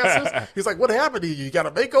like glasses. He's like, what happened to you? You got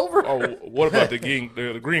a makeover? Oh, what about the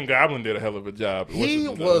Green Goblin did a hell of a job. He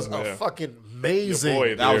was a fucking amazing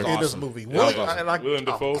in this movie. And I'm glad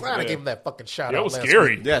I gave him that fucking shout out. That was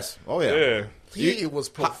scary. Week. Yes. Oh, yeah. He was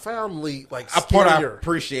profoundly a part I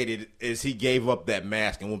appreciated is he gave up that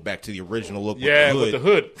mask and went back to the original look. With the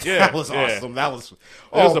hood. Yeah, that was awesome. That was.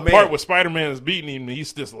 There's a part where Spider-Man is beating him and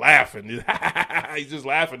he's just laughing. He's just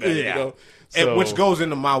laughing at it. You know? So, which goes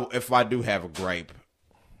into if I do have a gripe,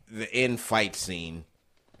 the end fight scene.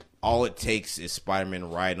 All it takes is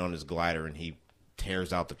Spider-Man riding on his glider and he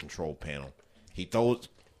tears out the control panel. He throws.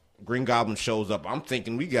 Green Goblin shows up. I'm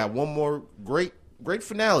thinking we got one more great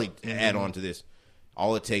finale to add on to this.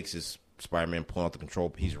 All it takes is Spider-Man pulling out the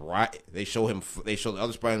control. He's right. They show the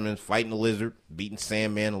other Spider-Man fighting the Lizard, beating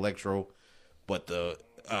Sandman, Electro, but the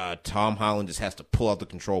Tom Holland just has to pull out the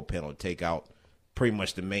control panel to take out pretty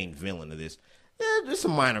much the main villain of this. Just a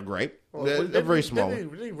minor gripe. They're very small.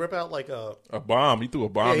 Did he rip out like a bomb? He threw a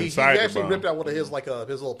bomb inside. He actually the bomb. ripped out one of his his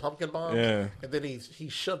little pumpkin bombs. Yeah. And then he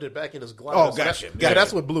shoved it back in his glider. Oh, gotcha.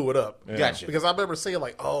 That's what blew it up. Yeah. Gotcha. Because I remember saying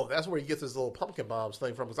like, oh, that's where he gets his little pumpkin bombs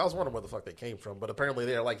thing from. Because I was wondering where the fuck they came from. But apparently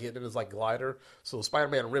they're like hitting his like glider. So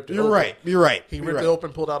Spider-Man ripped it. You're right. He ripped it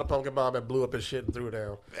open, pulled out a pumpkin bomb, and blew up his shit and threw it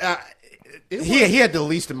down. He had the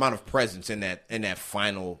least amount of presence in that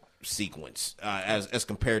final sequence as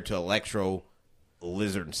compared to Electro,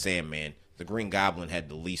 Lizard, and Sandman. The Green Goblin had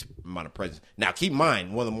the least amount of presence. Now, keep in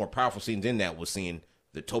mind, one of the more powerful scenes in that was seeing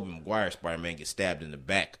the Tobey Maguire Spider-Man get stabbed in the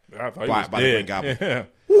back by the Green Goblin. Yeah.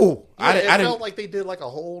 Ooh, it felt like they did like a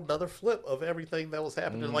whole nother flip of everything that was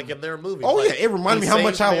happening like in their movie. Oh, like, yeah. It reminded me how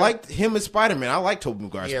much I liked him as Spider-Man. I like Tobey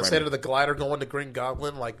Maguire Spider-Man. Instead of the glider going to Green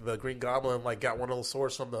Goblin, like the Green Goblin like got one of those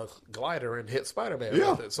swords from the glider and hit Spider-Man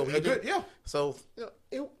with it. So So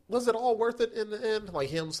was it all worth it in the end? Like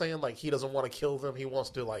him saying like he doesn't want to kill them. He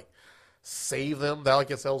wants to like save them. I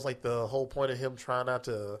guess that was like the whole point of him trying not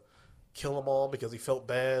to kill them all because he felt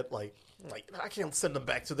bad. Like I can't send them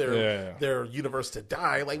back to their universe to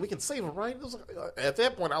die. Like we can save them, right? It was like, at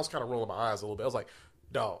that point, I was kind of rolling my eyes a little bit. I was like,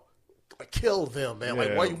 dog, kill them, man.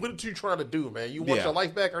 Like what are you trying to do, man? You want your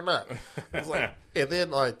life back or not? I was like, and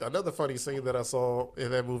then like another funny scene that I saw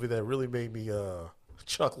in that movie that really made me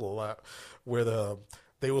chuckle a lot, where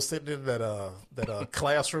they were sitting in that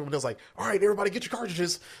classroom, and it was like, all right, everybody get your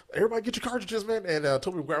cartridges. Everybody get your cartridges, man. And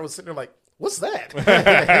Toby Maguire was sitting there like, what's that?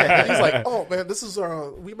 He's like, oh, man, this is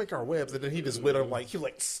we make our webs. And then he just went up like,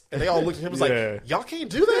 and they all looked at him and was like, y'all can't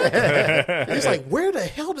do that? And he's like, where the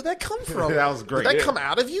hell did that come from? That was great. Did that come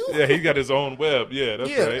out of you? Yeah, he got his own web. Yeah, that's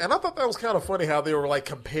right. And I thought that was kind of funny how they were like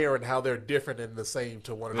comparing how they're different and the same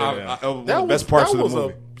to one another. One of the best parts of the movie. That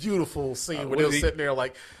was a beautiful scene when they were sitting there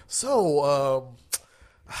like, so,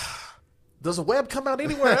 does a web come out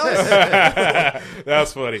anywhere else?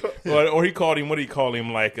 That's funny. Or he called him, what did he call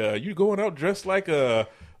him? Like, you going out dressed like a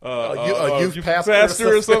youth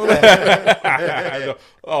pastor or something like that?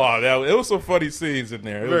 It was some funny scenes in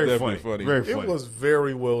there. It was definitely funny. Very funny. It was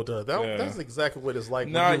very well done. That's exactly what it's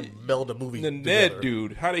like when you meld a movie the together. Ned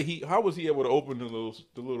dude, how was he able to open the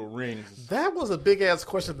little rings? That was a big ass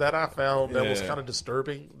question that I found that was kind of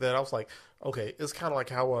disturbing. That I was like, okay, it's kind of like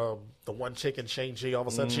how the one chick in Shang-Chi, all of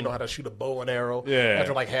a sudden she know how to shoot a bow and arrow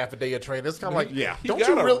after like half a day of training. It's kind of like, don't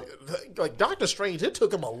you really, like Doctor Strange, it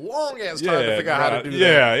took him a long ass time to figure out how to do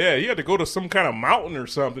that. Yeah, he had to go to some kind of mountain or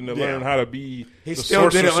something to learn how to be He the still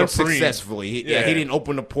did it Sorcerer Supreme. unsuccessfully. He didn't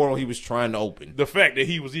open the portal he was trying to open. The fact that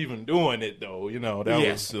he was even doing it, though, that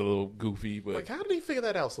was a little goofy. But like, how did he figure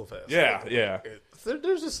that out so fast?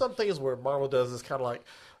 There's just some things where Marvel does is kind of like,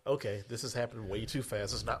 okay, this is happening way too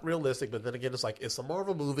fast. It's not realistic, but then again, it's like it's a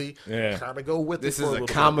Marvel movie. Kind of go with this it. This is a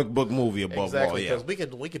comic book movie above all. Yeah,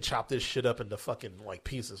 because we can chop this shit up into fucking like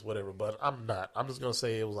pieces, whatever. But I'm not. I'm just gonna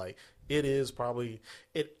say it was like it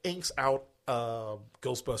inks out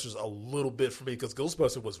Ghostbusters a little bit for me because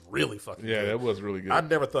Ghostbusters was really fucking good. That was really good. I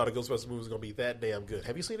never thought a Ghostbusters movie was going to be that damn good.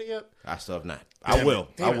 Have you seen it yet? I still have not. I will.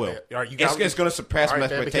 It's going to surpass my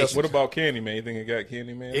expectations. What about Candyman? You think it got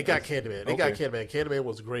Candyman? It got Candyman. It got Candyman. Candyman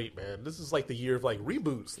was great, man. This is like the year of like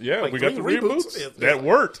reboots. Yeah, like we got the reboots. That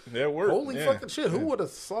worked. Holy fucking shit. Who would have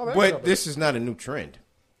saw that? But this is not a new trend.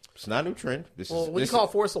 It's not a new trend. Would you call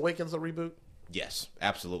Force Awakens a reboot? Yes,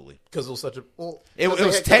 absolutely. Because it was such a it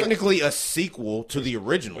was technically a sequel to the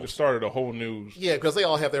original. But it started a whole new. Yeah, because they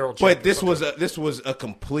all have their own. But this was a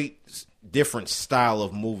complete different style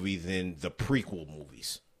of movie than the prequel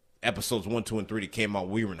movies. Episodes 1, 2, and 3 that came out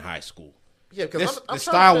when we were in high school. Yeah, because the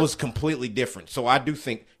style was completely different. So I do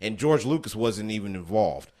think, and George Lucas wasn't even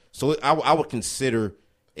involved. So I would consider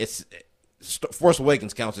Force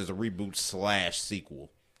Awakens counts as a reboot / sequel.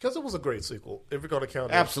 Because it was a great sequel, if you're going to count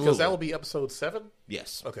it. Absolutely. Because that will be episode 7?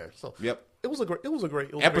 Yes. Okay. So yep. It was a great.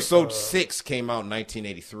 Episode 6 came out in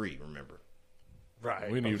 1983, remember? Right.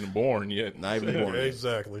 We ain't even born yet. Not even born yet.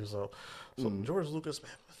 Exactly. So George Lucas,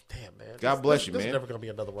 man, damn, man. God bless you, man. There's never going to be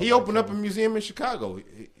another one. He opened up a museum in Chicago.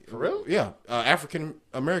 For real? Yeah. African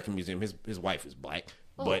American museum. His wife is black.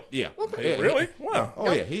 But yeah, okay. Really? Wow.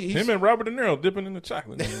 Oh yeah, him and Robert De Niro dipping in the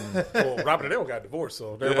chocolate. Well, Robert De Niro got divorced,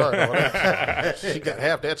 so never mind. She got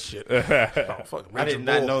half that shit. Oh, fuck, I did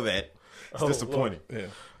not know that. It's disappointing. Yeah.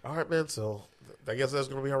 All right, man. So I guess that's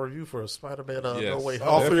going to be our review for Spider-Man No Way Home.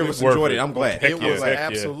 All three of us enjoyed it. I'm glad. It was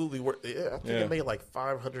absolutely worth it. Yeah, I think it made like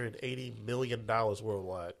 $580 million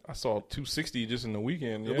worldwide. I saw 260 just in the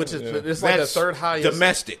weekend. Yeah, which is it's like the third highest.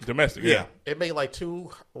 Domestic. Yeah. It made like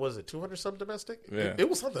 200 something domestic? Yeah. It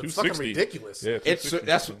was something fucking ridiculous. Yeah,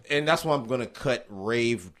 that's why I'm going to cut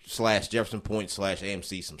Rave / Jefferson Point /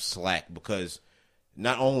 AMC some slack, because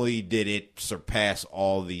not only did it surpass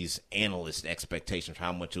all these analyst expectations for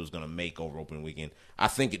how much it was going to make over opening weekend, I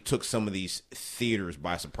think it took some of these theaters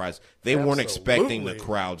by surprise. They weren't expecting the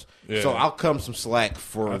crowds. Yeah. So I'll cut some slack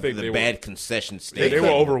for the bad concession stand. They were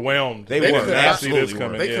overwhelmed. They were.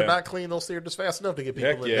 Absolutely. They could not clean those theaters fast enough to get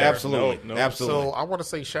people in there. Absolutely. No. Absolutely. So I want to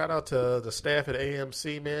say shout out to the staff at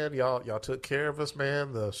AMC, man. Y'all took care of us,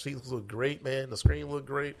 man. The seats looked great, man. The screen looked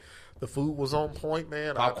great. The food was on point,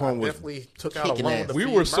 man. Popcorn I definitely took out a loan. We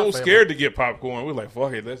were so scared to get popcorn. We were like,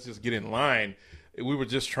 fuck it, let's just get in line. We were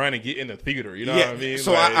just trying to get in the theater. You know what I mean?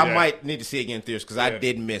 So I might need to see it again in theaters, because I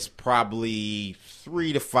did miss probably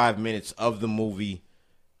 3 to 5 minutes of the movie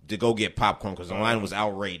to go get popcorn, because the line was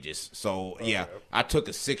outrageous. So, I took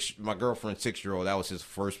my girlfriend's 6-year-old. That was his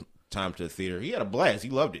first time to the theater. He had a blast. He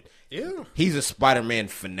loved it. Yeah. He's a Spider-Man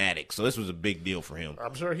fanatic, so this was a big deal for him.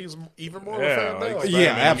 I'm sure he's even more of a fan now.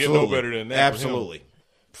 Yeah, absolutely. No better than that. Absolutely.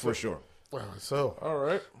 For sure. Well, so. All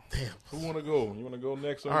right. Damn. Who want to go? You want to go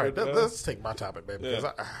next? All right, let's take my topic, man. Because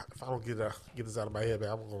if I don't get this out of my head,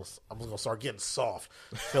 man, I'm gonna start getting soft.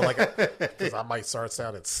 I feel like because I might start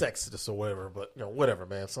sounding sexist or whatever. But whatever,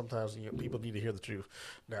 man. Sometimes people need to hear the truth.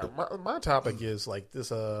 Now, my topic is like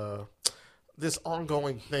this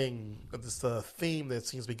ongoing thing, this theme that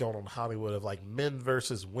seems to be going on in Hollywood of like men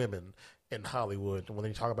versus women in Hollywood when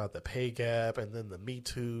they talk about the pay gap and then the Me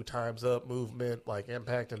Too Time's Up movement, like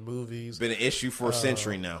impacting movies. Been an issue for a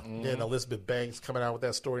century now. And Elizabeth Banks coming out with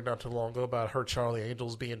that story not too long ago about her Charlie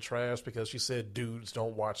Angels being trashed because she said dudes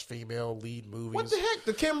don't watch female lead movies. What the heck?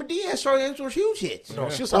 The Cameron Diaz Charlie Angels were huge hits. No,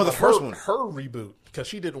 she was the first one. Her reboot because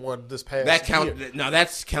she did one this past That year. No,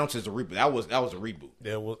 that counts as a reboot. That was a reboot.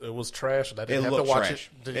 It was trash, and I didn't It have to looked watch trash.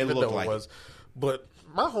 it. Didn't It even looked know like it was. But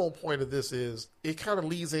my whole point of this is it kind of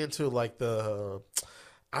leads into like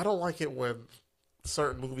I don't like it when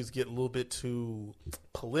certain movies get a little bit too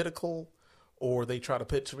political, or they try to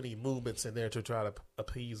put too many movements in there to try to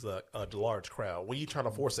appease a large crowd. When you trying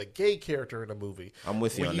to force a gay character in a movie, I'm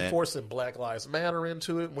with you on when you that. forcing Black Lives Matter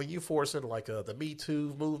into it, when you forcing like the Me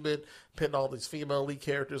Too movement, putting all these female lead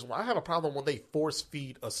characters, well, I have a problem when they force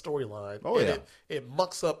feed a storyline. Oh, yeah. It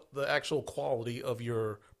mucks up the actual quality of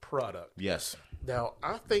your product. Yes. Now,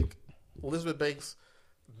 I think Elizabeth Banks,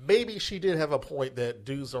 maybe she did have a point that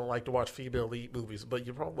dudes don't like to watch female lead movies, but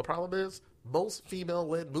the problem is most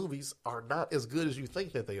female-led movies are not as good as you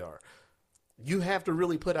think that they are. You have to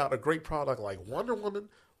really put out a great product like Wonder Woman.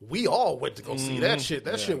 We all went to go see that shit.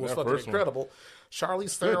 That shit was that fucking first one. incredible.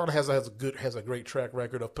 Charlize Theron has a great track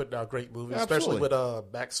record of putting out great movies, Absolutely. especially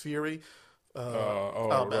with Max Fury.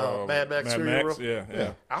 Mad Max Fury.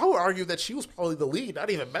 Yeah. I would argue that she was probably the lead, not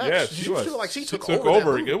even Max. Yeah, she was. feel like she took over.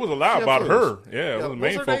 over. That movie. It was a lot about her. Yeah, it was the what's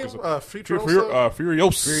main her focus. name? Furiosa?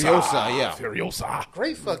 Furiosa. Yeah. Furiosa.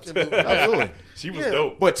 Great fucking movie. Absolutely. She was Yeah.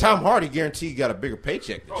 dope. But Tom Hardy guaranteed got a bigger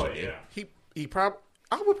paycheck than she did. He probably.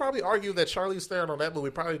 I would probably argue that Charlize Theron on that movie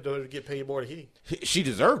probably doesn't get paid more than he. She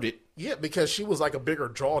deserved it. Yeah, because she was like a bigger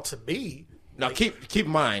draw to me. Now keep in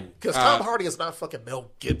mind, Because Tom Hardy is not fucking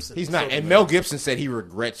Mel Gibson. he's not. So- And Mel Gibson said he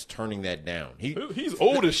regrets turning that down. He's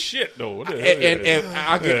old as shit though. What the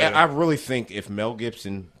hell? And I really think if Mel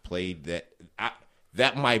Gibson played that,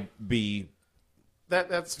 that might be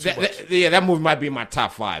that's too much. that movie might be in my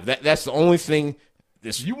top 5. That's the only thing.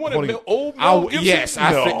 You wanted old Mel Gibson? Yes,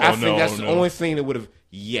 I think that's the no. only thing that would have.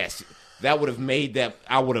 Yes, that would have made that.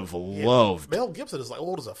 I would have loved. Mel Gibson is like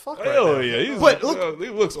old as a fuck right Hell now. yeah. But he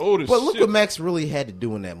looks old as But shit. look what Max really had to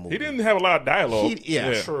do in that movie. He didn't have a lot of dialogue.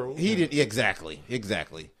 True. He did exactly.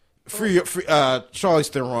 Charlize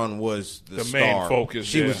Theron was the star. main focus.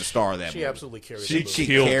 She yeah. was the star of that She movie. absolutely carried She that movie. She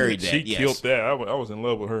killed carried it. that, She yes. killed that. I was in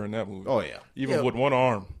love with her in that movie. Oh yeah, Even with one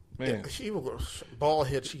arm. Man. She was bald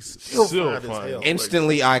head. She's still fine as fine. hell.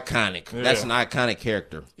 instantly iconic. That's Yeah. an iconic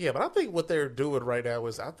character. Yeah, but I think what they're doing right now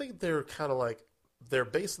is I think they're kind of like they're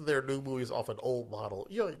basing their new movies off an old model.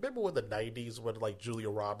 You know, remember when the '90s when like Julia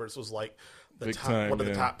Roberts was like the Big top time, one of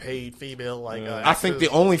the yeah. top paid female like. I think the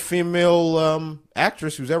actors. only female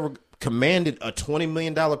actress who's ever commanded a $20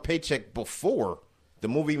 million paycheck before the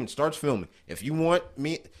movie even starts filming. If you want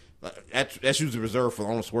me, that's usually reserved for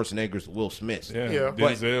Arnold Schwarzenegger's Will Smith. Yeah. Yeah.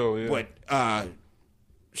 Denzel. Yeah. But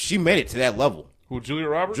she made it to that level. Who? Julia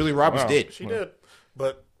Roberts? Julia Roberts Wow. did. She did,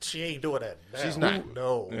 but she ain't doing that now. She's not.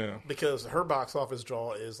 No, Yeah. because her box office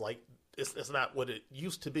draw is like it's not what it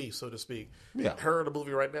used to be, so to speak. Yeah. Her in the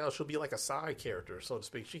movie right now, she'll be like a side character, so to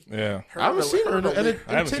speak. She, Yeah. I haven't seen her in I haven't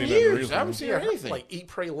 10 seen that years. recently. I haven't seen her in anything. Like Eat,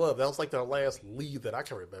 Pray, Love. That was like the last lead that I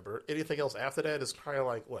can remember. Anything else after that is kind of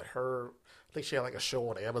like what her. I think she had like a show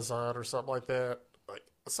on Amazon or something like that. Like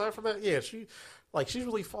aside from that, yeah, she's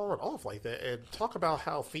really fallen off like that. And talk about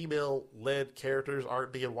how female-led characters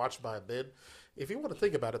aren't being watched by men. If you want to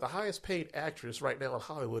think about it, the highest paid actress right now in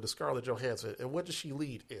Hollywood is Scarlett Johansson, and what does she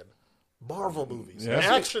lead in? Marvel movies, Yeah.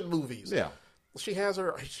 action movies. Yeah. She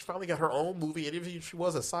finally got her own movie, and even if she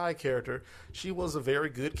was a side character, she was a very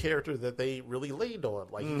good character that they really leaned on.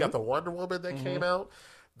 Like, you got the Wonder Woman that came out.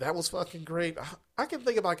 That was fucking great. I can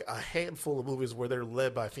think of like a handful of movies where they're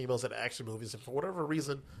led by females in action movies, and for whatever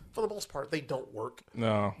reason, for the most part, they don't work.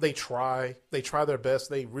 No. They try their best.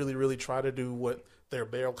 They really, really try to do what their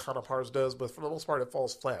male counterparts does, but for the most part, it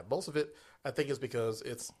falls flat. Most of it, I think, is because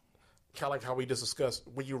it's kind of like how we just discussed.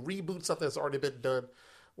 When you reboot something that's already been done,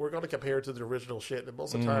 we're going to compare it to the original shit, and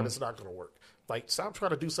most of the time, it's not going to work. Like, stop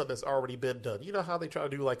trying to do something that's already been done. You know how they try to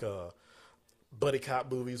do like a buddy cop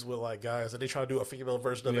movies with like guys, and they try to do a female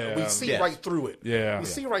version of it. We see Yes. right through it. Yeah. We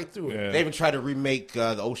see right through it. Yeah. They even tried to remake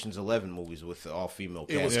the Ocean's 11 movies with all female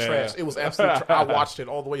It was cast. trash. It was absolutely I watched it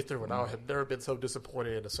all the way through, and I have never been so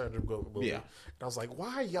disappointed in a Sandra Bullock movie. Yeah. And I was like,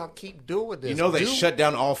 why y'all keep doing this? You know they Dude, shut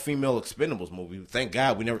down all female Expendables movie. Thank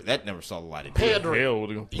God that never saw the light of day. pandering. Hell,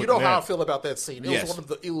 they're gonna You put know how I that. feel about that scene. It Yes.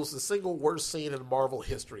 was it was the single worst scene in Marvel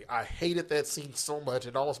history. I hated that scene so much.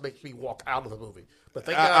 It almost makes me walk out of the movie. But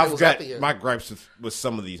thank God it I've was got at the end. my gripes gripes with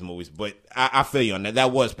some of these movies, but I feel you on that.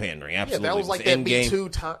 That was pandering, absolutely. Yeah, that was like that Me Too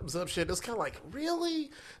times up shit. It's kind of like,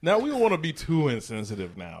 really? Now we don't want to be too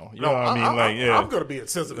insensitive now. You know what I mean? Like, yeah, I'm going to be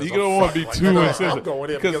insensitive. You don't want to be too insensitive. I'm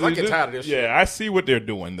going in because I get tired of this shit. Yeah, I see what they're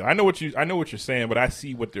doing. Though I know what you're saying, but I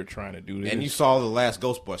see what they're trying to do. And you saw the last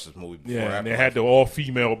Ghostbusters movie before. Yeah, and they had the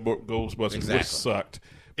all-female Ghostbusters, which sucked.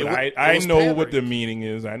 But I know pandering. What the meaning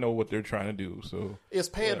is. I know what they're trying to do. So it's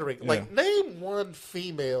pandering. Yeah. Like, name one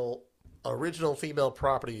original female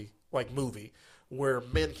property movie where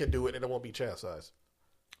men can do it and it won't be chastised.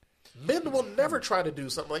 Men will never try to do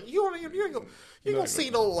something like you ain't gonna see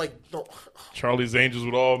no. Charlie's Angels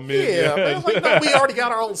with all men. Yeah, man, no, we already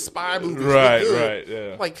got our own spy movies. Right.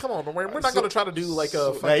 Yeah. Like, come on, we're not gonna try to do like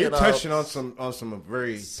a. Now you're touching on some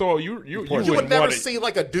very. So you would never see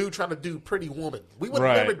like a dude trying to do Pretty Woman. We would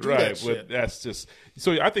never do that shit. But that's just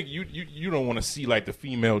so. I think you don't want to see like the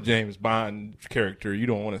female James Bond character. You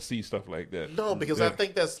don't want to see stuff like that. No, because I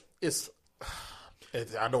think it's.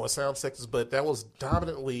 I know it sounds sexist, but that was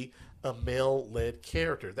dominantly a male-led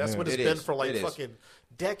character. That's what it's been for fucking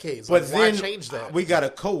decades. But why change that? We got a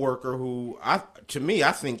coworker who, I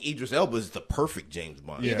think Idris Elba is the perfect James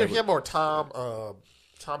Bond. Either him or Tom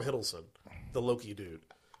Hiddleston, the Loki dude.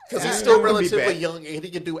 Because he's still relatively young and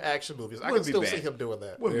he can do action movies. I can still see him doing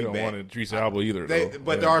that. They don't want Idris Elba either.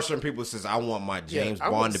 But there are certain people that says, I want my James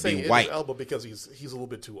Bond to be white. Elba because he's a little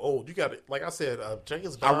bit too old. You got it. Like I said,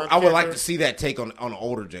 James Bond. I would like to see that take on an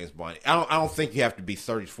older James Bond. I don't think you have to be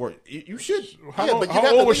 30s, 40s. You should.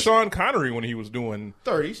 How old was Sean Connery when he was doing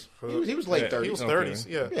 30s? He was late 30s. He was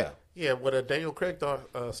 30s. Yeah. Yeah, when Daniel Craig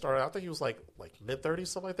started, I think he was like mid-30s,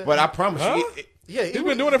 something like that. But I promise you, he's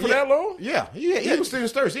been doing it for that long. Yeah, he was still in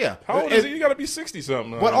his 30s. Yeah, how old is he? You got to be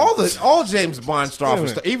 60-something. But all James Bond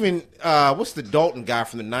stars, even what's the Dalton guy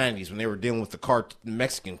from the 90s when they were dealing with the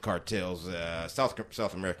Mexican cartels,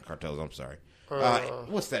 South American cartels. I'm sorry,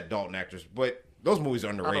 what's that Dalton actress? But those movies are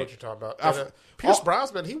underrated. I know what you're talking about. Pierce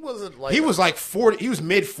Brosnan, he wasn't like... He was like 40. He was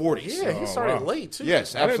mid-40s. Yeah, he started late, too.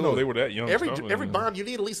 Yes, absolutely. I didn't know they were that young. Every Bond, you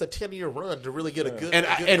need at least a 10-year run to really get a good...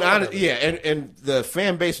 And the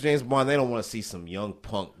fan base of James Bond, they don't want to see some young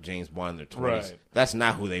punk James Bond in their 20s. Right. That's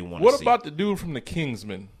not who they want to see. What about the dude from The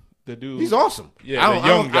Kingsman? The dude... He's awesome. Yeah, the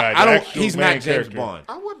young guy. He's not James Bond.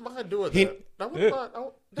 I wouldn't mind doing that. I wouldn't mind...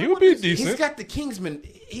 He would be decent. He's got the Kingsman.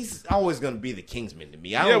 He's always going to be the Kingsman to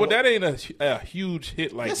me. But that ain't a huge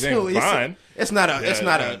hit like James Bond. It's not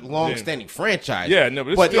a long-standing franchise. Yeah, no,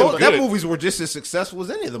 but that movies were just as successful as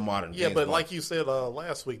any of the modern. Yeah, James but Bond. Like you said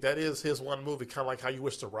last week, that is his one movie, kind of like how you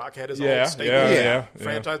wish The Rock had his own staple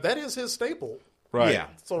franchise. That is his staple. Right. Yeah.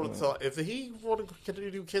 So if he wanted to continue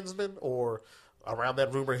to do Kingsman or around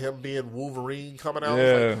that rumor of him being Wolverine coming out,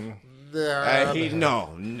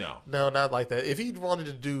 no, not like that. If he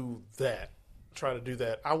wanted to try to do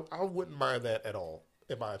that, I wouldn't mind that at all,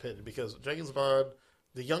 in my opinion, because James Bond,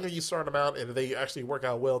 the younger you start him out and they actually work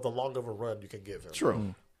out well, the longer of a run you can give him.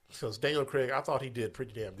 True. Because Daniel Craig, I thought he did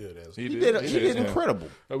pretty damn good as he did incredible.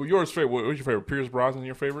 Yours favorite? What was your favorite? Pierce Brosnan,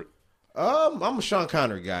 your favorite? I'm a Sean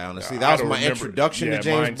Connery guy, honestly. That was my introduction to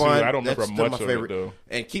James Bond. I don't remember much of it, though.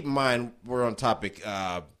 And keep in mind, we're on topic.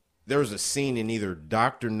 There was a scene in either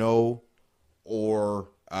Dr. No or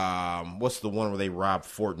what's the one where they robbed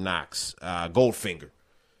Fort Knox? Goldfinger.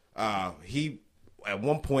 He at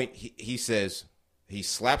one point he says he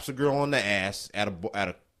slaps a girl on the ass at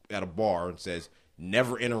a bar and says,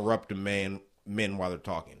 "Never interrupt men while they're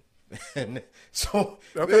talking." And so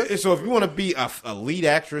if you want to be a lead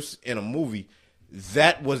actress in a movie,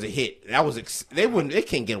 that was a hit. That was they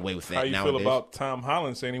can't get away with that. How you nowadays. feel about Tom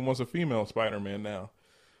Holland saying he wants a female Spider-Man now?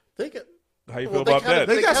 How you feel they about that?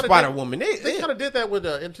 They got Spider-Woman. They kind of did that with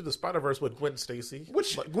Into the Spider-Verse with Gwen Stacy.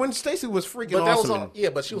 Gwen Stacy was freaking awesome.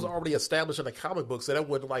 But she was already established in the comic book, so that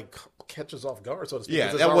wouldn't catch us off guard, so to speak.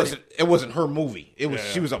 Yeah, it wasn't her movie. It was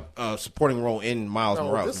she was a supporting role in Miles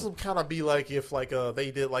Morales. This would kind of be like if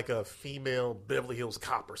they did like a female Beverly Hills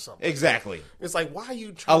Cop or something. Exactly. It's like, why are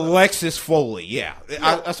you trying Alexis Foley? Yeah.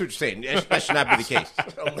 That's what you're saying. That should not be the case.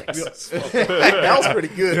 Alexis Foley. That was pretty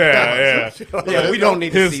good. Yeah, we don't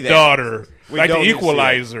need to see that. His daughter. Like the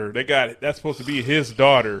Equalizer, that's supposed to be his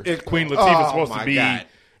daughter. Queen Latifah's supposed to be. God.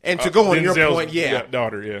 And to go on your point,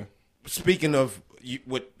 daughter, yeah. Speaking of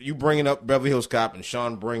what you bringing up, Beverly Hills Cop, and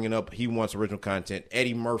Shawn bringing up, he wants original content.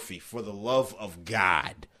 Eddie Murphy, for the love of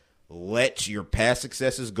God, let your past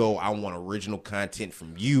successes go. I want original content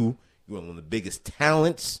from you. You're one of the biggest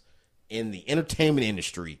talents in the entertainment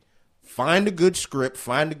industry. Find a good script,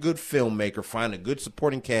 find a good filmmaker, find a good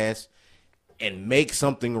supporting cast, and make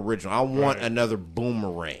something original. I want another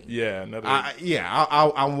Boomerang. Yeah, another.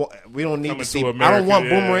 I want. We don't need to see. America, I don't want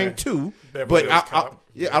Boomerang 2. Beverly But Hills Cop.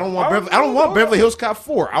 I don't want Beverly Hills Cop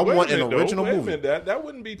 4. I want an original Wait a movie. minute, that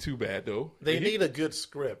wouldn't be too bad though. They need a good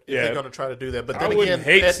script if Yeah. they're going to try to do that. But I then wouldn't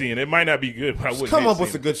again, hate seeing it. It might not be good, but I wouldn't Come hate up with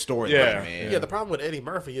a seeing good story, Yeah. man. yeah, the problem with Eddie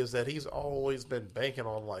Murphy is that he's always been banking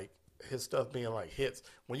on like his stuff being like hits.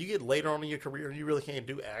 When you get later on in your career and you really can't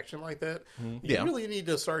do action like that, you really need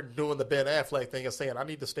to start doing the Ben Affleck thing and saying, I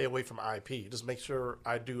need to stay away from IP. Just make sure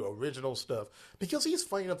I do original stuff. Because he's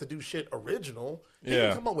funny enough to do shit original. He Yeah.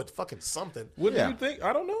 can come up with fucking something. Wouldn't you think?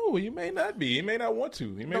 I don't know. He may not be. He may not want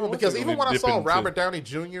to. He may No, want because to even when I dip saw into- Robert Downey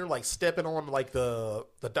Jr. like stepping on like the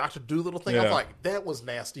Dr. Doolittle thing, I Yeah. was like, that was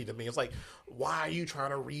nasty to me. It's like, why are you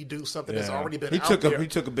trying to redo something that's Yeah. already been He out took there?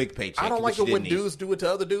 a big paycheck. I don't like which it he when didn't need. dudes do it to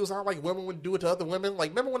other dudes. I don't like women when do it to other women.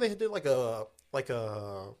 Like, remember when they did like a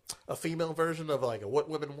female version of like a What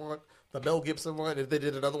Women Want, the Mel Gibson one, and they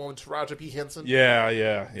did another one with Taraji P. Henson.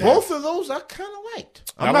 Yeah. Both of those I kind of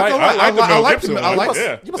liked. I I'm not like- gonna I lie. like the I Mel like Gibson them. I one. like.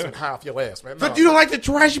 Yeah. You must have been high off your ass, man. But you don't like the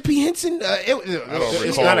Taraji P. Henson? don't It's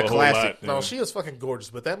recall not a a whole classic. lot. No, she is fucking gorgeous,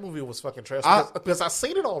 but that movie was fucking trash I- because I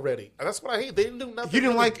seen it already. And that's what I hate. They didn't do nothing. You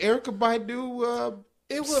didn't really. like Erica Baidu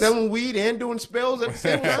It was selling weed and doing spells at the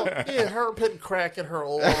same time? yeah, her putting crack in her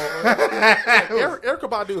old. Erica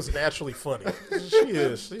Badu is naturally funny. She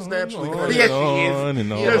is. She's naturally funny. Yes, she is. On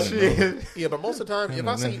and on Yes, and she on. is. Yeah, but most of the time, if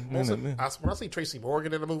I see when I see Tracy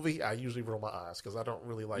Morgan in a movie, I usually roll my eyes because I don't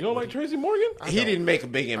really like. You don't what like Tracy Morgan? He didn't make a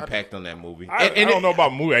big impact on that movie. I don't know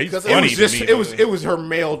about movie. He's Because funny It was just to me. it was her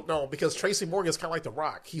male. No, because Tracy Morgan is kind of like The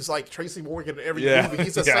Rock. He's like Tracy Morgan in every Yeah. movie.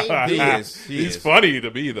 He's the Yeah. same dude. He's funny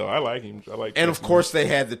to me though. I like him. I like. And of Tracy course, they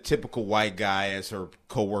had the typical white guy as her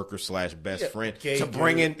coworker / best Yeah, friend gay to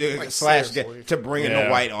bring in dude. Like, / seriously. to bring in Yeah. the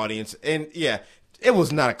white audience. And yeah, it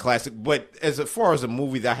was not a classic. But as far as a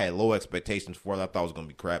movie that I had low expectations for, I thought it was going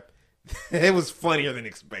to be crap. It was funnier than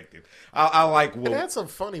expected. I like It Will. had some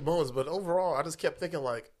funny moments, but overall, I just kept thinking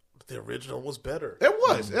like the original was better. It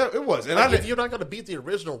was. It was. And Like, I if you're not going to beat the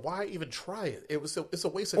original, why even try it? It's a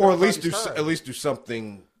waste of or at least do everybody's time.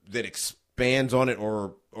 something that expands on it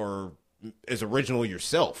or is original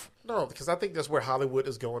yourself. No, because I think that's where Hollywood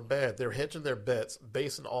is going bad. They're hedging their bets,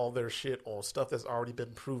 basing all their shit on stuff that's already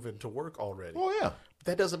been proven to work already. Oh yeah,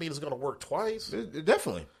 That doesn't mean it's going to work twice.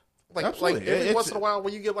 definitely. Like Absolutely. every It's- once in a while,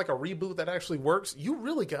 when you get like a reboot that actually works, you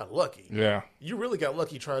really got lucky. Yeah, You really got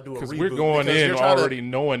lucky trying to do a reboot. because we're going because in you're trying to- already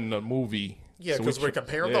knowing the movie. Yeah, So because we we're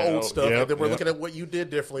comparing yeah, the old stuff, yep, and then we're yep. looking at what you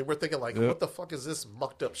did differently. We're thinking like, what the fuck is this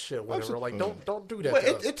mucked up shit? Whatever. Like, don't do that. Well,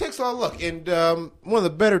 to us. it takes a lot of luck. And one of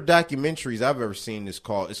the better documentaries I've ever seen is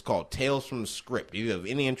called Tales from the Script. If you have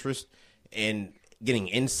any interest in getting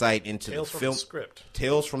insight into Tales the from film, the Script.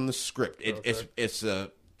 Tales from the Script. It's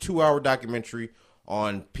a 2-hour documentary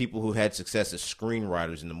on people who had success as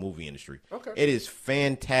screenwriters in the movie industry. Okay. It is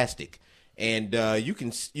fantastic, and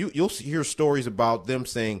you'll hear stories about them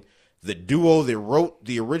saying the duo that wrote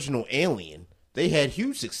the original Alien, they had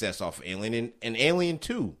huge success off of Alien and Alien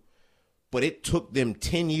 2, but it took them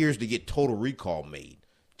 10 years to get Total Recall made.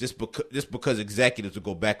 Just because executives would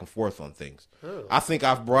go back and forth on things. I think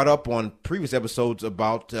I've brought up on previous episodes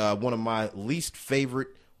about one of my least favorite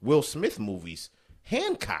Will Smith movies,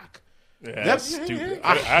 Hancock. Yeah, that's stupid.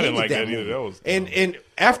 I didn't hated like that movie. either. That was and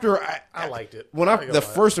after I liked it. when I ain't gonna the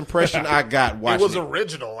lie. first impression I got it watching was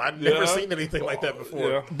original. I'd never seen anything like that before.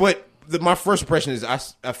 Yeah. but my first impression is I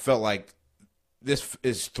felt like this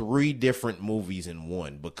is 3 different movies in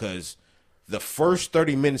one, because the first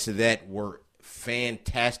 30 minutes of that were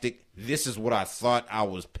fantastic. This is what I thought I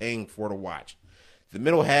was paying for to watch. The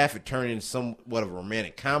middle half, it turned into somewhat of a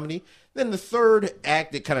romantic comedy. Then the third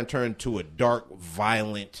act, it kind of turned to a dark,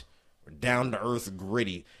 violent, down-to-earth,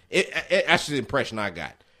 gritty. That's the impression I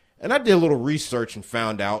got. And I did a little research and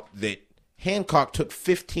found out that Hancock took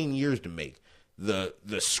 15 years to make. The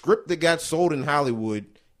script that got sold in Hollywood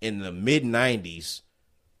in the mid-'90s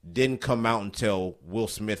didn't come out until Will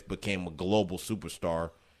Smith became a global superstar,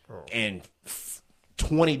 and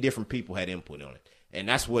 20 different people had input on it. And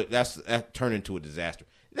that turned into a disaster.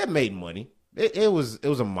 That made money. It was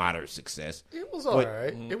a moderate success. It was all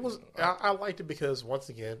right. It was. I liked it because once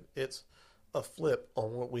again, it's a flip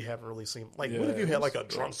on what we haven't really seen. Like, what if you had like a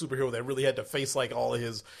drunk superhero that really had to face like all of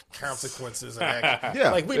his consequences and action?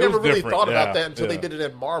 Yeah, like we it never was really different. thought about Yeah, that until they yeah. did it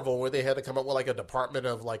in Marvel, where they had to come up with like a department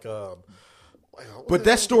of like But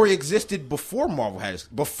that story existed before Marvel had it.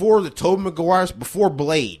 Before the Tobey Maguires, before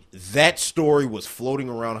Blade. That story was floating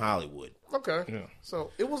around Hollywood. Okay, Yeah. so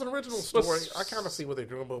it was an original story. I kind of see what they're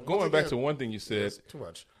doing, but Going once back again, to one thing you said, it's too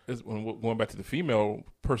much. is going back to the female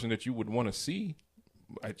person that you would want to see.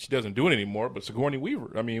 She doesn't do it anymore, but Sigourney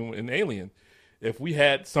Weaver. I mean, in Alien, if we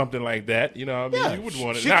had something like that, you know, what I mean, you would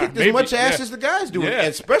want it. She kicked as much ass as the guys do,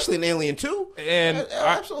 especially in Alien 2. And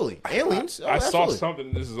absolutely, Aliens. I saw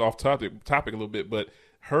something. This is off topic a little bit, but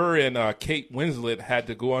her and Kate Winslet had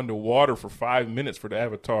to go underwater for 5 minutes for the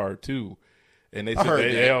Avatar 2. And they said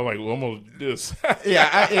they like, well, I'm gonna do this.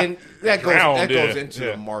 And that goes into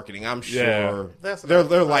the marketing. I'm sure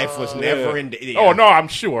their life was never in. Oh no, I'm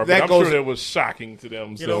sure. But I'm sure it was shocking to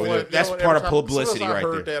them. You know what? That's part of publicity, right there.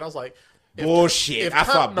 I heard that. I was like, bullshit. I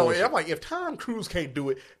thought bullshit. I'm like, if Tom Cruise can't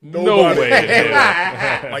do it, no way.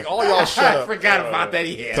 Like all y'all shut up. I forgot about that.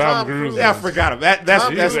 Yeah, Tom Cruise. I forgot about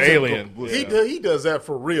that. That's an alien. He does that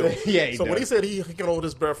for real. Yeah. So when he said he can hold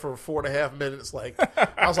his breath for 4.5 minutes, like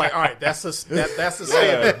I was like, all right, that's the standard. That's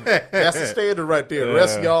the standard right there. The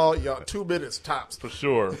rest of y'all 2 minutes tops for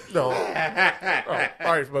sure. No. All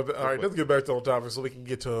right. Let's get back to on topic so we can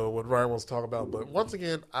get to what Ryan wants to talk about. But once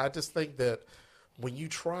again, I just think that when you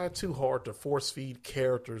try too hard to force feed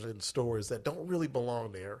characters and stories that don't really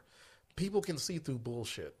belong there, people can see through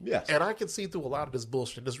bullshit. Yes. And I can see through a lot of this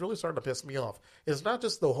bullshit. It's really starting to piss me off. It's not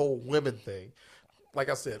just the whole women thing. Like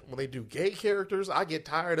I said, when they do gay characters, I get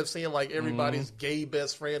tired of seeing like everybody's gay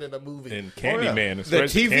best friend in a movie. And Candyman. The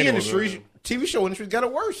TV show industry got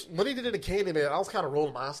it worse. When he did it in Candyman, I was kind of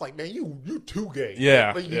rolling my eyes like, man, you too gay.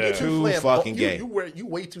 Yeah. Like, Too fucking gay. You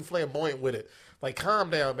way too flamboyant with it. Like, calm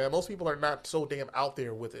down, man. Most people are not so damn out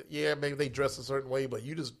there with it. Yeah, maybe they dress a certain way, but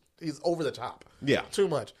he's over the top. Yeah. Too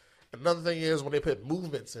much. Another thing is when they put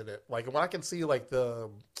movements in it. Like, when I can see, like,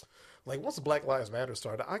 once Black Lives Matter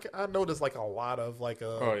started, I noticed, like, a lot of, like,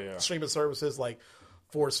 streaming services, like,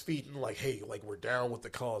 force feeding, like, hey, like, we're down with the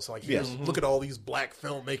cause. Like, look at all these black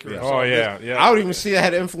filmmakers. Yeah. Oh, yeah. I would even see that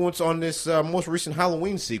had influence on this most recent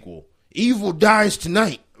Halloween sequel, Evil Dies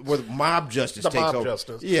Tonight, where the mob justice takes over.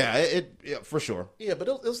 Justice. Yeah, for sure. Yeah, but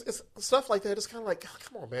it's stuff like that. It's kind of like, oh,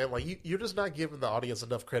 come on, man. Like, you're just not giving the audience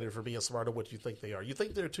enough credit for being smart than what you think they are. You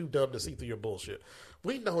think they're too dumb to see through your bullshit.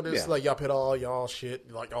 We know this. Like, y'all put all y'all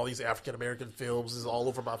shit, like all these African-American films is all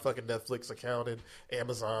over my fucking Netflix account and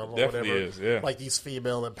Amazon or Definitely whatever. is, yeah. Like, these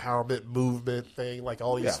female empowerment movement thing, like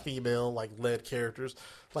all these female, like, led characters.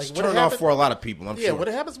 Like, it's turned off for a lot of people, I'm sure. Yeah, when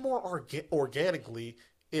it happens more organically,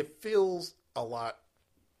 it feels a lot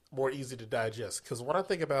more easy to digest. Because when I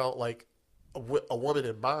think about like a woman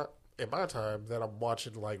in my time that I'm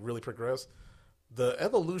watching like really progress, the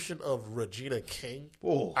evolution of Regina King,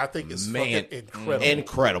 I think is fucking incredible.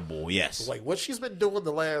 Incredible, yes. Like what she's been doing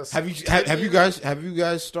the last. Have you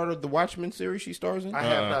guys started the Watchmen series she stars in? I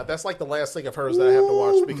have not. That's like the last thing of hers that I have to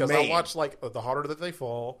watch because I watched like The Harder That They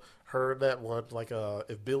Fall. Her and that one, like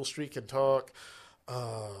If Beale Street Can Talk.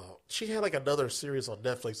 She had like another series on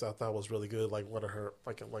Netflix I thought was really good, like one of her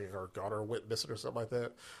like her daughter went missing or something like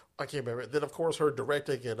that. I can't remember. Then of course her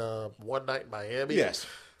directing in One Night in Miami. Yes.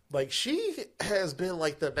 Like she has been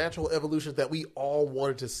like the natural evolution that we all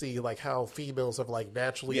wanted to see, like how females have like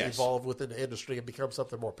naturally evolved within the industry and become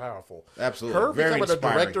something more powerful. Absolutely. Her Very becoming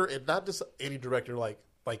inspiring. a director, and not just any director, like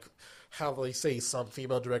how they say some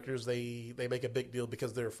female directors they make a big deal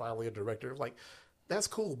because they're finally a director. Like that's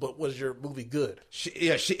cool, but was your movie good?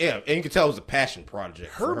 Yeah, and you can tell it was a passion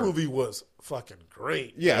project. Her movie was fucking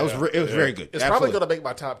great. Yeah, it was very good. It's probably going to make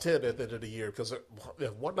my top 10 at the end of the year because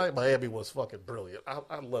One Night in Miami was fucking brilliant.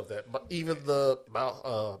 I love that. But even the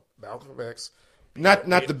Malcolm X. Not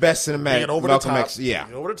the best cinematic over Malcolm the top, X. Yeah,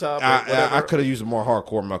 over the top. I could have used a more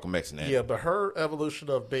hardcore Malcolm X in that. Yeah, but her evolution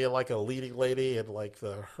of being like a leading lady and like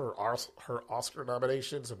her Oscar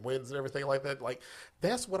nominations and wins and everything like that, like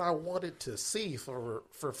that's what I wanted to see for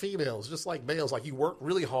females, just like males. Like you work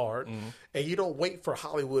really hard and you don't wait for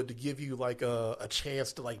Hollywood to give you like a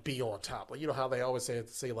chance to like be on top. Like you know how they always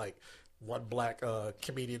say like one black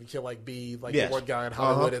comedian can like be like the one guy in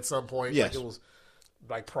Hollywood at some point. Yes. Like it was.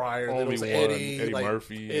 Like prior, Only then it was one, Eddie like,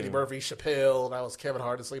 Murphy, Eddie Murphy, Chappelle. That was Kevin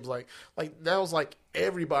Hart. It seems like now it's like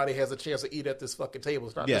everybody has a chance to eat at this fucking table.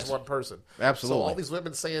 It's not just one person. Absolutely. So all these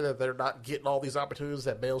women saying that they're not getting all these opportunities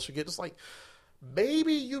that males should get. It's like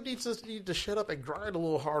maybe you need to shut up and grind a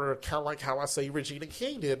little harder, kind of like how I say Regina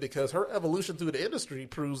King did, because her evolution through the industry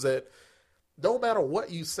proves that no matter what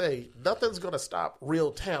you say, nothing's going to stop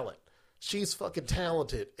real talent. She's fucking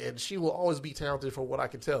talented, and she will always be talented from what I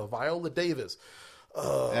can tell. Viola Davis.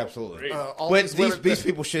 Absolutely. But these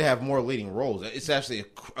people should have more leading roles. It's actually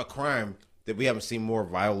a crime that we haven't seen more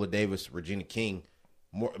Viola Davis, Regina King,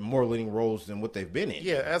 more leading roles than what they've been in.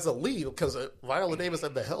 Yeah, as a lead, because Viola Davis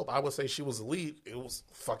and The Help, I would say she was the lead. It was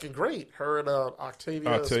fucking great. Her and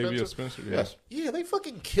Octavia Spencer. Yes. Yeah, they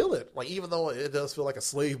fucking kill it. Like even though it does feel like a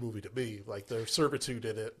slave movie to me, like there's servitude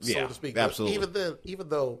in it, so to speak. Absolutely. But even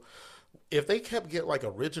though if they kept getting like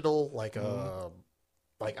original, like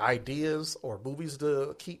like ideas or movies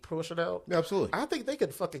to keep pushing out, Absolutely. I think they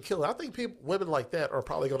could fucking kill it. I think women like that are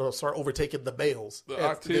probably going to start overtaking the males.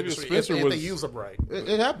 Octavia Spencer if they use them right.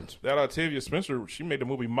 It happens. That Octavia Spencer, she made the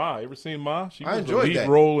movie Ma. Ever seen Ma? She was enjoyed the lead that.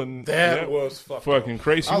 role, and That was fucking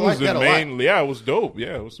crazy. She I was like the that a main. lot. Yeah, it was dope.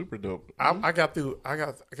 Yeah, it was super dope. I got to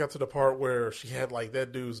the part where she had like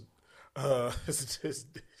that dude's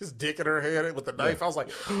his dick in her hand with the knife. I was like,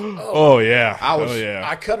 Oh yeah.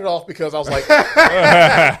 I cut it off because I was like, no,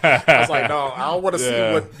 I don't want to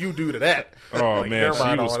see what you do to that. Oh Like, man, never she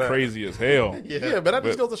mind all was that. crazy as hell. Yeah, but that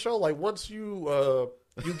just goes to show, like, once you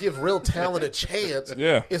give real talent a chance,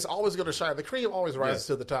 Yeah. it's always going to shine. The cream always rises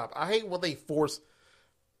to the top. I hate when they force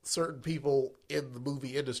certain people in the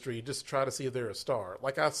movie industry just to try to see if they're a star.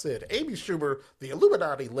 Like I said, Amy Schumer, the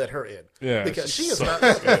Illuminati let her in. Yeah, Because she she is not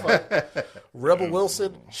fucking funny. Rebel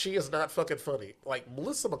Wilson, she is not fucking funny. Like,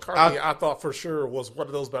 Melissa McCarthy, I thought for sure was one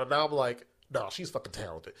of those, but now I'm like, no, she's fucking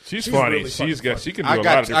talented. She's funny. really fucking funny. She can do a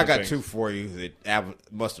lot of different I got things. two for you that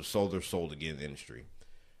must have sold their soul to get in the industry.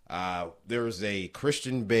 There was a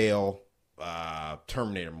Christian Bale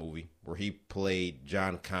Terminator movie where he played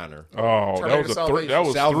John Connor. Oh, that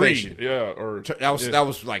was Salvation. three. Yeah, or That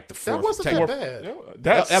was like the fourth. That wasn't that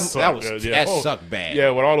bad. That sucked bad. Yeah,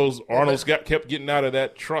 when all those Arnolds kept getting out of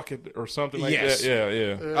that truck or something like Yes. that.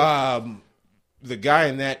 Yeah. The guy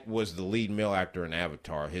in that was the lead male actor in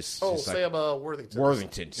Avatar. Sam Worthington.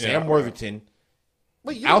 Worthington. Yeah. Sam Worthington.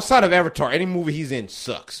 Wait, you Outside of Avatar, any movie he's in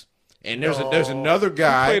sucks. And there's another He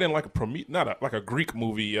guy. played in like like a Greek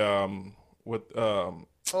movie with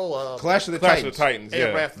Clash of the Clash Titans. of the Titans. And Yeah.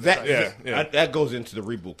 Wrath of the Titans. Yeah. That goes into the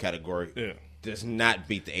reboot category. Yeah. Does not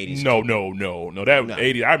beat the 80s. No. That was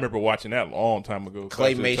 80. I remember watching that a long time ago.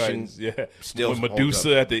 Clash of the Claymation Titans, yeah. still with holds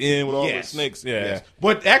Medusa up. at the end with all the Yes. snakes. Yeah. Yes.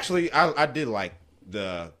 But actually, I did like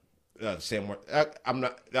the Sam.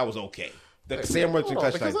 That was okay. The Sam Worthington Hold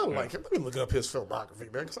on, Clash because I Titans. like him. Let me look up his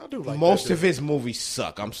filmography, man, because I do like Most that of his movies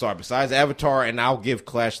suck. I'm sorry. Besides Avatar, and I'll give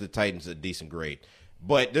Clash of the Titans a decent grade.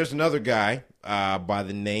 But there's another guy by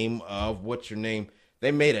the name of what's your name?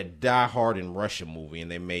 They made a Die Hard in Russia movie,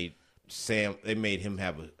 and they made him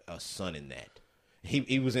have a son in that.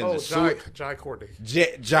 He was in the Jai Courtney.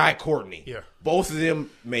 Jai Courtney. Yeah. Both of them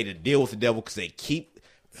made a deal with the devil because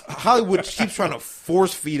Hollywood keeps trying to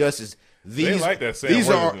force feed us these like that Sam these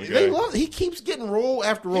are Worthington they guy. love. He keeps getting role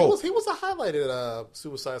after role. He was a highlight in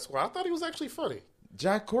Suicide Squad. I thought he was actually funny.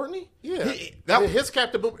 Jai Courtney. Yeah, his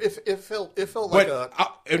Captain Boomerang. It felt like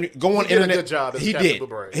go on he did a internet. good job as He Captain did.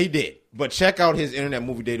 Boomerang. He did. But check out his Internet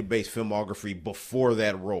Movie Database filmography before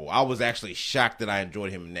that role. I was actually shocked that I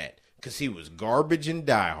enjoyed him in that because he was garbage in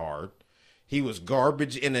Die Hard. He was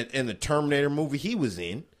garbage in the Terminator movie he was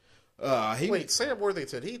in. Wait, Sam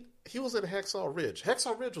Worthington. He was in Hacksaw Ridge.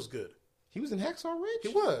 Hacksaw Ridge was good. He was in Hacksaw Ridge? He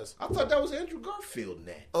was. I thought that was Andrew Garfield in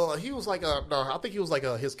that. He was like no, I think he was like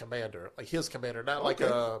his commander, not like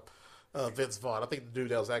Vince Vaughn. I think the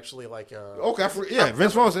dude that was actually like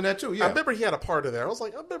Vince Vaughn's in that too. Yeah, I remember he had a part of that.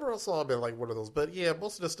 I remember I saw him in like one of those. But yeah,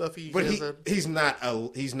 most of the stuff he's not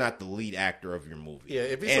the lead actor of your movie. Yeah,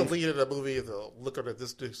 if he's the lead in a movie, looking at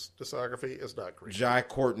this discography, it's not great. Jai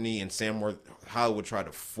Courtney and Sam Worth, Hollywood tried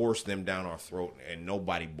to force them down our throat, and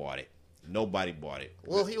nobody bought it.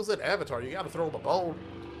 Well, he was in Avatar. You got to throw him a bone.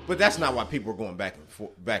 But that's not why people are going back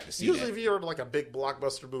to see Usually, that. if you're in like a big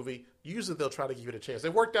blockbuster movie, usually they'll try to give it a chance.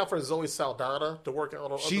 It worked out for Zoe Saldana to work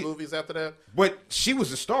out on other movies after that. But she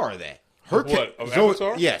was the star of that. Of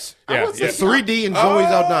Avatar? Yes. I would say 3D and Zoe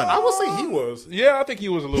Saldana. I would say he was. Yeah, I think he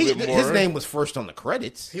was a little bit more. His name was first on the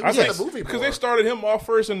credits. He was in the movie because more. they started him off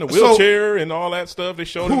first in the wheelchair and all that stuff. They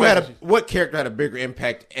showed what character had a bigger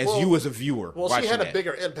impact as you as a viewer? Well, she had a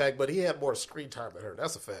bigger impact, but he had more screen time than her.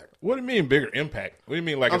 That's a fact. What do you mean bigger impact? What do you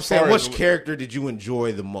mean like? I'm saying, which character did you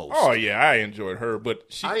enjoy the most? Oh yeah, I enjoyed her, but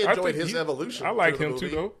I enjoyed his evolution. I like him too,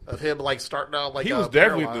 though. Of him like starting out like he was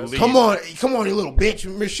definitely the lead. Come on, you little bitch!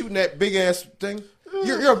 You're shooting that big ass thing.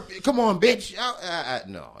 You're come on, bitch!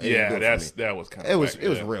 No, that was kind of it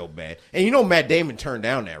was real bad. And you know, Matt Damon turned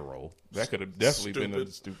down that role. That could have definitely been a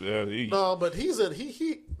stupid. No, but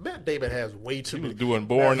Matt Damon has way too many. He was doing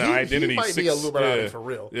Born Identity. He might be Illuminati for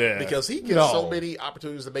real. Yeah, because he gets so many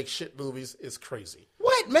opportunities to make shit movies. It's crazy.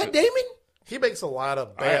 What, Matt Damon? He makes a lot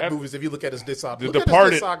of bad movies. If you look at his discography,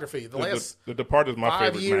 The Departed is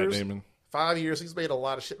my favorite Matt Damon. 5 years, he's made a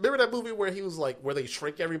lot of shit. Remember that movie where he was like, where they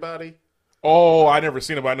shrink everybody? Oh, I never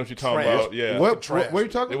seen it, but I know what you're talking about. Yeah, what are you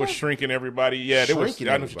talking about? They were shrinking everybody. Yeah, I know what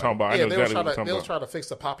you're talking about. Yeah, they were trying to fix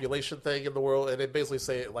the population thing in the world, and they basically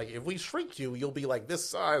say like, if we shrink you, you'll be like this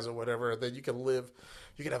size or whatever, and then you can live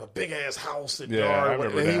you could have a big ass house and Yeah, yard. I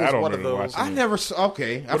remember And that. he I was don't one of remember those. watching I never saw.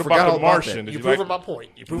 Okay, I What forgot about all The about Martian? that. Did You you proving like? my point.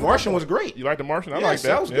 You The proving Martian my was point. great. You like The Martian? I Yes, like that.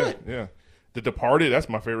 that was Yeah, good. Yeah. The Departed, that's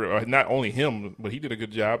my favorite. Not only him, but he did a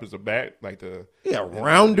good job as a bat. Like the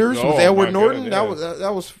Rounders Oh, with my Edward God, Norton. yeah.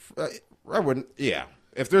 That was I wouldn't. Yeah,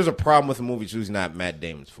 if there's a problem with the movie, it's usually not Matt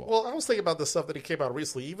Damon's fault. Well, I was thinking about the stuff that he came out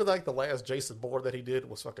recently. Even like the last Jason Bourne that he did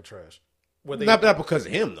was fucking trash. Where they, not because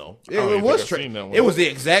of him though. don't It even was think I've seen that one. It was the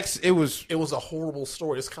exact. It was. it was a horrible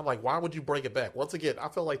story. It's kind of like, why would you bring it back? Once again, I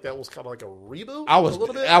felt like that was kind of like a reboot. I a little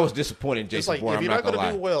bit. was disappointed in It's Jason like, Bourne. if I'm you're not not gonna going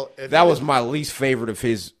lie. to do well, and That was my least favorite of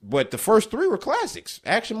his. But the first three were classics,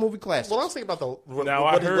 action movie classics. Well, I was thinking about Now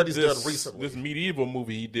what, I heard what he's this, done recently. this medieval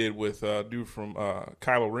movie he did with dude from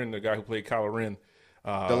Kylo Ren, the guy who played Kylo Ren.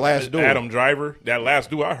 The Last Duel. Adam Driver. That Last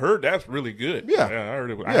Duel, I heard that's really good. Yeah. I heard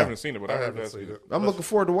it. I Yeah. haven't seen it, but I heard haven't that's seen good. it. I'm looking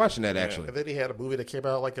forward to watching that actually. And then he had a movie that came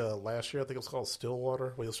out like last year. I think it was called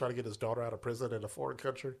Stillwater, where he was trying to get his daughter out of prison in a foreign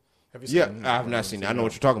country. Have you seen Yeah, it? I have not seen it. I know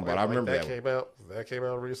what you're talking about. I remember that. came out. That came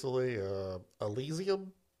out recently.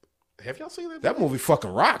 Elysium. Have y'all seen that? That movie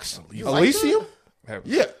fucking rocks. You like Elysium? Have-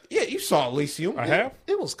 Yeah, you saw Elysium. I have.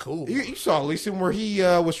 It was cool. You saw Elysium where he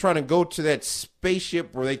was trying to go to that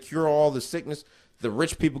spaceship where they cure all the sickness. The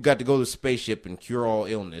rich people got to go to the spaceship and cure all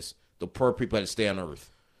illness. The poor people had to stay on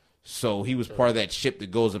Earth. So he was part of that ship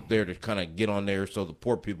that goes up there to kind of get on there so the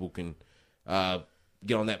poor people can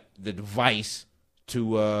get on the device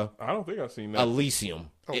to I don't think I've seen that.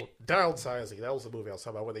 Elysium. Downsizing. That was the movie I was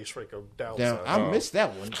talking about where they shrink them Now, downsize. I missed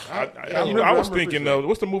that one. I was thinking,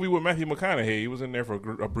 what's the movie with Matthew McConaughey? He was in there for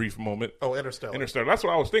a brief moment. Oh, Interstellar. Interstellar. That's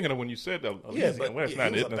what I was thinking of when you said that. Yeah, but Well, that's he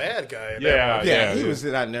not was it. a bad guy. in Yeah, that Yeah, movie. he was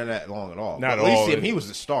not in there that long at all. Not But at all. Elysium, he was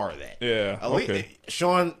the star of that. Yeah, okay.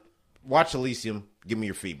 Sean, watch Elysium. Give me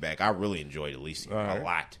your feedback. I really enjoyed Elysium All right. a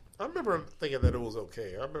lot. I remember thinking that it was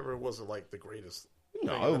okay. I remember it wasn't like the greatest.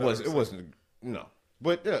 No, thing it that I wasn't. ever It wasn't. No,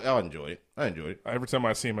 but I enjoyed it. Every time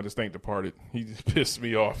I see him, I just think Departed. He just pissed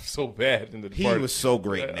me off so bad in the He Departed. was so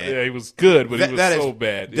great in that. Yeah, he was good, but he was That so is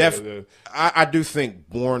bad. I do think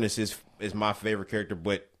Bourne is my favorite character,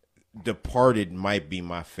 but Departed might be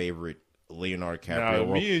my favorite Leonardo DiCaprio Now,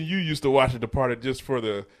 role. me and you used to watch The Departed just for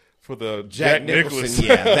the Jack Nicholson. Nicholson,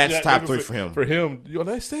 yeah, that's Jack top three Nicholson. for him. For him,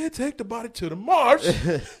 they said take the body to the Mars.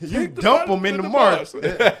 You dump him in the Mars.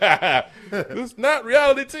 It's not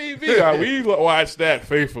reality TV. We watched that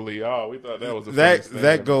faithfully. Oh, we thought that was the funniest thing.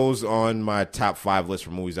 That goes on my top 5 list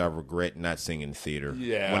for movies I regret not seeing in theater.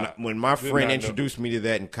 Yeah. When my Did friend not know. introduced me to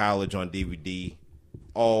that in college on DVD,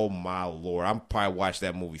 oh my Lord, I probably watched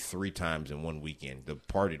that movie 3 times in one weekend. The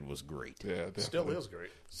Departed was great. Yeah, Still is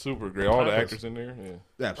great. super great. All the Timeless. actors in there.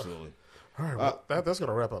 Yeah. Absolutely. All right, well, that's going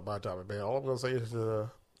to wrap up my topic, man. All I'm going to say is to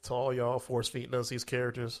all y'all force feeding us these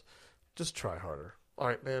characters, just try harder. All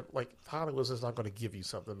right, man. Like, Hollywood's just not going to give you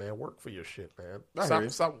something, man. Work for your shit, man.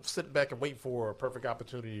 Stop sitting back and waiting for a perfect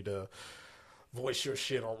opportunity to voice your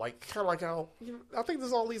shit on, like, kind of like how, I think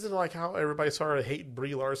this all leads into, like, how everybody started hating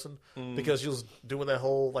Brie Larson because she was doing that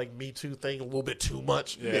whole, like, Me Too thing a little bit too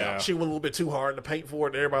much. Yeah. She went a little bit too hard in the paint for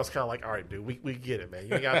it, and everybody's kind of like, all right, dude, we get it, man.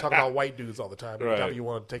 You ain't got to talk about white dudes all the time. Every Right. time you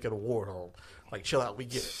want to take an award home. Like, chill out, we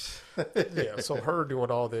get it. Yeah, so her doing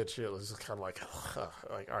all that shit was just kind of like, all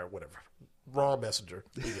right, whatever. Wrong messenger.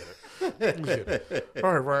 We get it.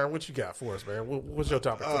 All right, Ryan, what you got for us, man? What's your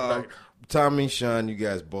topic for tonight? Tommy, Sean, you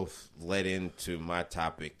guys both led into my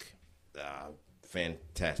topic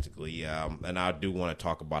fantastically. And I do want to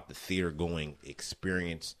talk about the theater-going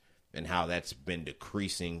experience and how that's been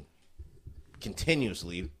decreasing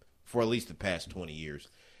continuously for at least the past 20 years.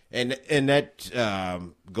 And that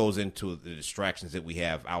goes into the distractions that we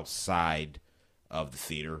have outside of the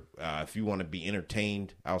theater. If you want to be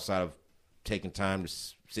entertained outside of taking time to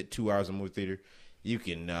sit 2 hours in a movie theater, you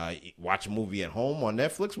can watch a movie at home on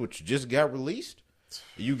Netflix, which just got released.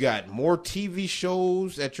 You got more TV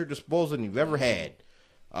shows at your disposal than you've ever had.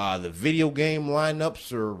 The video game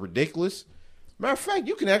lineups are ridiculous. Matter of fact,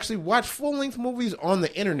 you can actually watch full-length movies on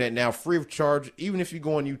the internet now, free of charge, even if you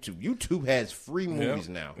go on YouTube. YouTube has free movies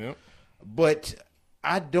now. Yep. But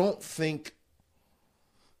I don't think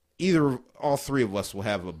all three of us will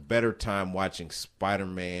have a better time watching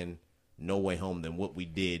Spider-Man No Way Home than what we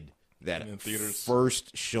did that In theaters.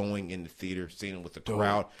 first showing in the theater, seeing it with the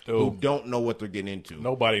crowd Dope. who don't know what they're getting into.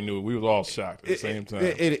 Nobody knew. We was all shocked at the same time.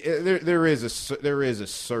 There is a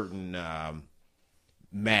certain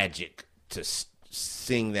magic to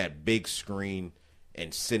seeing that big screen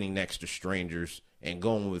and sitting next to strangers and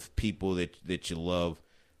going with people that you love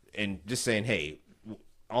and just saying, hey,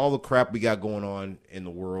 all the crap we got going on in the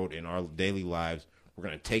world, in our daily lives, we're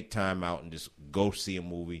going to take time out and just go see a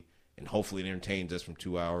movie, and hopefully it entertains us from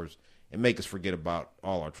 2 hours and make us forget about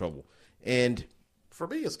all our trouble. And For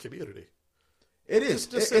me, it's community. It is.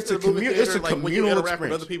 Just It's a communal when you interact with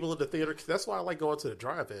experience. other people in the theater. That's why I like going to the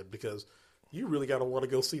drive-in, because you really got to want to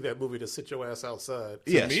go see that movie to sit your ass outside.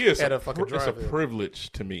 Yes. To me, it's At a a fucking it's a drive-in.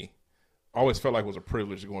 privilege to me. I always felt like it was a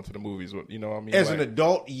privilege going to the movies. You know what I mean? As like, an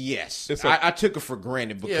adult, yes. It's I took it for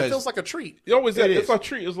granted because Yeah, it feels like a treat. it always It it's is. a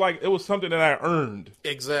treat. It's like it was something that I earned.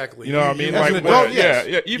 Exactly. You know what I mean? as Like an adult, yes.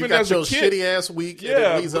 yeah. Even you got as a your kid, shitty ass week, and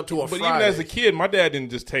yeah, it leads up to a but Friday. even as a kid, my dad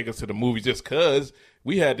didn't just take us to the movies just because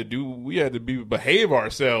we had to behave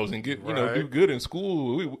ourselves and get Right. do good in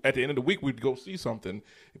school. At the end of the week, we'd go see something,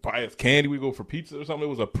 buy us candy, we'd go for pizza or something. It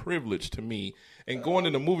was a privilege to me. And going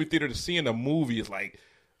to the movie theater to seeing a movie is like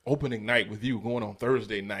opening night with you going on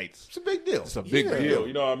Thursday nights. it's a big deal. It's a big deal.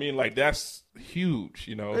 You know what I mean? Like that's huge.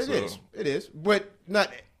 You know, It is. It is. But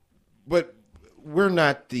we're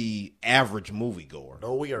not the average moviegoer.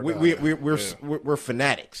 No, we are not. We're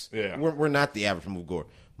fanatics. Yeah. We're not the average moviegoer.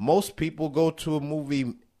 Most people go to a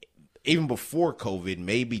movie even before COVID,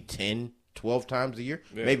 maybe 10, 12 times a year,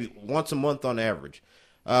 maybe once a month on average.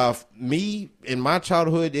 Me, in my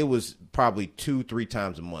childhood, it was probably 2-3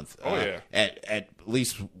 times a month. At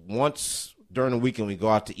least once during the weekend, we go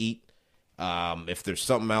out to eat. If there's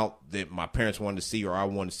something out that my parents wanted to see or I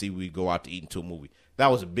wanted to see, we go out to eat into a movie. That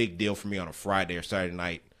was a big deal for me on a Friday or Saturday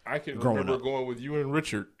night. I can growing remember up. going with you and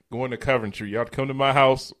Richard going to Coventry. Y'all would come to my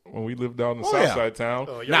house when we lived down in the south yeah. side town.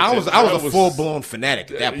 Now I was a full blown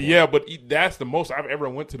fanatic at that point. Yeah, but that's the most I've ever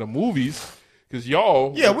went to the movies. Because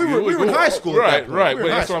y'all, Yeah, we were in high school at that right? point. Right, We were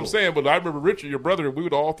but in that's high what I'm school. saying. But I remember Richard, your brother,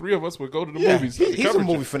 all three of us would go to the Yeah, movies. he's a Coventry.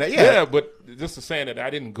 movie fanatic, yeah. But just to saying that I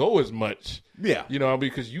didn't go as much. Yeah. You know,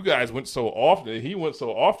 because you guys went so often. He went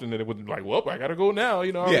so often that it was like, well, I got to go now.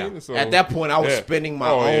 You know what I mean? So, at that point, I was spending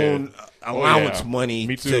my own allowance money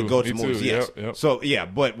Me to too. go to Me movies. too. Yes. Yep. So, yeah,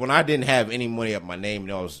 but when I didn't have any money up my name,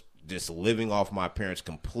 I was just living off my parents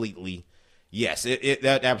completely. Yes,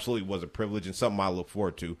 that absolutely was a privilege and something I look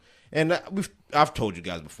forward to. And I've told you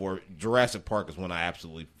guys before, Jurassic Park is when I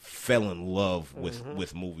absolutely fell in love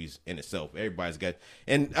with movies in itself. Everybody's got,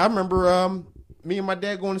 and I remember me and my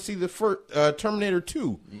dad going to see the first Terminator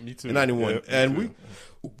 2 in 91, and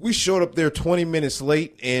we showed up there 20 minutes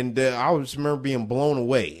late, and I just remember being blown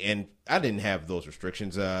away. And I didn't have those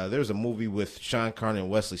restrictions. There's a movie with Shawn Connery and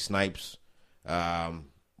Wesley Snipes where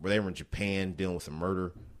they were in Japan dealing with a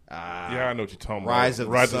murder. Yeah, I know what you're talking Rise about.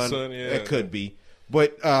 of Rise the of Sun. the Sun. Yeah, It could be.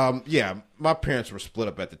 But, yeah, my parents were split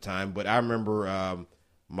up at the time. But I remember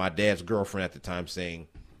my dad's girlfriend at the time saying,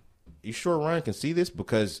 you sure Ryan can see this?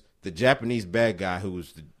 Because the Japanese bad guy who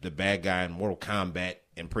was the bad guy in Mortal Kombat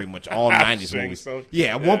and pretty much all 90s movies. So.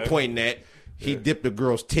 Yeah, at one point in that, he dipped a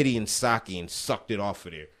girl's titty in sake and sucked it off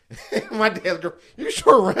of there. My dad's girl, you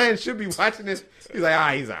sure Ryan should be watching this? He's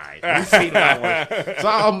like, he's all right. He's seen it. So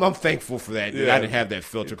I'm thankful for that. Yeah. I didn't have that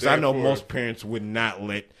filter because I know most parents would not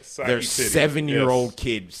let their titty. 7-year-old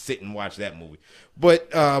kid sit and watch that movie. But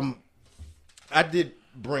I did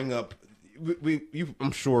bring up,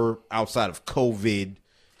 I'm sure outside of COVID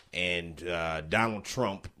and Donald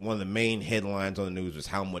Trump, one of the main headlines on the news was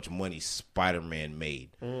how much money Spider-Man made.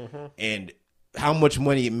 Mm-hmm. And how much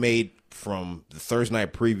money it made from the Thursday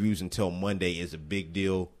night previews until Monday is a big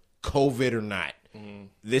deal, COVID or not. Mm.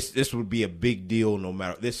 This would be a big deal no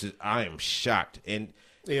matter. I am shocked. And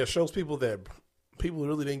yeah, it shows people that people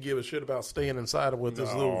really didn't give a shit about staying inside with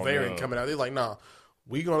this little variant coming out. They're like, nah,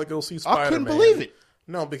 we gonna go see Spider-Man. I couldn't believe it.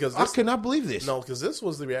 No, because I could not believe this. No, because this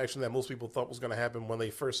was the reaction that most people thought was going to happen when they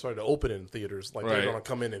first started opening theaters. Like they're going to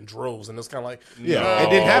come in droves, and it's kind of like, it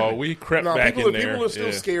didn't happen. We crept back in there. People are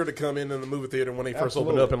still scared to come in the movie theater when they first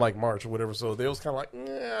opened up in like March or whatever. So they was kind of like,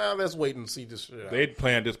 yeah, let's wait and see this shit out. They'd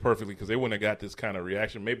planned this perfectly because they wouldn't have got this kind of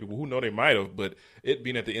reaction. Maybe who know they might have, but it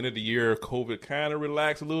being at the end of the year, COVID kind of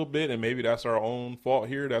relaxed a little bit, and maybe that's our own fault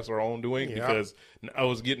here. That's our own doing because I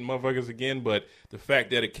was getting motherfuckers again. But the fact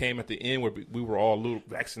that it came at the end where we were all a little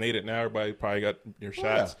vaccinated now. Everybody probably got their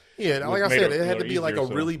shots. Yeah, like I said, it had to be like a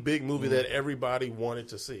easier, really big movie that everybody wanted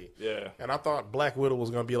to see. Yeah. And I thought Black Widow was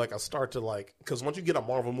going to be like a start to like, because once you get a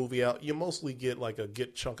Marvel movie out, you mostly get like a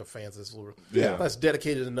chunk of fans that's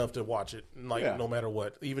dedicated enough to watch it, like no matter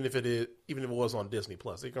what, even if it was on Disney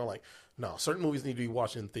Plus. They're going like, no, certain movies need to be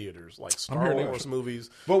watched in theaters, like Star Wars movies.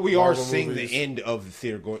 But we Marvel are seeing movies. the end of the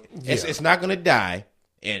theater going. It's not going to die,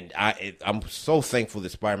 and I'm so thankful that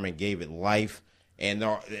Spider-Man gave it life. And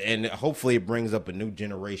hopefully it brings up a new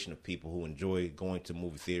generation of people who enjoy going to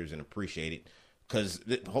movie theaters and appreciate it. Because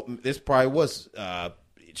this probably was,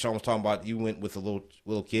 Shawn was talking about, you went with a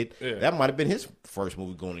little kid. Yeah. That might have been his first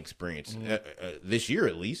movie going experience this year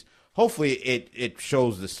at least. Hopefully it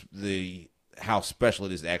shows how special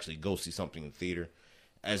it is to actually go see something in theater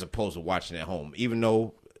as opposed to watching at home. Even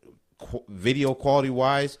though video quality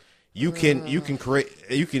wise, you can create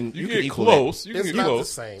you can get equal close. that. You can It's get not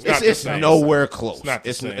close. the same. It's nowhere close. It's not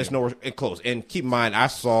the same. It's nowhere close. And keep in mind, I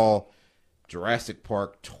saw Jurassic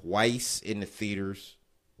Park twice in the theaters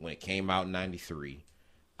when it came out in '93.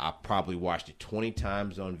 I probably watched it 20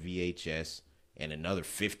 times on VHS and another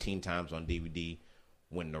 15 times on DVD.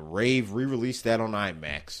 When the rave re-released that on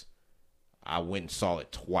IMAX, I went and saw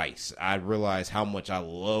it twice. I realized how much I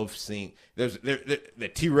love seeing.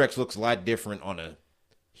 The T-Rex looks a lot different on a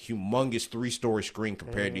humongous 3-story screen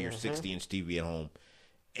compared to your 60-inch TV at home,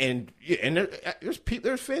 and there's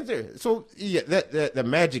fans there. So yeah, that the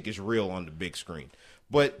magic is real on the big screen.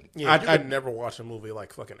 But yeah, I never watch a movie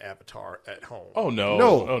like fucking Avatar at home. Oh no,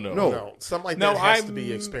 No, something like that has to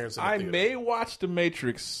be experienced in a I theater. may watch The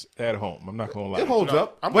Matrix at home. I'm not gonna lie. It holds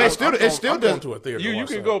up, I'm but it still going does. to a theater. to You watch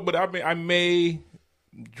can that. go, but I may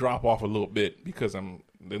drop off a little bit because I'm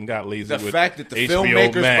then got lazy. The with fact that the HBO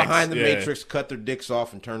filmmakers Max, behind the yeah. Matrix cut their dicks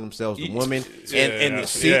off and turned themselves to women,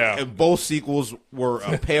 Yeah, and both sequels were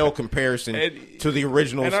a pale comparison to the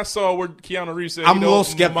originals. And I saw where Keanu Reeves said, I'm "You a little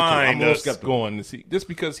don't skeptical. mind I'm a little us skeptical. going to see just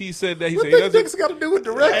because he said that he What said he that doesn't." dick's got to do with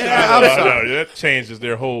direction? That changes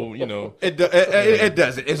their whole, It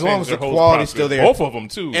does. As long as the their whole quality's process. still there. Both of them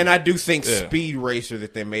too. And I do think Yeah. Speed Racer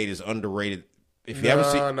that they made is underrated. If you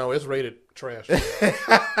haven't seen, No, it's rated trash.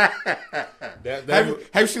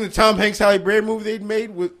 have you seen the Tom Hanks Halle Berry movie they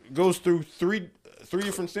made? Goes through three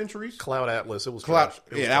different centuries. Cloud Atlas. It was Cloud, trash.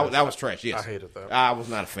 It was yeah, trash. that was trash. Yes, I hated that. I was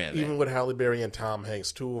not a fan of that. Even with Halle Berry and Tom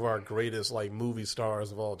Hanks, two of our greatest movie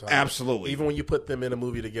stars of all time. Absolutely. Even when you put them in a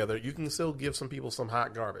movie together, you can still give some people some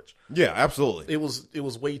hot garbage. Yeah, absolutely. It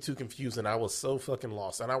was way too confusing. I was so fucking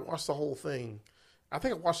lost, and I watched the whole thing. I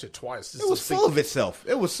think I watched it twice. It was full of itself.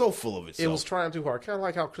 It was so full of itself. It was trying too hard. Kind of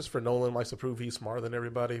like how Christopher Nolan likes to prove he's smarter than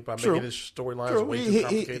everybody by True. making his storylines True. way too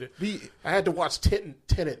complicated. I had to watch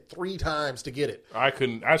Tenet 3 times to get it.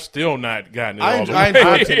 I still not gotten it I all enjoy- the I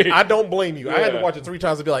enjoy way. Tenet. I don't blame you. I had to Yeah. watch it 3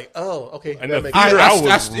 times to be like, oh, okay. And that the makes theater,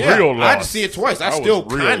 sense. I was real lost. I had to see it twice. I still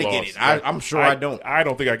was real kind of get lost. it. I'm sure I don't. I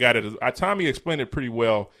don't think I got it. Tommy explained it pretty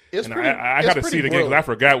well. It's and pretty- I it's got to pretty see it again because I brilliant.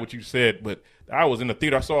 forgot what you said. But I was in the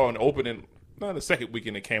theater. I saw an opening. Not the second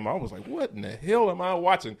weekend it came out. I was like, what in the hell am I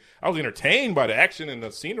watching? I was entertained by the action and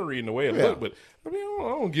the scenery and the way it looked, but I mean, I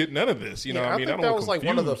don't get none of this. You know, I I mean, think I that don't was like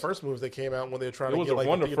one of the first movies that came out when they were trying It to was get like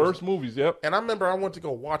one of the theaters. first movies. Yep. And I remember I went to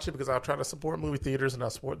go watch it because I was trying to support movie theaters and I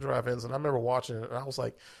support drive-ins. And I remember watching it, and I was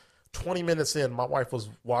like, 20 minutes in, my wife was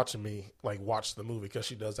watching me watch the movie because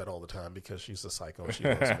she does that all the time because she's a psycho. And she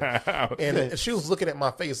loves me. And she was looking at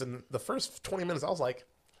my face, and the first 20 minutes, I was like,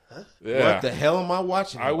 Yeah. What the hell am I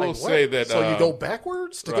watching? I will what? say that. So you go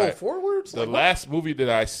backwards to go right. forwards? The Like, what? last movie that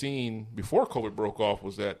I seen before COVID broke off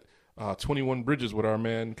was that 21 Bridges with our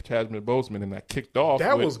man Chadwick Boseman, and that kicked off.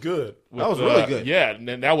 That with- was good. That was really good. Yeah, and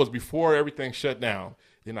then that was before everything shut down.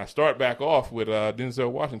 Then I start back off with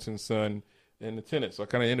Denzel Washington's son in the Tenet. So I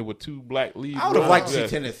kind of ended with 2 black leads. I would have liked to see Yeah.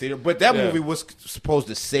 Tenet theater, but that Yeah. movie was supposed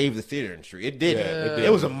to save the theater industry. It didn't. Yeah, it did.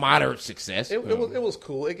 It was a moderate success. It was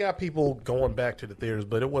cool. It got people going back to the theaters,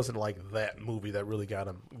 but it wasn't like that movie that really got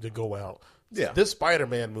them to go out. Yeah. This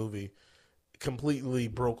Spider-Man movie completely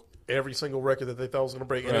broke every single record that they thought was going to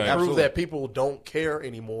break, and Right. it proved Absolutely. that people don't care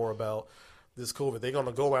anymore about this COVID. They're going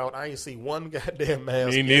to go out. I ain't see one goddamn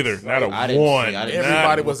mask. Me neither. Not a I didn't see- one. I didn't see-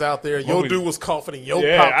 Everybody Not- was out there. Yo, Movie- dude was coughing in your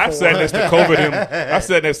Yeah, popcorn. I sat next to COVID him. I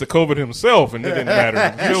sat next to COVID himself, and it didn't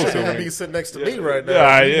matter. You Still shouldn't to be me. sitting next to me right now.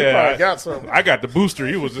 Yeah, You yeah. probably got something. I got the booster.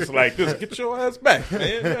 He was just like this. Get your ass back,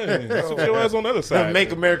 man. Yeah, sit your ass on the other side.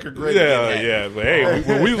 Make America great Yeah, again. yeah. But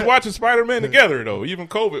hey, we was watching Spider-Man together, though. Even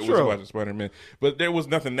COVID was True. watching Spider-Man. But there was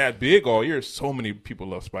nothing that big all year. So many people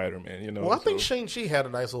love Spider-Man, you know. Well, I think so. Shang-Chi had a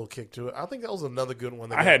nice little kick to it. I think that was another good one.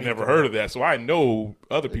 that I got had me never going. heard of that, so I know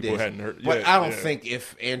other people hadn't heard. But Yeah, I don't yeah. think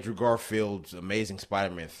if Andrew Garfield's Amazing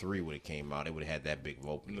Spider-Man 3 would have came out, it would have had that big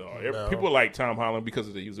vote. No, people like Tom Holland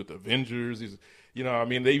because they use it with the Avengers. He's, you know, I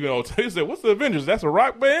mean, they even they said, "What's the Avengers? That's a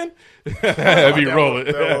rock band." That'd be rolling.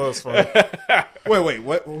 That was funny. Wait,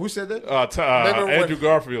 what? Who said that? Remember when Andrew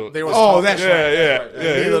Garfield. They were Oh, that's yeah, right. yeah, That's right.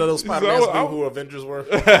 yeah. Neither of those He's Spider-Mans like, knew oh, who Avengers were.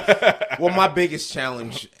 Well, my biggest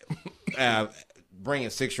challenge bringing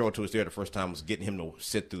a 6-year-old to his theater the first time was getting him to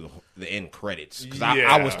sit through the end credits. Because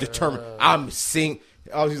I was determined.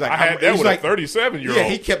 He's like, I had that he's with like, a 37-year-old. Yeah,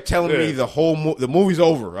 he kept telling me the whole the movie's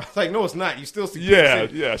over. I was like, no, it's not. You still see. Yeah,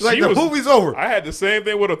 people yeah. He's like, She the was- movie's over. I had the same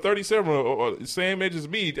thing with a 37, or same age as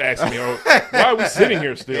me, asking me, why are we sitting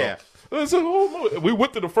here still? Yeah. It's a whole movie. We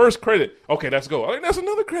went to the first credit. Okay, let's go. That's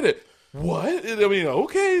another credit. what? I mean,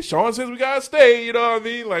 okay, Shawn says we gotta stay. You know what I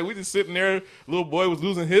mean? Like we just sitting there. Little boy was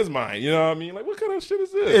losing his mind. You know what I mean? Like what kind of shit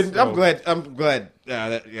is this? And I'm glad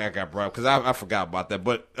that I got brought up because I forgot about that.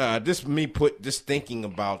 But just thinking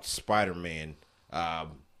about Spider-Man,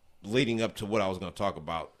 leading up to what I was going to talk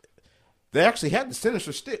about. They actually had the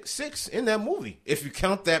Sinister Six in that movie. If you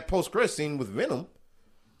count that post-credit scene with Venom,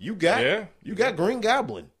 you got Green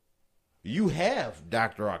Goblin. You have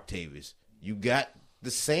Dr. Octavius. You got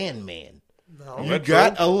the Sandman. No, you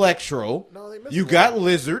got Electro. No, they missed you one. got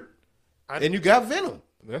Lizard. And you got Venom.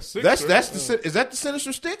 That's six. Is that the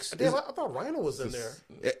Sinister Six? Damn, I thought Rhino was in there.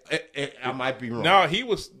 I might be wrong. No, he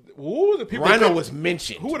was. Who were the people? Rhino was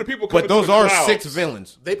mentioned. Who were the people? But those are 6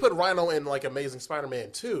 villains. They put Rhino in like Amazing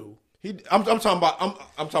Spider-Man 2. I'm talking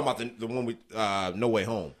about the one with No Way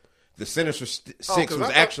Home. The Sinister Six was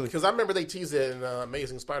actually because I remember they teased it in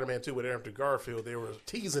Amazing Spider-Man 2 with Andrew Garfield. They were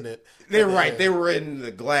teasing it. They're right. They were in the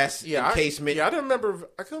glass encasement. I couldn't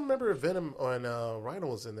remember if Venom and Rhino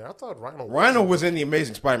was in there. I thought Rhino was in the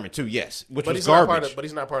Amazing Spider-Man 2, yes, which was he's garbage. But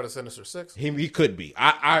he's not part of Sinister Six. He could be.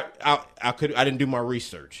 I didn't do my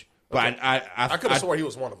research, but okay. I could have sworn he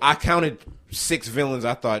was one of them. I counted 6 villains.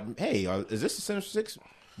 I thought, hey, is this the Sinister Six?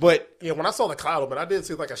 But yeah, when I saw the cloud open, I did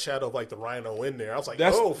see like a shadow of like the Rhino in there. I was like,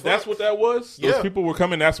 that's what that was. Yeah. Those people were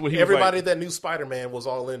coming. That's what he. Everybody was like. that knew Spider-Man was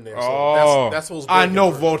all in there. So that's what was. I know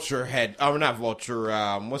Vulture had. Not Vulture.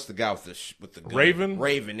 What's the guy with the gun? Raven?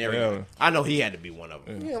 Raven. There we go. I know he had to be one of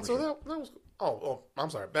them. Yeah. So that was. Oh, I'm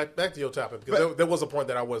sorry. Back to your topic because there was a point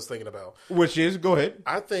that I was thinking about. Which is, go ahead.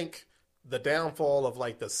 I think the downfall of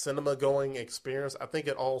like the cinema going experience, I think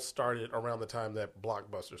it all started around the time that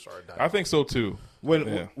Blockbuster started dying. I think so too. When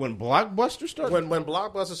Blockbuster started, when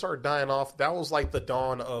Blockbuster started dying off, that was like the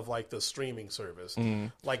dawn of like the streaming service.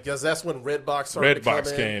 Like, cause that's when Redbox started.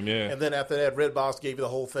 Redbox came, yeah. And then after that, Redbox gave you the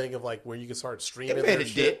whole thing of like where you could start streaming. It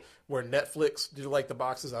shit. Where Netflix did like the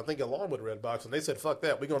boxes, I think along with Redbox, and they said, "Fuck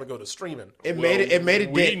that, we're going to go to streaming." It made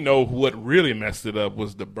it. We know what really messed it up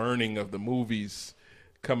was the burning of the movies.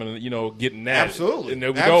 Coming, getting that. Absolutely. And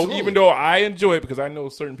even though I enjoy it because I know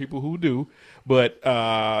certain people who do, but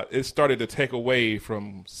it started to take away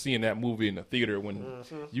from seeing that movie in the theater when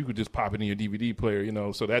you could just pop it in your DVD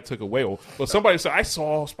player, so that took away. But somebody said, I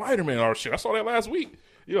saw Spider-Man or shit. I saw that last week.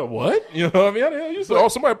 What? You know what I mean? How the hell you saw?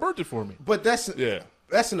 Somebody burnt it for me. But that's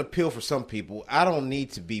an appeal for some people. I don't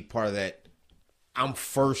need to be part of that I'm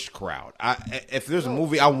first crowd. If there's a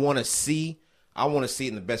movie I want to see, I want to see it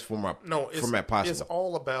in the best format possible. It's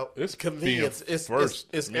all about convenience. It's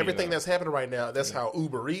everything that's happening right now. That's how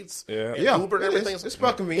Uber Eats, Uber, and everything. It's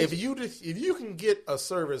about convenience. If you can get a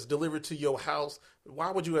service delivered to your house,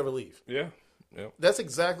 why would you ever leave? Yeah. Yep. That's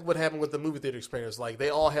exactly what happened with the movie theater experience. Like they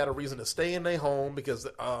all had a reason to stay in their home because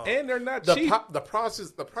and they're not cheap. The price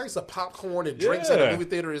of popcorn and drinks at a movie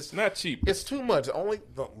theater is not cheap. It's too much.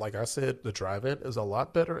 Like I said, the drive-in is a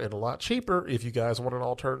lot better and a lot cheaper if you guys want an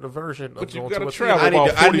alternative version. But you got to travel.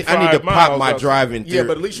 I need to pop my drive-in theater. Yeah,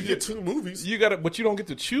 but at least you get 2 movies. But you don't get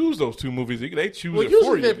to choose those 2 movies. They choose it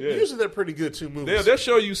usually for you. Usually they're pretty good 2 movies. They'll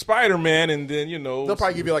show you Spider-Man and then they'll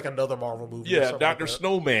probably give you like another Marvel movie. Yeah, Dr.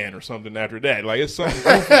 Snowman or something after that. Like it's something.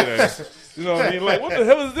 You know what I mean? Like, what the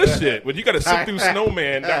hell is this shit? But you got to sit through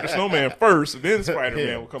Dr. Snowman first, and then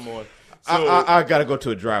Spider-Man will come on. So, I got to go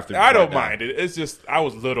to a drive-thru. I don't mind it. It's just I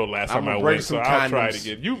was little last time I went, so I'll try to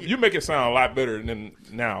get you. You make it sound a lot better than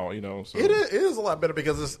now, So. It is a lot better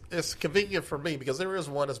because it's convenient for me because there is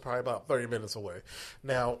one that's probably about 30 minutes away.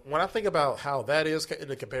 Now, when I think about how that is in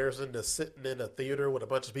the comparison to sitting in a theater with a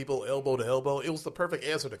bunch of people elbow to elbow, it was the perfect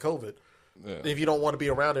answer to COVID. Yeah. If you don't want to be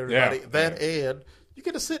around everybody, and you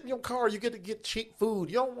get to sit in your car. You get to get cheap food.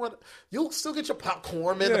 You'll still get your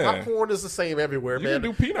popcorn, man. Yeah. The popcorn is the same everywhere, man. You can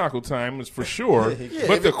do pinochle time, for sure,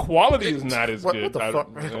 but the quality is not as good. What the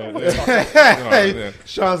fuck?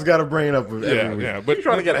 Shawn's got to bring it up with every week. But you're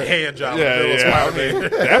trying to get a hand job.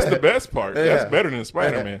 That's the best part. That's better than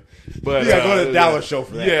Spider-Man. But you got to go to the dollar show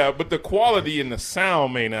for that. Yeah, but the quality and the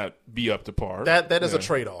sound may not be up to par. That is a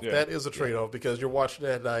trade-off. Yeah. That is a trade-off because you're watching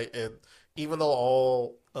that at night, and even though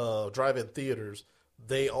all drive-in theaters,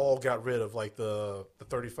 they all got rid of like the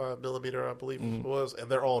 35 millimeter, I believe it was, and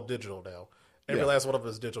they're all digital now. Every last one of them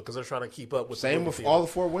is digital because they're trying to keep up with. Same with all the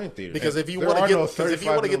Fort Wayne theaters. Because if you want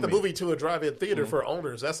to get the movie to a drive-in theater for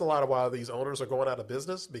owners, that's a lot of why these owners are going out of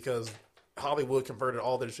business because Hollywood converted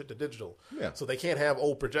all their shit to digital. Yeah. So they can't have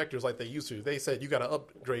old projectors like they used to. They said you got to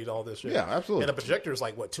upgrade all this shit. Yeah, absolutely. And a projector is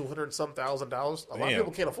like what $200,000. A lot of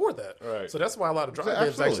people can't afford that. Right. So that's why a lot of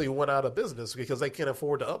drive-ins actually went out of business because they can't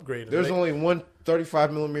afford to upgrade. There's only one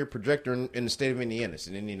 35 millimeter projector in the state of Indiana. It's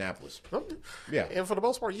in Indianapolis. Yeah. And for the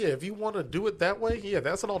most part, if you want to do it that way,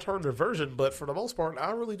 that's an alternative version. But for the most part,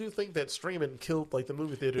 I really do think that streaming killed like the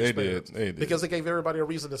movie theater experience. They did. Because it gave everybody a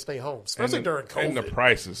reason to stay home, especially during COVID. And the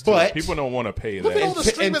prices, too. But people don't want to pay look that. at all the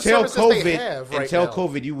streaming services they have right now.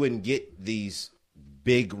 COVID, you wouldn't get these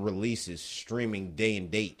big releases streaming day and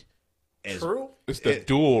date. True. It's the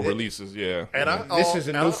dual releases, yeah. And this is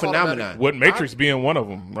a new phenomenon. What Matrix being one of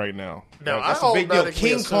them right now. That's a big deal.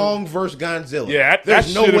 King Kong versus Godzilla. Yeah,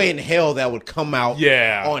 there's no way in hell that would come out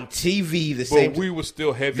on TV the same. But we were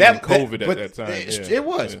still heavy in COVID at that time. It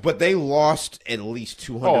was, but they lost at least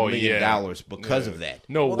 $200 million because of that.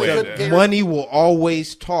 No way. Money will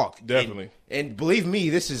always talk. Definitely. And believe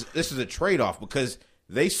me, this is a trade-off because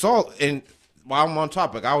they saw. And while I'm on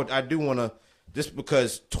topic, I do want to. Just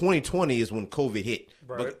because 2020 is when COVID hit.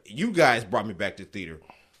 Right. But you guys brought me back to theater.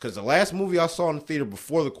 Because the last movie I saw in the theater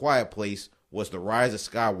before The Quiet Place was The Rise of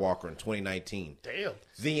Skywalker in 2019. Damn.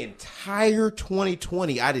 The entire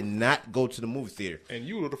 2020, I did not go to the movie theater. And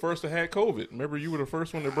you were the first to have COVID. Remember, you were the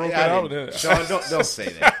first one that broke it out? Shawn, don't say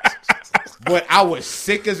that. But I was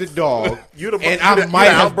sick as a dog, I might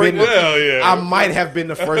have been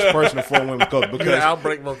the first person to fall in with COVID because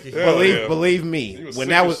outbreak monkey. Believe me, when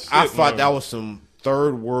that was, I thought that was some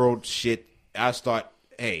third world shit. I thought,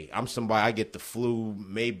 hey, I'm somebody. I get the flu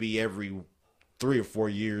maybe every 3 or 4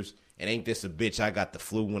 years, and ain't this a bitch? I got the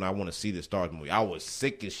flu when I want to see the Star Wars movie. I was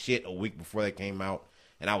sick as shit a week before that came out,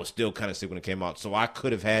 and I was still kind of sick when it came out. So I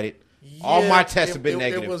could have had it. All my tests have been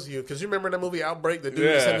negative. It was you because you remember that movie Outbreak. The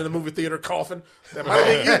dude was sitting in the movie theater coughing. That might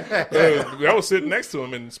have been you. I was sitting next to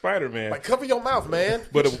him in Spider-Man. Like, cover your mouth, man.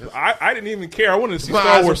 But I didn't even care. I wanted to see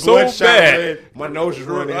Star Wars so bad. My nose was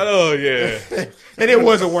running. Oh yeah. And it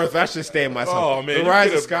wasn't worth it. I should stay in myself. Oh man, The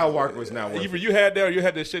Rise of Skywalker was not worth it. You had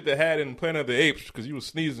that shit that had in Planet of the Apes because you was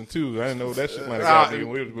sneezing too. I didn't know that shit might have got me.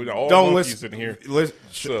 We all don't monkeys in here.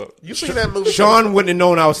 You seen that movie? Sean wouldn't have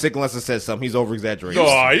known I was sick unless I said something. He's over exaggerating.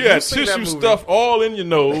 Oh, you had tissue stuff all in your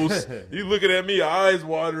nose. You looking at me, eyes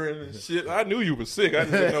watering and shit. I knew you were sick. I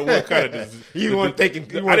didn't know what kind of disease. You weren't thinking.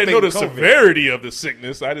 I didn't know the severity of the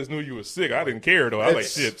sickness. I just knew you were sick. I didn't care though. I was like,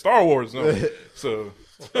 shit, Star Wars. No. So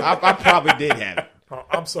I probably did have it.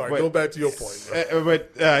 I'm sorry. Go back to your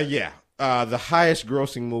point. The highest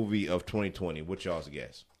grossing movie of 2020. What y'all's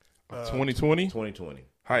guess? 2020. 2020.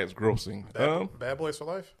 Highest grossing. Bad Boys for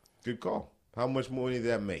Life. Good call. How much money did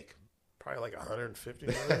that make? Probably like 150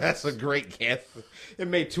 million. That's a great guess. It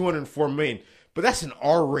made $204 million, but that's an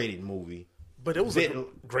R-rated movie. But it was a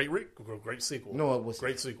great sequel. No, it was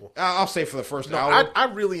great sequel. I'll say for the first hour. I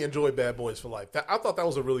really enjoyed Bad Boys for Life. I thought that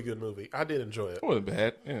was a really good movie. I did enjoy it. It wasn't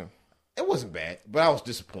bad. Yeah. It wasn't bad, but I was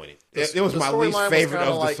disappointed. It was my least favorite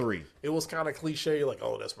of the three. It was kind of cliche, like,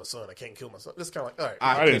 oh, that's my son. I can't kill my son. It's kind of like, all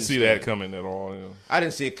right. I didn't see that coming at all. You know. I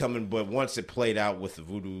didn't see it coming, but once it played out with the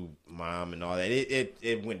voodoo mom and all that,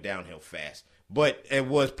 it went downhill fast. But it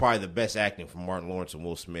was probably the best acting from Martin Lawrence and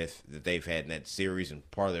Will Smith that they've had in that series and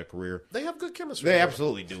part of their career. They have good chemistry. They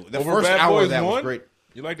absolutely do. The over first Bad hour Boys of that 1? was great.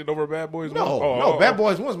 You liked it over Bad Boys 1? No, Bad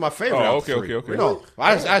Boys 1 was my favorite. Oh, okay. No,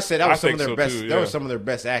 I said that was some of their best. Too, yeah. That was some of their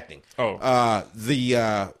best acting. Oh,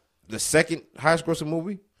 the second highest grossing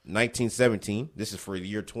movie, 1917. This is for the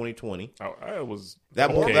year 2020. Oh, I was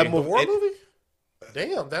that okay. That movie. The war movie?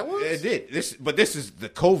 Damn, that was. It did. This is the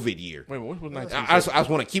COVID year. Wait, what was 19? I just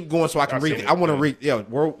want to keep going so I can read. I want to read. Yeah,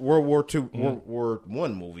 World War II, World War I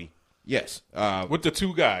movie. Yes. With the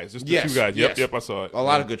two guys. Just the yes, two guys. Yes. Yep, I saw it. A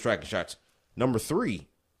lot of good tracking shots. Number 3,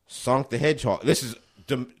 Sonic the Hedgehog. This is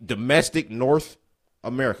domestic North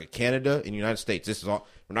America, Canada, and United States. This is all.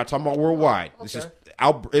 We're not talking about worldwide. Okay.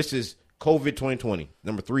 This is COVID 2020.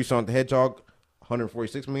 Number 3, Sonic the Hedgehog,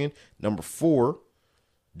 146 million. Number 4,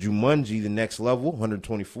 Jumanji: The Next Level,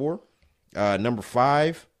 124. Number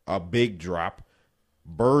 5, a big drop,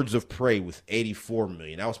 Birds of Prey with 84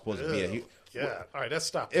 million. That was supposed to be a. Yeah. All right, let's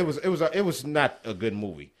stop. It was not a good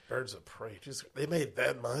movie. Birds of Prey. They made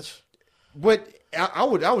that much. But I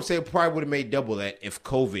would say it probably would have made double that if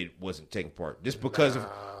COVID wasn't taking part. Just because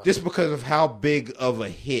of how big of a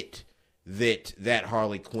hit that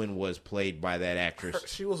Harley Quinn was, played by that actress.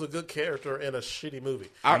 She was a good character in a shitty movie.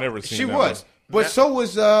 I never seen she that was. one. But so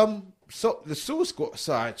was the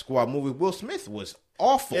Suicide Squad movie. Will Smith was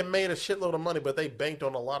awful. It made a shitload of money, but they banked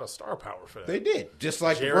on a lot of star power for that. They did, just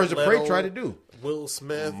like Jared Birds of Prey Leto, tried to do. Will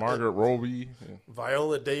Smith, Margaret Robbie,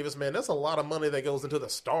 Viola Davis. Man, that's a lot of money that goes into the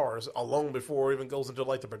stars alone before it even goes into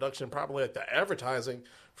like the production, probably like the advertising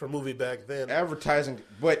for a movie back then. Advertising,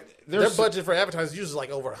 but their budget for advertising is usually like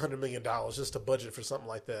over $100 million just to budget for something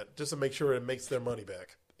like that, just to make sure it makes their money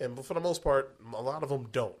back. And for the most part, a lot of them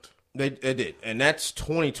don't. They did, and that's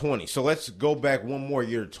 2020. So let's go back one more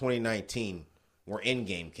year to 2019, where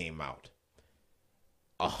Endgame came out.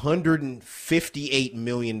 $158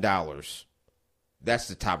 million. That's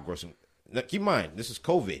the top grossing. Now, keep in mind, this is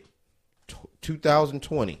COVID.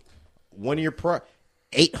 2020. 1 year prior,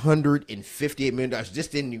 $858 million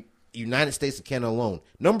just in the United States and Canada alone.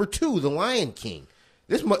 Number 2, The Lion King.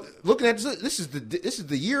 Looking at this is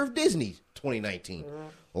the year of Disney, 2019.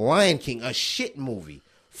 Lion King, a shit movie.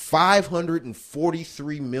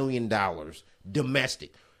 $543 million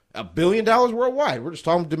domestic. $1 billion worldwide. We're just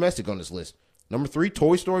talking domestic on this list. Number 3,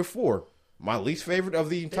 Toy Story 4. My least favorite of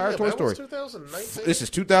the entire Toy Story. 2019? This is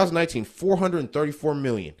 2019. $434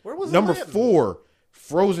 million. Where was Number Aladdin? 4,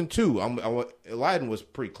 Frozen 2. Aladdin was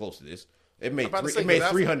pretty close to this. It made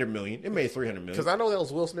 $300 million. It made $300 million. Because I know that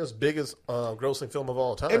was Will Smith's biggest grossing film of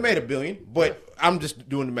all time. It made $1 billion, but I'm just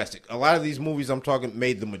doing domestic. A lot of these movies I'm talking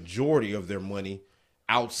made the majority of their money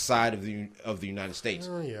outside of the United States,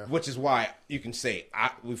 which is why you can say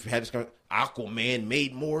we've had this Aquaman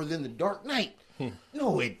made more than The Dark Knight.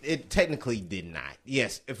 No, it technically did not.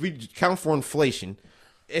 Yes, if we count for inflation,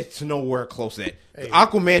 it's nowhere close to that. Hey.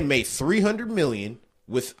 Aquaman made $300 million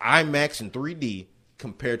with IMAX and 3D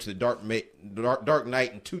compared to the Dark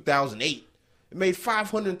Knight in 2008. It made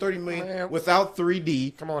 $530 million without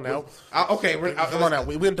 3D. Come on now. Okay, come on now.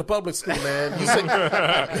 We went to public school, man.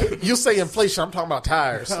 You say inflation. I'm talking about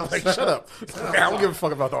tires. Like, shut up. I don't give a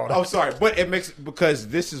fuck about all that. Oh, sorry, but it makes because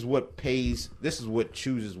this is what pays. This is what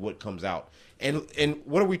chooses what comes out. And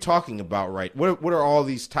what are we talking about, right? What are all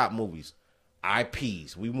these top movies?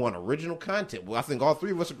 IPs. We want original content. Well, I think all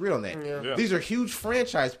three of us agree on that. Yeah. These are huge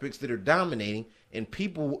franchise picks that are dominating, and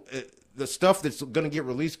people, the stuff that's going to get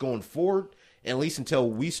released going forward, at least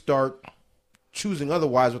until we start choosing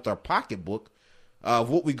otherwise with our pocketbook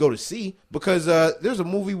of what we go to see. Because there's a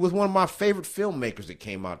movie with one of my favorite filmmakers that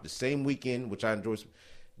came out the same weekend, which I enjoyed.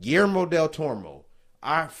 Guillermo del Toro.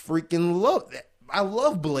 I freaking love that. I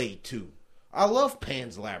love Blade 2. I love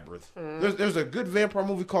Pan's Labyrinth. There's a good vampire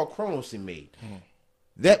movie called Kronos he made.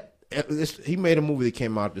 He made a movie that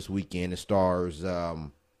came out this weekend. It stars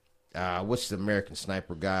what's the American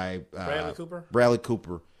Sniper guy? Bradley Cooper. Bradley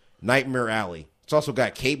Cooper. Nightmare Alley. It's also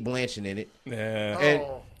got Kate Blanchett in it.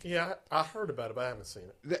 Yeah. I heard about it, but I haven't seen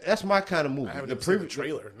it. That's my kind of movie. I haven't seen the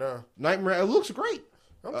trailer. No. Nightmare. It looks great.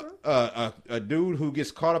 Okay. A dude who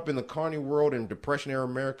gets caught up in the carny world in Depression era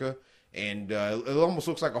America, and it almost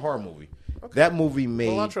looks like a horror movie. Okay. That movie made.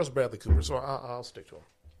 Well, I trust Bradley Cooper, so I'll stick to him.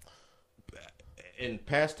 In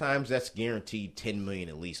past times, that's guaranteed $10 million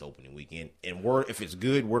at least opening weekend. And if it's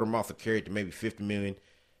good, word of mouth will carry it to maybe $50 million,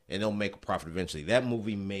 and they'll make a profit eventually. That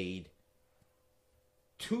movie made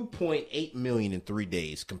 $2.8 million in 3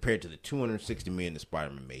 days compared to the $260 million that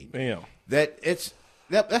Spider-Man made. Damn. That's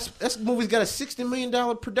movie's got a $60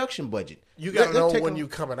 million production budget. You got to know when you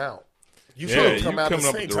coming out. You should have come out at the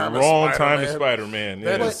same time as wrong time as Spider-Man.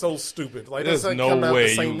 Yeah. That is so stupid. Like, there's that's no come out way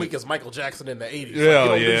the same week as Michael Jackson in the 80s. Yeah,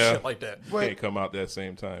 like, you don't do shit like that. You can't come out that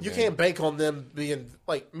same time. You can't bank on them being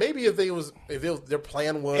like maybe if their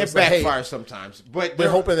plan was it backfires sometimes. But we're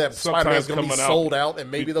hoping that Spider-Man's going to be sold out and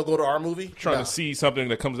maybe they'll go to our movie. Trying to see something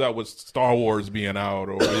that comes out with Star Wars being out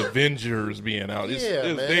or the Avengers being out.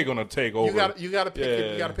 They're going to take over. You got to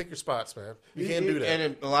pick. You got to pick your spots, man. You can't do that.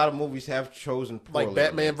 And a lot of movies have chosen poorly. Like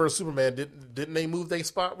Batman vs Superman. Didn't they move their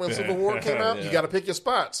spot when Civil War came out? Yeah. You got to pick your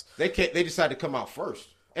spots. They decided to come out first,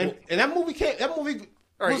 and that movie came. That movie.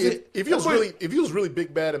 All right, if you was really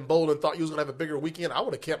big bad and bold and thought you was gonna have a bigger weekend, I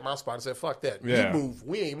would have kept my spot and said, "Fuck that, you move,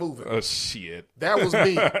 we ain't moving." Oh shit, that was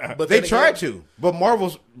me. But they tried to, but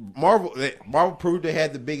Marvel proved they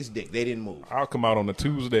had the biggest dick. They didn't move. I'll come out on a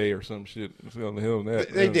Tuesday or some shit.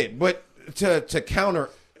 They did, but to counter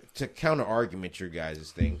argument your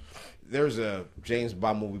guys' thing, there's a James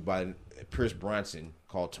Bond movie by Pierce Brosnan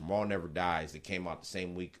called Tomorrow Never Dies that came out the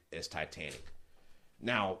same week as Titanic.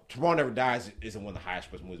 Now, Tomorrow Never Dies isn't one of the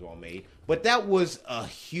highest grossing movies all made, but that was a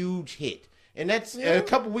huge hit. And that's a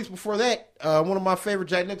couple weeks before that, one of my favorite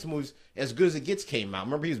Jack Nicholson movies, As Good as It Gets, came out.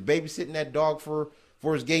 Remember he was babysitting that dog for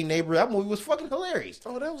his gay neighbor. That movie was fucking hilarious.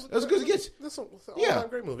 Oh, that was As Good as It Gets. That's a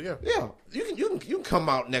great movie. Yeah. You can come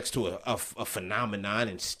out next to a phenomenon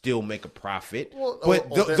and still make a profit. Well, but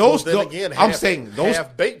I'm saying those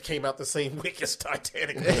Half Baked came out the same week as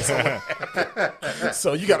Titanic.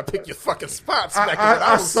 So you got to pick your fucking spots.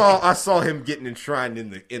 I saw him getting enshrined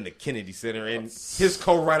in the Kennedy Center, and his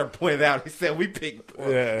co-writer pointed out. He said, "We picked,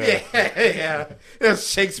 There's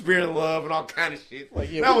Shakespeare in Love and all kind of shit. Like,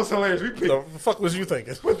 that was hilarious. We picked. The fuck was you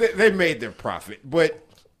thinking? But they made their profit. But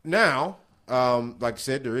now, like I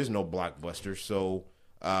said, there is no blockbuster. So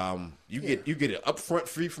You get an upfront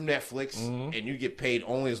fee from Netflix, and you get paid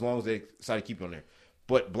only as long as they decide to keep you on there.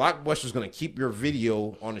 But Blockbuster's going to keep your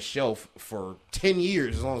video on the shelf for 10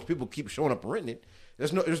 years as long as people keep showing up and renting it.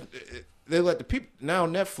 They let the people now.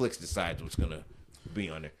 Netflix decides what's going to be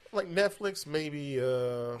on there. Like Netflix, maybe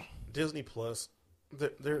Disney Plus.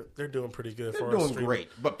 They're doing pretty good. They're doing great,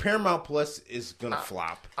 but Paramount Plus is going to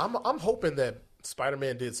flop. I'm hoping that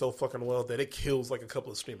Spider-Man did so fucking well that it kills like a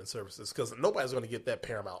couple of streaming services because nobody's going to get that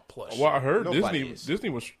Paramount Plus. Well, I heard Nobody Disney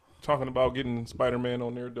was talking about getting Spider-Man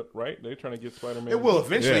on there, right? They're trying to get Spider-Man. It will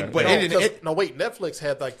eventually, but wait, Netflix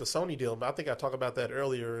had like the Sony deal. I think I talked about that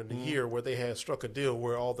earlier in the year where they had struck a deal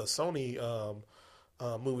where all the Sony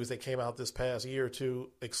movies that came out this past year or two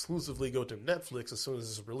exclusively go to Netflix as soon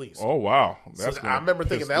as it's released. Oh wow, I remember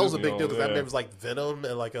thinking that was a big deal because that was like Venom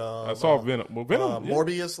and like I saw Venom. Well, Venom,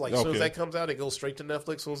 Morbius. Like as soon as that comes out, it goes straight to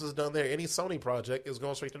Netflix. As soon as it's done there, any Sony project is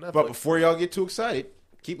going straight to Netflix. But before y'all get too excited,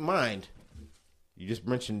 keep in mind, you just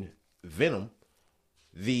mentioned Venom.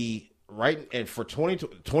 And for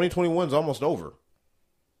 2021 is almost over.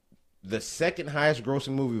 The second highest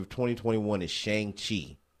grossing movie of 2021 is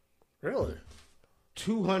Shang-Chi. Really?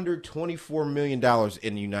 $224 million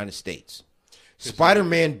in the United States.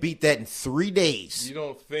 Spider-Man beat that in 3 days. You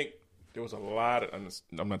don't think there was a lot of,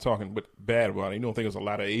 I'm not talking but bad about it, you don't think there's a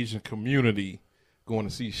lot of Asian community going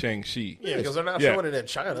to see Shang-Chi? Yeah, because they're not showing it in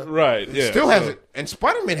China. Right, yeah. Still hasn't, and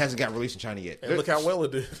Spider-Man hasn't got released in China yet. And look how well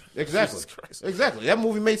it did. Exactly. Exactly. That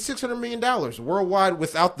movie made $600 million worldwide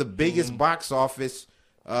without the biggest box office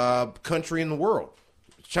country in the world.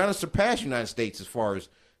 China surpassed the United States as far as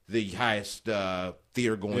the highest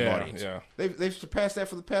theater-going audience. Yeah. They've surpassed that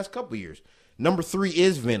for the past couple of years. Number 3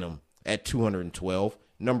 is Venom at 212.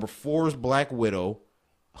 Number 4 is Black Widow,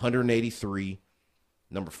 183.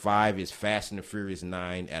 Number 5 is Fast and the Furious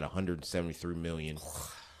 9 at 173 million,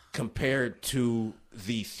 compared to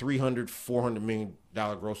the $300-400 million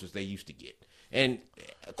grosses they used to get. And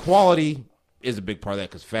quality is a big part of that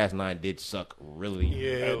because Fast 9 did suck really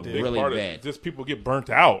bad. Just people get burnt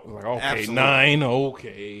out. Like, okay, Absolutely. 9,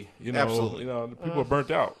 okay. Absolutely. People are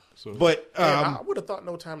burnt out. So. But I would have thought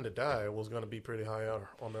No Time to Die was going to be pretty high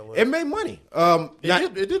on that list. it made money.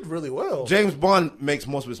 It did really well. James Bond makes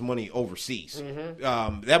most of his money overseas.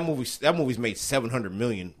 That movie's made $700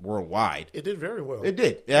 million worldwide. It did very well. It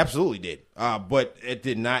did. It absolutely did. But it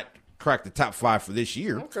did not crack the top 5 for this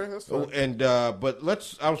year. Okay, that's fine. And but I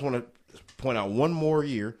just want to point out one more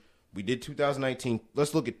year. We did 2019.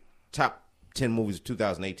 Let's look at top 10 movies of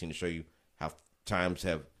 2018 to show you how times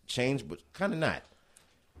have changed, but kind of not.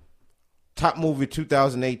 Top movie of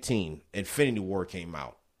 2018, Infinity War came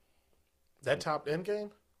out. That topped Endgame?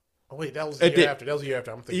 Oh, wait, that was the year after. That was the year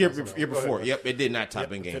after. I'm thinking year before. Yep, it did not top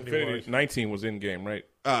Endgame. Infinity 19 was Endgame, right?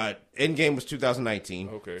 Endgame was 2019.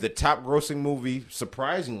 Okay. The top grossing movie,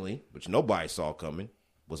 surprisingly, which nobody saw coming,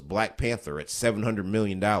 was Black Panther at $700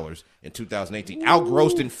 million in 2018.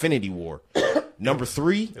 Outgrossed Infinity War. Number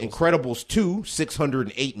 3, Incredibles 2,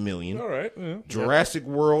 $608 million. All right. Yeah. Jurassic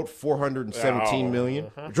World, $417 million.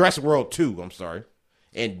 Jurassic World 2, I'm sorry.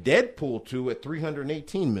 And Deadpool 2 at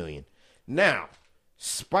 $318 million. Now,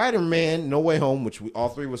 Spider-Man No Way Home, which all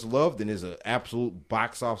three of us loved and is an absolute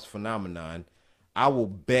box office phenomenon, I will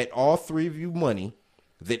bet all three of you money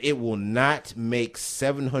that it will not make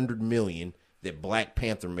 $700 million that Black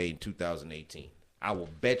Panther made in 2018. I will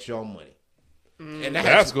bet y'all money. And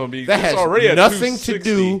That's going to be. That has already at nothing to 260.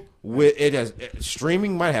 do with it. Has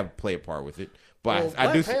streaming might have play a part with it, but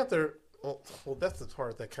I do. Black Panther. Well, that's the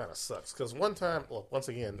part that kind of sucks because once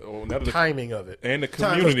again, now the timing of it and the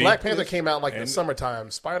Because community. Black Panther came out like in the summertime.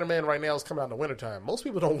 Spider-Man right now is coming out in the wintertime. Most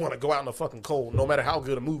people don't want to go out in the fucking cold, no matter how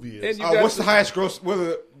good a movie is. What's the highest gross?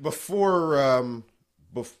 Before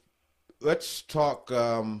let's talk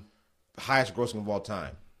highest grossing of all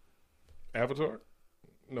time. Avatar?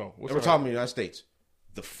 No. We're talking in the United States.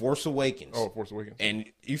 The Force Awakens. Oh, Force Awakens. And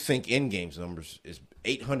you think Endgame's numbers is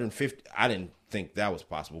 850. I didn't think that was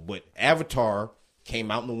possible. But Avatar came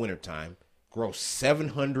out in the wintertime, grossed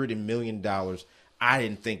 $700 million. I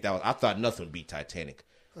didn't think that was. I thought nothing would beat Titanic.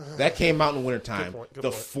 That came out in the wintertime. Good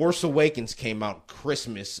The point. Force Awakens came out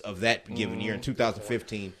Christmas of that given year in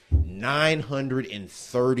 2015.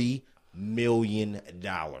 $930 million.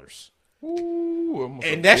 Ooh,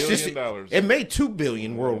 And that's just $1 billion. it made $2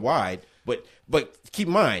 billion worldwide, but keep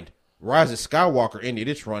in mind, Rise of Skywalker ended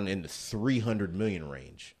its run in the $300 million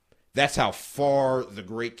range. That's how far the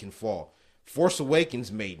great can fall. Force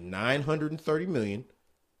Awakens made $930 million.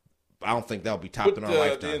 I don't think that'll be topped in our the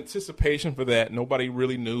lifetime. anticipation for that, nobody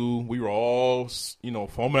really knew. We were all,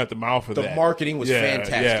 foaming at the mouth for The that. marketing was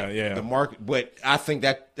fantastic. Yeah. But I think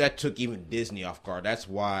that took even Disney off guard. That's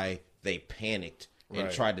why they panicked and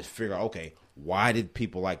Right. tried to figure out, okay, why did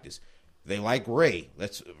people like this? They like Rey.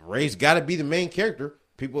 Rey's got to be the main character.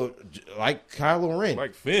 People like Kylo Ren.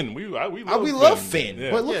 Like Finn, we love Finn.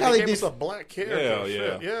 Yeah. But look how they gave did us a black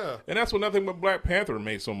character. Yeah. And that's what nothing but Black Panther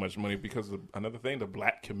made so much money because of another thing, the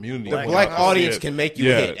black community. The black audience can make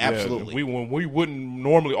you hit. Absolutely. When we wouldn't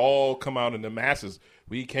normally all come out in the masses,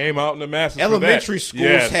 we came out in the masses. Elementary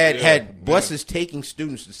schools had buses taking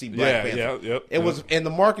students to see Black Panther. It was, and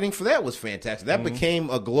the marketing for that was fantastic. That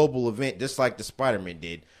became a global event, just like the Spider-Man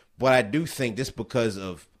did. But I do think just because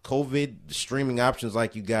of COVID, the streaming options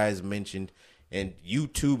like you guys mentioned, and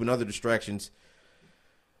YouTube and other distractions,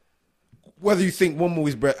 whether you think one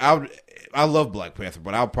movie's better, I love Black Panther,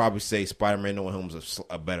 but I'll probably say Spider-Man No Way Home is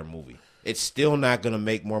a better movie. It's still not going to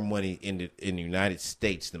make more money in the United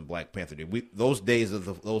States than Black Panther did. Those days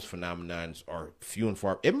of those phenomenons are few and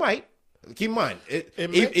far. It might. Keep in mind,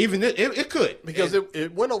 it could. Because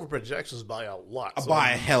it went over projections by a lot.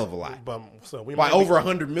 By a hell of a lot. By over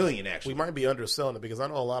 100 million, actually. We might be underselling it because I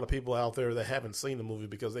know a lot of people out there that haven't seen the movie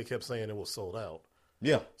because they kept saying it was sold out.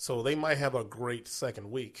 Yeah. So they might have a great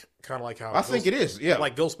second week, kind of like how I think it is. Yeah.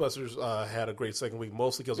 Like Ghostbusters had a great second week,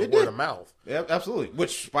 mostly because of word of mouth. Yeah, absolutely.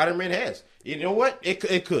 Which Spider-Man has. You know what?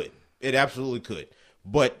 It could. It absolutely could.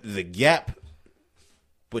 But the gap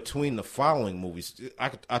between the following movies,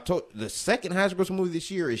 I told the second highest grossing movie this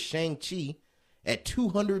year is Shang-Chi at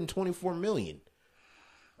 $224 million.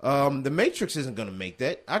 The Matrix isn't going to make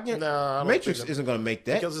that. Matrix isn't going to make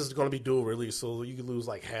that because it's going to be dual release, so you can lose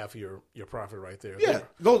like half your profit right there. Yeah,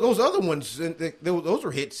 those other ones, those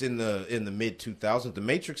were hits in the mid 2000s. The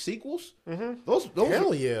Matrix sequels, those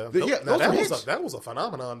hell yeah, that was a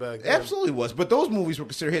phenomenon back then. Absolutely was. But those movies were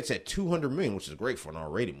considered hits at $200 million, which is great for an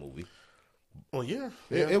R-rated movie. Well, yeah.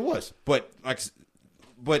 It was. But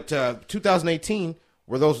 2018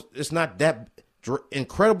 were those. It's not that.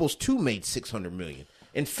 Incredibles 2 made $600 million.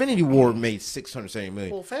 Infinity War made $670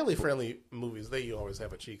 million. Well, family-friendly movies, they always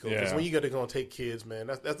have a cheat code. Because when you got to go and take kids, man,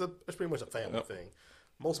 that's pretty much a family thing.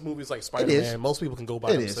 Most movies like Spider-Man, most people can go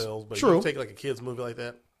by themselves. But you take like a kid's movie like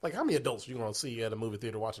that, like how many adults are you going to see at a movie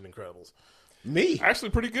theater watching Incredibles? Me.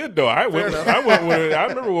 Actually pretty good, though. I went with I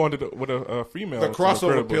remember going with a female. The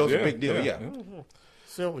crossover appeal is a big deal, yeah.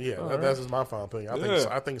 So, that's just my final opinion.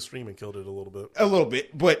 I think streaming killed it a little bit. A little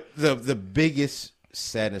bit. But the biggest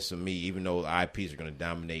sadness of me, even though the IPs are going to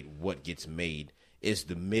dominate what gets made, is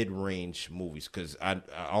the mid-range movies. Because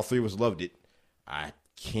all three of us loved it. I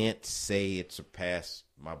can't say it surpassed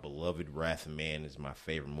my beloved Wrath of Man is my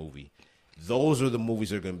favorite movie. Those are the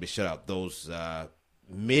movies that are going to be shut out. Those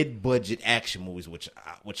mid-budget action movies, which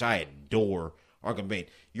I adore, aren't going to be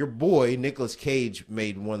made. Your boy, Nicolas Cage,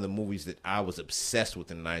 made one of the movies that I was obsessed with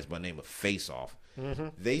in the 90s by the name of Face Off. Mm-hmm.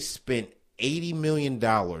 They spent $80 million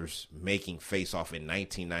making Face Off in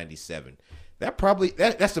 1997.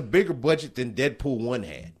 That's a bigger budget than Deadpool 1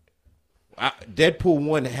 had. Deadpool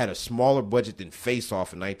 1 had a smaller budget than Face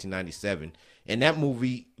Off in 1997, and that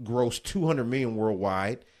movie grossed $200 million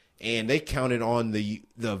worldwide, and they counted on the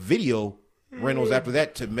video rentals after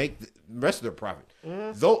that to make the rest of their profit.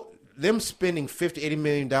 Though them spending $50-80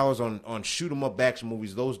 million on shoot 'em up action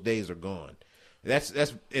movies, those days are gone. That's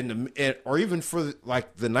or even for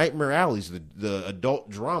like the Nightmare Alleys, the adult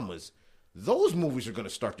dramas, those movies are going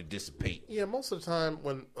to start to dissipate. Yeah, most of the time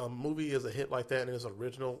when a movie is a hit like that and it's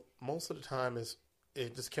original, most of the time it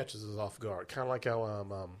just catches us off guard. Kind of like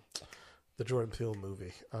how the Jordan Peele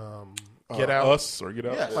movie, Get Out, Us or Get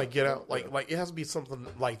Out, like Get Out, like it has to be something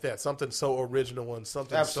like that, something so original and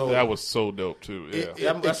something Absolutely. That was so dope too.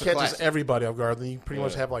 Yeah, it catches everybody off guard. Then you pretty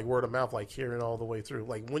much have like word of mouth, like hearing all the way through,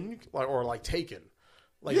 like when you like Taken.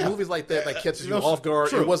 Like movies like that catches you off guard.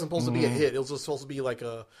 True. It wasn't supposed to be a hit. It was just supposed to be like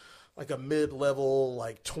a mid-level,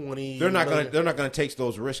 like 20. They're not gonna take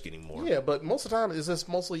those risks anymore. Yeah, but most of the time it's just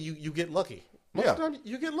mostly you get lucky. Most of the time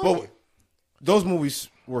you get lucky. But those movies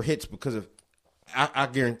were hits because of I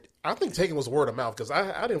guarantee. I think Taken was word of mouth because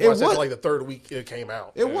I didn't watch that until like the third week it came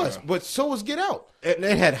out. It was, but so was Get Out. It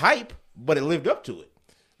had hype, but it lived up to it.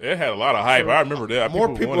 It had a lot of hype. I remember that.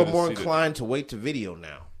 More people are more inclined to wait to video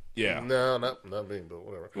now. Yeah. No, not me, but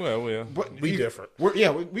whatever. Well, yeah. But we different.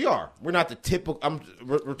 We are. We're not the typical.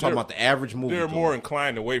 We're talking about the average movie. They're more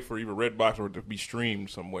inclined to wait for either Redbox or to be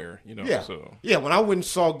streamed somewhere. Yeah. So. Yeah. When I went and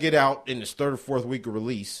saw Get Out in its third or fourth week of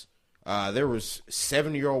release, there was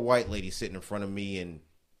 70-year-old white lady sitting in front of me and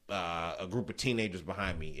a group of teenagers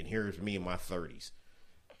behind me, and here's me in my 30s.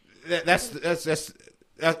 That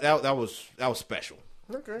was special.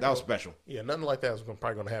 Okay. That was special. Yeah, nothing like that is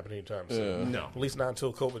probably going to happen anytime soon. No. At least not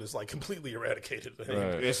until COVID is like completely eradicated.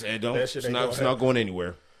 Right. It's not going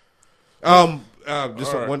anywhere.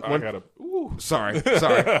 Just All right, one. I gotta. Sorry.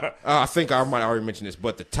 I think I might already mention this,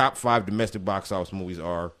 but the top 5 domestic box office movies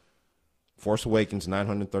are Force Awakens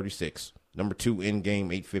 936, number 2 Endgame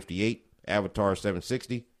 858, Avatar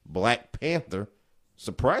 760, Black Panther,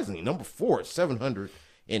 surprisingly number 4 700,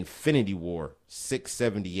 Infinity War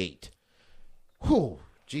 678. Whew,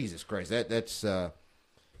 Jesus Christ! That's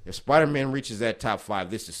if Spider-Man reaches that top 5,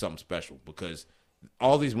 this is something special because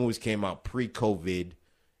all these movies came out pre-COVID,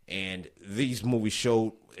 and these movies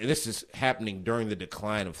showed. And this is happening during the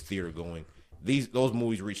decline of theater going. Those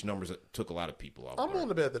movies reached numbers that took a lot of people off. I'm willing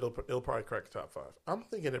to bet that it'll probably crack the top 5. I'm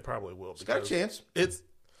thinking it probably will. It's got a chance. It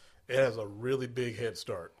has a really big head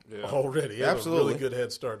start already. It has Absolutely. a really good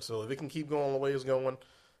head start. So if it can keep going the way it's going,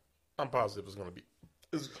 I'm positive it's going to be.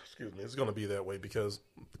 It's going to be that way because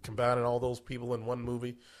combining all those people in one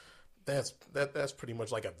movie. That's pretty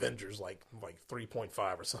much like Avengers, like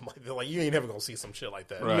 3.5 or something like that. Like you ain't never gonna see some shit like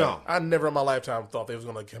that. Right. No, I never in my lifetime thought they was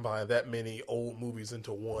gonna combine that many old movies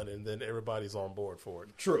into one, and then everybody's on board for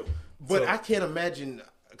it. true. But So- I can't imagine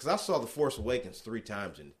because I saw The Force Awakens 3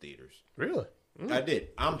 times in theaters. Really? I did.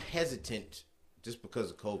 I'm hesitant just because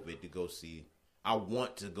of COVID to go see. I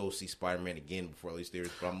want to go see Spider-Man again before I leave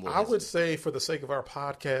theaters, but I'm. I would say, for the sake of our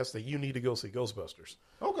podcast, that you need to go see Ghostbusters.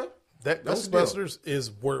 Okay. That That's the deal. Ghostbusters is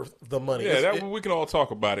worth the money. Yeah, we can all talk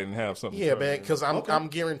about it and have something. Yeah, to man, because I'm Okay. I'm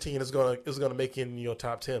guaranteeing it's gonna make it in your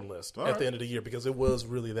top 10 list All at right. the end of the year because it was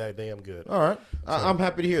really that damn good. All right. I'm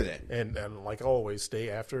happy to hear that. And like always, stay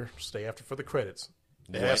after for the credits.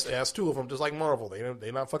 Right. Ask 2 of them, just like Marvel. They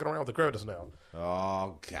not fucking around with the credits now.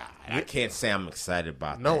 Oh God, I can't say I'm excited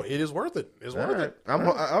about that. No, it is worth it. It's All worth right. it.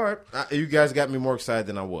 All right. You guys got me more excited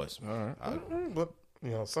than I was. All right. But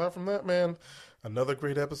aside from that, man, another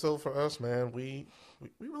great episode for us, man. We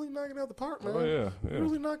really knocking out the park, man. Oh, yeah.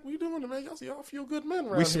 We doing it, man. Y'all feel good men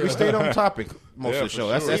around We here. stayed on topic most Yeah, of the for show.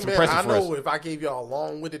 That's sure. See, man, impressive I for know us. if I gave y'all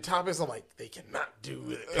long-winded topics, I'm like, they cannot do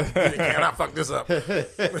it. They cannot fuck this up.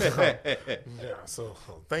 Yeah, so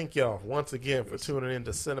thank y'all once again for tuning in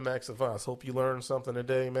to Cinemax Advice. Hope you learned something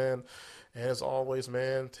today, man. As always,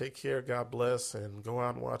 man, take care, God bless, and go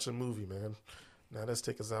out and watch a movie, man. Now let's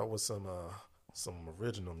take us out with some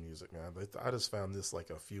original music, man. I just found this like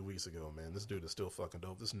a few weeks ago, man. This dude is still fucking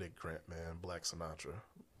dope. This Nick Grant, man, Black Sinatra.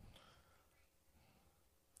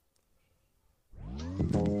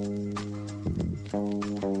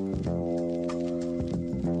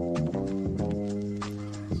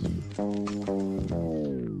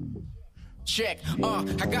 Check,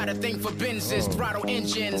 I got a thing for Benzes, throttle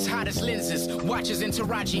engines, hottest lenses, watches in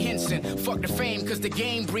Taraji Henson. Fuck the fame, cause the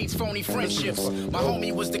game breeds phony friendships. My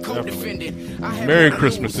homie was the co-defendant. I had Merry one to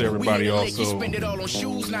Christmas lose. to everybody We in the lake, also. He spend it all on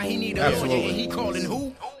shoes, now he need a lawyer, and he calling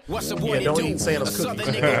who? What's a boy Yeah, to don't do? eat Santa's A southern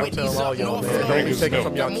cookies. nigga I'm with telling these all up y'all, north man. Don't flows. be taking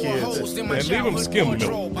from Got y'all more kids. hoes than my Man, leave 'em childhood skim milk,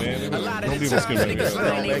 wardrobe. man. A lot of Don't the leave 'em time, skim milk. niggas Yeah.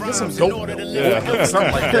 learn they Man, get some rhymes dope in order to milk. live.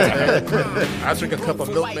 Something like that, man. I drink a cup of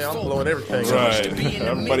milk, man. I'm blowing everything. Right. To be in the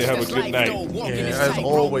Everybody mix, have a that's good life, night. though. Walking Yeah, is as tight,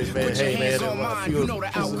 always, bro. man. Put your Hey, hands man, on if I mine. feel You know the this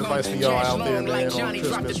is outcome. advice for y'all Jazz out there, long like man, on Johnny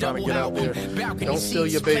dropped Christmas, the trying to double get out there. album. Balcony Don't steal your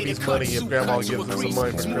seats, play baby's the money cuts, if grandma cuts gives to them some a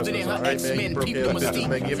money crease. for Smoother Christmas. than All her right, man, X-Men, you broke peep ass the bitches, mystique.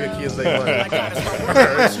 man. Give your kids their money. Like God is my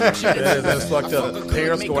word. That's fucked up.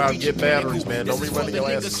 Parents go out and get batteries, man. Don't be running your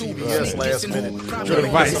ass to CVS last minute trying to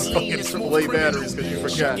get some fucking AAA batteries because you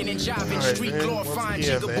forgot. All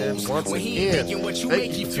right, man. Once again,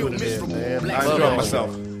 thank you for tuning in, man. I Love enjoyed all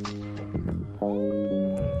myself.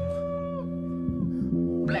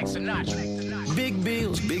 Black Sinatra. Big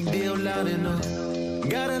bills, big deal loud enough.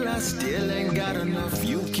 Got a lot, still ain't got enough.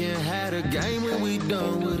 You can't have a game when we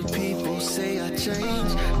done with it. People say I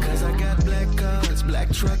changed, cause I got black cards,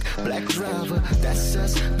 black truck, black driver. That's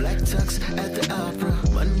us, black tux at the opera.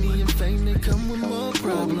 Money and fame, they come with more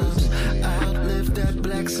problems. I outlived that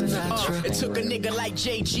Black Sinatra. It took a nigga like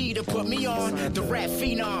JG to put me on. The rap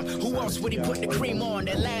phenom. Who else would he put the cream on?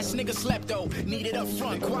 That last nigga slept though. Needed up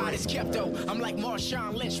front, quiet as kept though. I'm like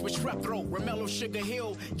Marshawn Lynch with strep throat. Romello Sugar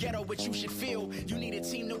Hill. Ghetto what you should feel. You need a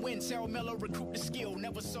team to win. Tell Mello recruit the skill.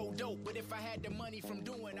 Never so dope. But if I had the money from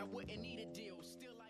doing, I wouldn't need it.